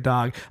look like a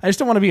dog. I just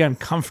don't want to be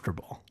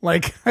uncomfortable.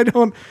 Like I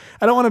don't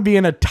want to be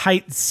in a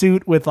tight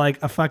suit with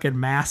like a fucking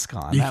mask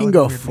on. you That can would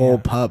go weird me full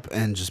out. pup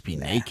and just be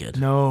naked.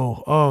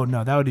 No, oh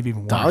no, that would be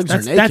even worse. Dogs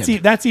are that's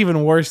naked. that's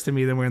even worse to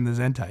me than wearing the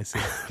Zentai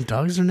suit.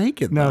 Dogs are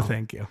naked. No, though.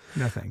 thank you.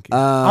 No, thank you.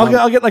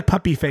 I'll get like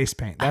puppy face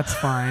paint. That's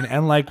fine,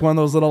 and like one of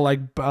those little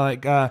like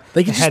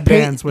They can just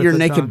headbands paint with your the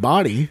naked dog.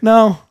 body.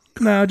 No,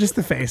 just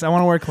the face. I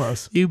want to wear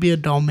clothes. You be a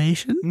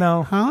Dalmatian?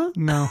 No, Huh?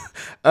 No.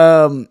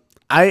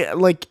 I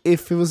like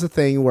if it was a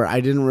thing where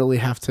I didn't really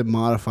have to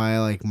modify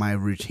like my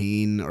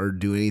routine or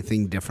do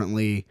anything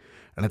differently,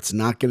 and it's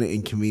not going to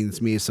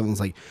inconvenience me if someone's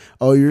like,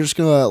 oh, you're just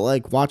going to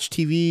like watch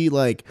TV,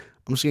 like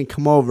I'm just going to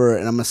come over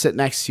and I'm going to sit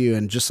next to you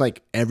and just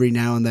like every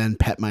now and then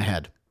pet my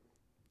head.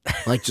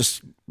 Like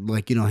just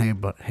like, you know,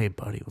 hey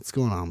buddy, what's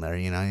going on there?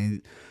 You know,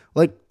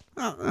 like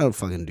I don't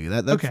fucking do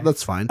that.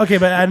 That's fine. Okay,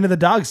 but into the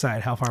dog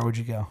side, how far would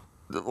you go?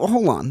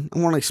 Hold on. I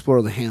want to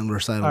explore the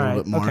handler side a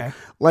little bit more. okay.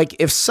 Like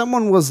if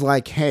someone was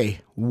like, hey,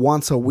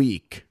 once a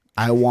week,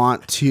 I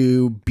want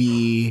to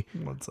be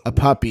a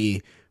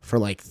puppy for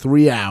like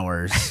 3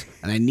 hours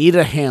and I need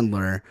a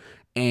handler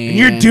and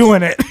You're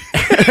doing it.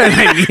 and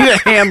I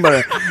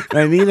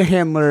need a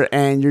handler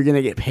and you're going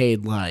to get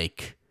paid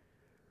like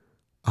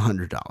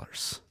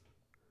 $100.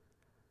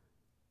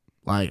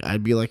 Like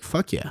I'd be like,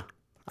 fuck yeah.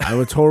 I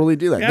would totally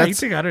do that. Yeah, you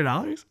take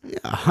 $100. Yeah,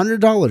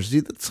 $100,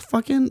 dude.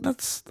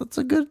 That's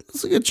a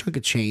good chunk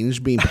of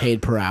change being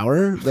paid per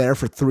hour there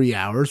for 3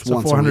 hours. So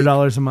once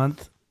 $400 a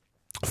month.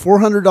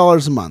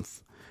 $400 a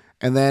month,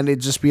 and then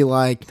it'd just be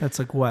like That's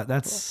like what?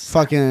 That's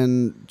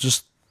fucking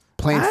just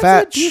playing that's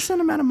fetch. a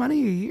decent amount of money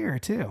a year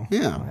too.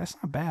 Yeah. Oh, that's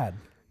not bad.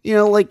 You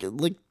know, like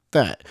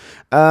that.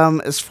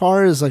 As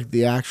far as like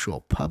the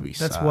actual puppy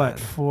That's side, what,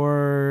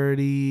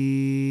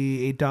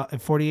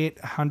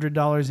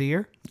 $4,800 a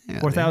year? Yeah,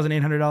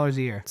 $4,800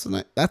 a year.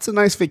 that's a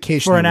nice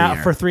vacation For every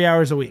year. for 3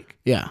 hours a week.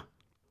 Yeah,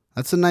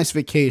 that's a nice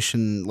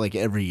vacation like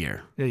every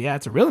year. Yeah,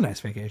 it's a really nice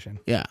vacation.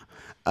 Yeah.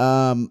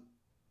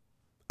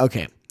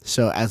 Okay,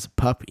 so as a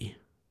puppy,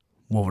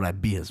 what would I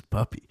be as a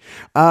puppy?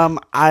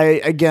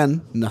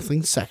 Again,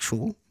 nothing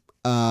sexual.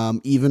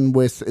 Even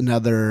with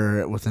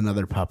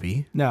another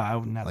puppy. No, I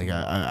would not. Like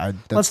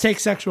let's take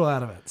sexual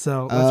out of it.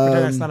 So let's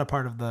pretend that's not a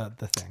part of the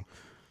thing.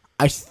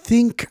 I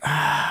think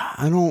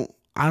I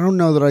don't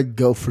know that I'd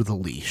go for the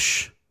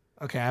leash.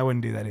 Okay, I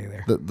wouldn't do that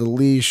either. The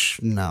leash,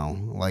 no.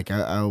 Like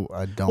I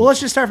don't. Well, let's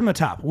just start from the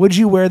top. Would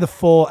you wear the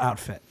full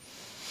outfit?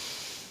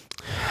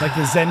 Like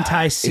the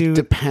Zentai suit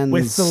depends.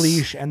 with the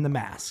leash and the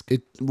mask.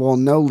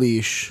 No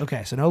leash.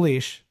 Okay, so no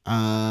leash. You're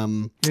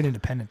Um, an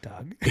independent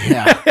dog.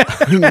 yeah.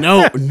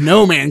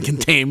 no man can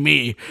tame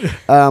me.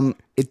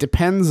 It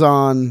depends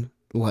on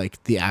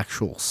like the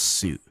actual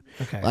suit.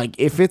 Okay. Like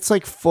if it's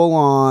like full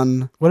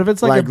on What if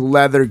it's like a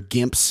leather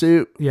gimp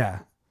suit, yeah?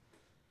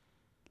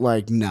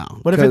 like no.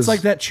 What if it's 'Cause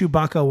like that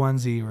Chewbacca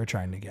onesie you were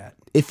trying to get?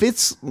 if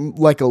it's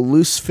like a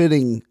loose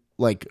fitting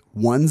like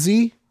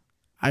onesie,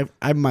 I'll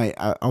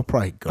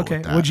probably go Okay.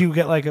 with that.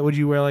 Would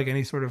you wear like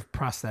any sort of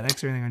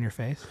prosthetics or anything on your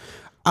face?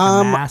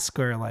 A mask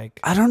or like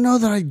I don't know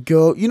that I'd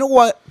go. You know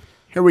what?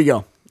 Here we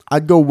go.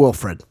 I'd go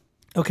Wilfred.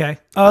 Okay.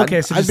 Oh,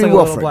 okay. So I'd just be like a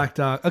little Wilfred. black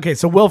dog. Okay.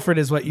 So Wilfred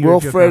is what you.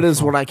 Wilfred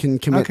is what I can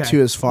commit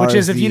to as far as Which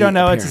is, if you the don't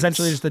know, appearance. it's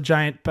essentially just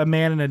a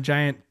man in a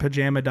giant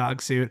pajama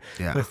dog suit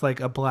Yeah. with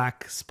like a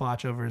black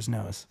splotch over his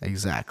nose.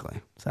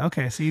 Exactly. So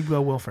okay, so you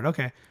go Wilfred.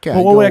 Okay. Okay, Well,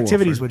 I'd what go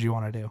activities Wilfred. would you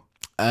want to do?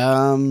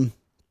 At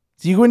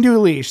So you wouldn't do a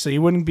leash. So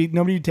you wouldn't be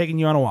nobody taking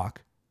you on a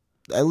walk.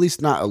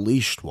 least not a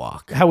leashed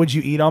walk. How would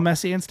you eat all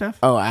messy and stuff?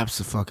 Oh,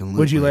 absolutely.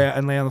 Would you lay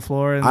on the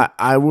floor? And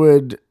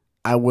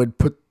I would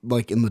put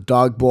like in the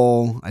dog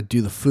bowl. I'd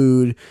do the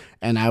food,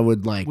 and I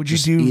would like would you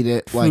just do eat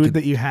it food like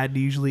that you had to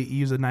usually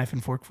use a knife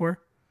and fork for?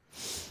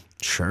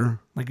 sure.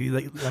 Like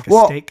a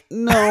steak,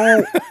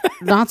 No,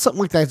 not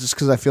something like that. Just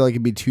because I feel like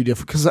it'd be too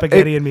difficult.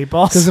 spaghetti and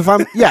meatballs. Because if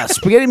I'm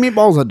spaghetti and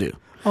meatballs, I'll do.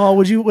 Oh,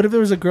 would you? What if there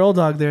was a girl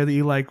dog there that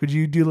you like? Would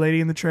you do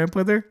Lady and the Tramp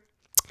with her?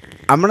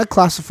 I'm gonna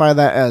classify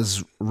that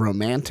as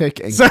romantic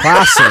and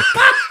classic,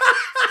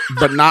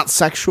 but not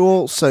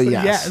sexual. So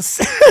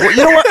yes. Well, you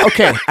know what?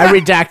 Okay, I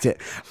redact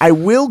it. I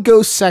will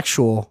go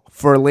sexual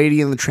for a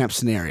Lady and the Tramp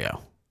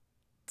scenario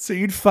So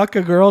you'd fuck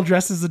a girl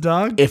dressed as a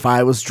dog? if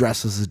I was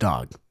dressed as a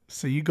dog.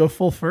 So you go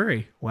full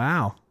furry.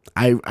 Wow.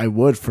 I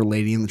would for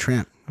Lady and the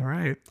Tramp. All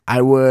right.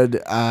 I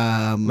would.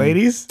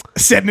 Ladies,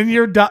 send in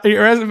your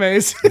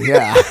resumes.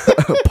 Yeah,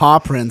 paw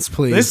prints,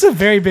 please. This is a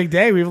very big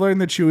day. We've learned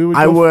that Chewie would.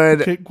 I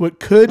would-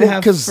 could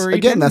have because furry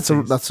again,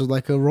 tendencies. that's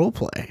like a role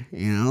play.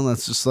 You know,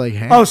 that's just like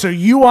hey. Oh, so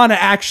you want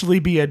to actually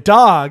be a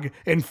dog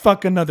and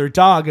fuck another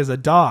dog as a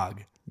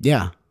dog?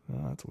 Yeah,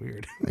 Oh, that's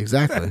weird.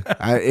 exactly.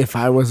 If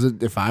I was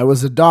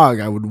a dog,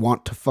 I would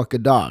want to fuck a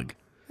dog.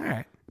 All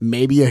right.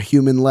 Maybe a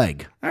human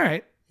leg. All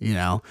right. You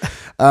know,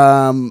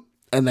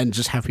 and then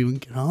just have people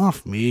get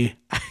off me.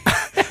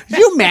 Can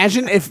you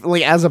imagine if,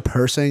 like, as a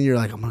person, you're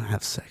like, I'm gonna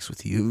have sex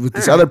with you with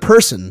this other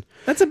person,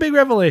 That's a big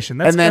revelation.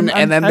 That's, and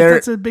then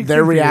that's a big their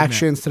thing for you to admit.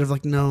 reaction instead of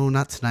like, no,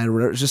 not tonight, or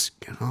whatever, is just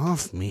get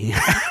off me.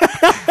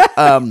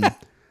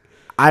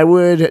 I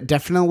would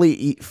definitely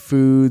eat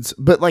foods,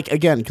 but like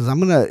again, because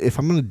if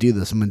I'm gonna do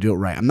this, I'm gonna do it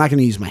right. I'm not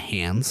gonna use my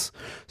hands,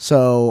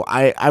 so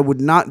I would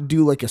not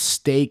do like a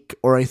steak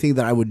or anything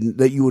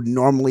that you would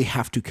normally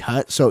have to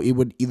cut. So it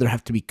would either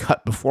have to be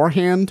cut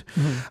beforehand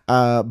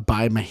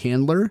by my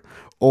handler,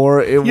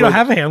 or You don't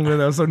have a handler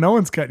though, so no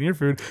one's cutting your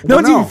food. No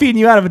one's no. even feeding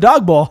you out of a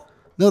dog bowl.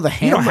 no the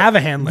handler. You don't have a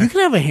handler. You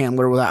can have a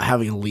handler without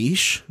having a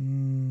leash.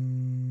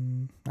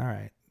 All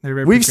right.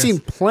 We've seen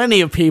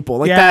plenty of people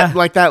like Yeah.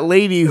 that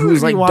lady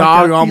who's like You walked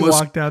dog out- almost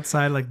You walked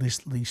outside like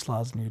this leash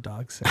laws in your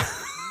dog. So.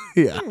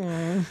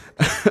 yeah.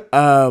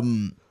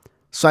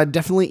 So I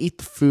definitely eat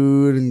the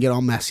food and get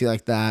all messy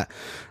like that.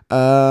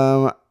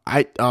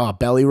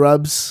 Belly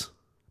rubs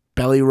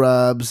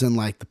and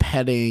like the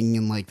petting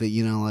and like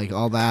the like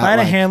all that. If I had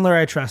a like, handler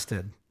I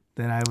trusted,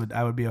 then I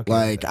would be okay.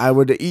 like with it. I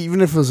would,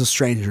 even if it was a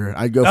stranger,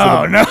 I'd go for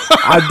Oh no!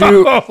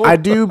 I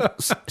do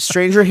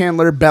stranger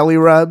handler belly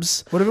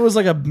rubs. What if it was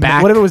like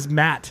Back. What if it was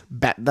Matt?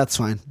 That's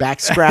fine. Back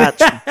scratch.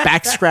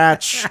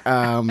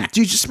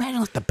 Do you just imagine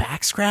like the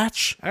back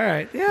scratch? All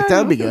right, yeah, That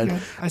would be okay,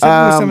 good. I said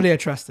it was somebody I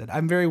trusted.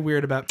 I'm very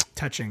weird about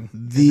touching.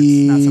 It's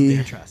not something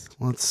I trust,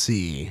 Let's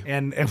see.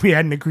 and we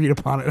hadn't agreed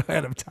upon it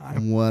ahead of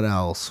time. What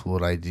else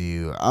would I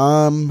do?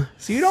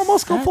 So you'd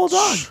almost go full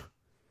dog.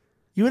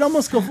 You would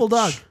almost go full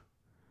dog.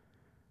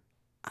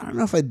 I don't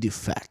know if I'd do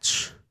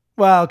fetch.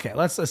 Well, okay,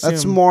 let's assume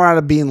That's more out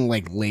of being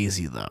like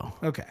lazy though.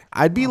 Okay,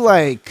 I'd be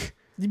like,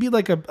 you'd be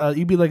like a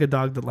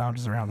dog that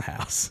lounges around the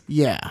house.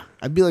 yeah,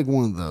 I'd be like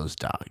one of those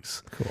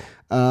dogs. Cool.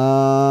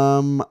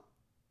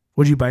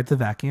 Would you bite the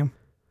vacuum?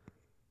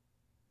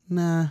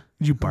 Nah.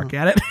 Would you bark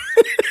at it?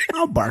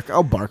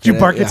 I'll bark. You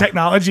bark at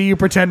technology you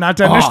pretend not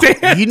to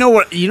understand. You know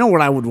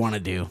what I would want to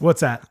do?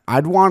 What's that?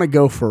 I'd want to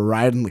go for a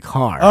ride in the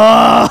car.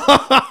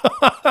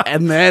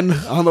 And then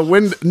on the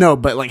window,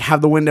 but like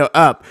have the window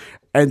up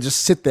and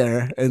just sit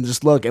there and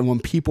just look. And when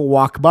people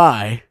walk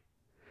by,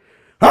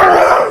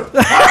 look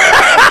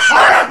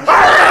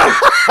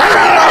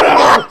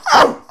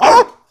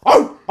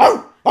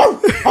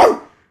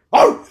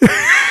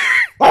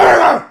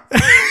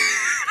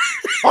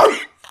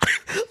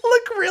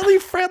really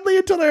friendly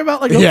until they're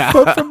about like a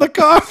foot from the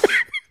car.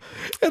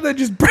 And then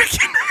just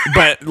breaking.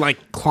 But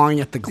like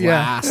clawing at the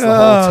glass the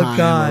whole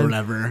time or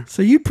whatever.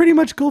 So you pretty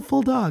much go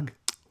full dog.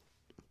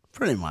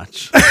 Pretty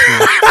much.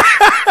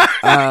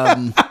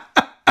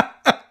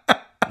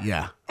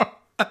 Yeah.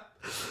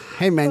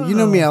 Hey man, you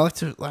know me. I like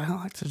to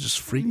just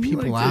freak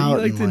people out. You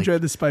like to enjoy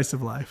the spice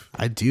of life.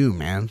 I do,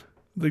 man.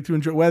 You like to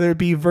enjoy, whether it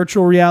be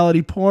virtual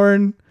reality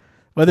porn,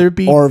 whether it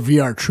be or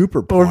VR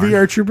trooper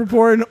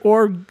porn,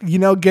 or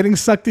getting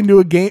sucked into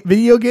a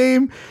video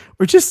game,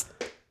 or just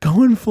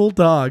going full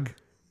dog.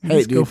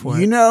 Hey, dude,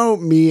 you know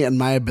me and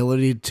my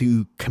ability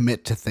to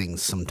commit to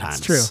things sometimes.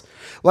 It's true.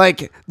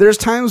 Like, there's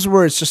times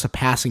where it's just a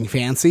passing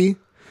fancy,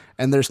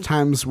 and there's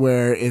times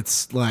where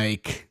it's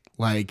like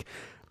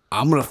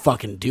I'm gonna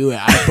fucking do it.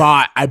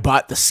 I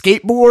bought the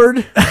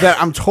skateboard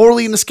that I'm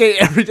totally into skate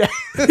every day.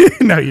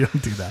 No, you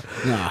don't do that.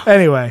 No.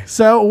 Anyway,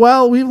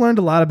 so we've learned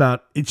a lot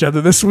about each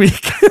other this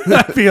week.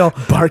 I feel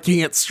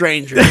barking at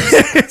strangers.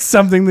 It's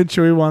something that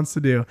Chewy wants to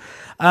do.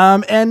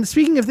 And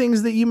speaking of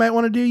things that you might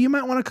want to do, you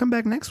might want to come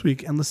back next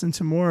week and listen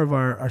to more of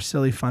our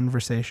silly fun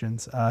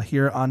conversations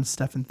here on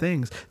Stuff and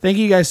Things. Thank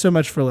you guys so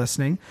much for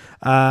listening.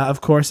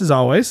 Of course, as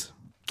always,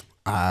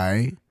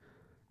 I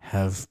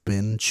have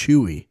been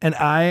Chewy. And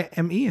I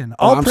am Ian.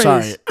 I'm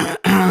sorry.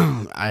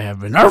 I have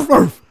been and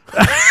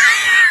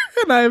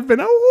I have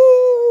been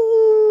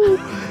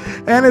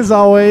And as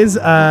always,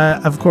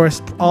 of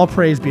course, all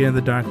praise be to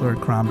the Dark Lord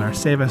Cromnar.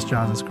 Save us,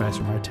 Jesus Christ,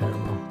 from our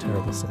terrible,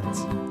 terrible sins.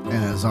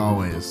 And as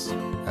always,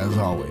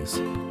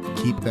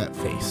 keep that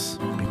face,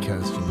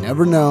 because you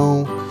never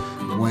know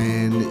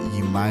when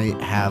you might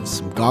have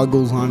some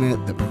goggles on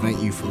it that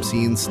prevent you from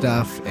seeing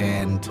stuff,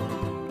 and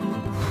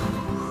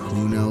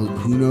who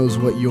knows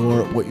what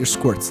your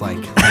squirt's like.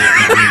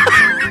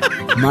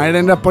 Might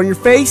end up on your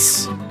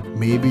face,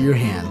 maybe your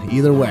hand.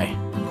 Either way,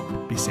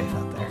 be safe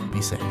out there.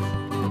 Be safe.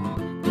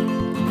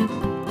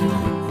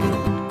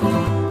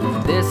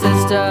 This is stuff.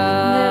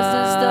 This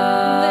is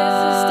stuff. This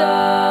is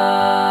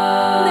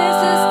stuff. This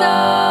is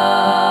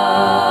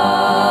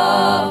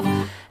stuff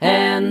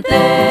and things.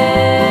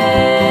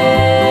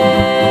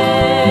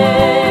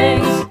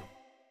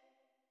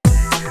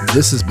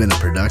 This has been a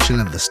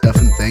production of the Stuff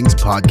and Things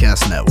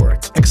Podcast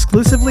Network.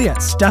 Exclusively at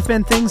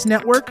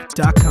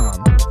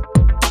stuffandthingsnetwork.com.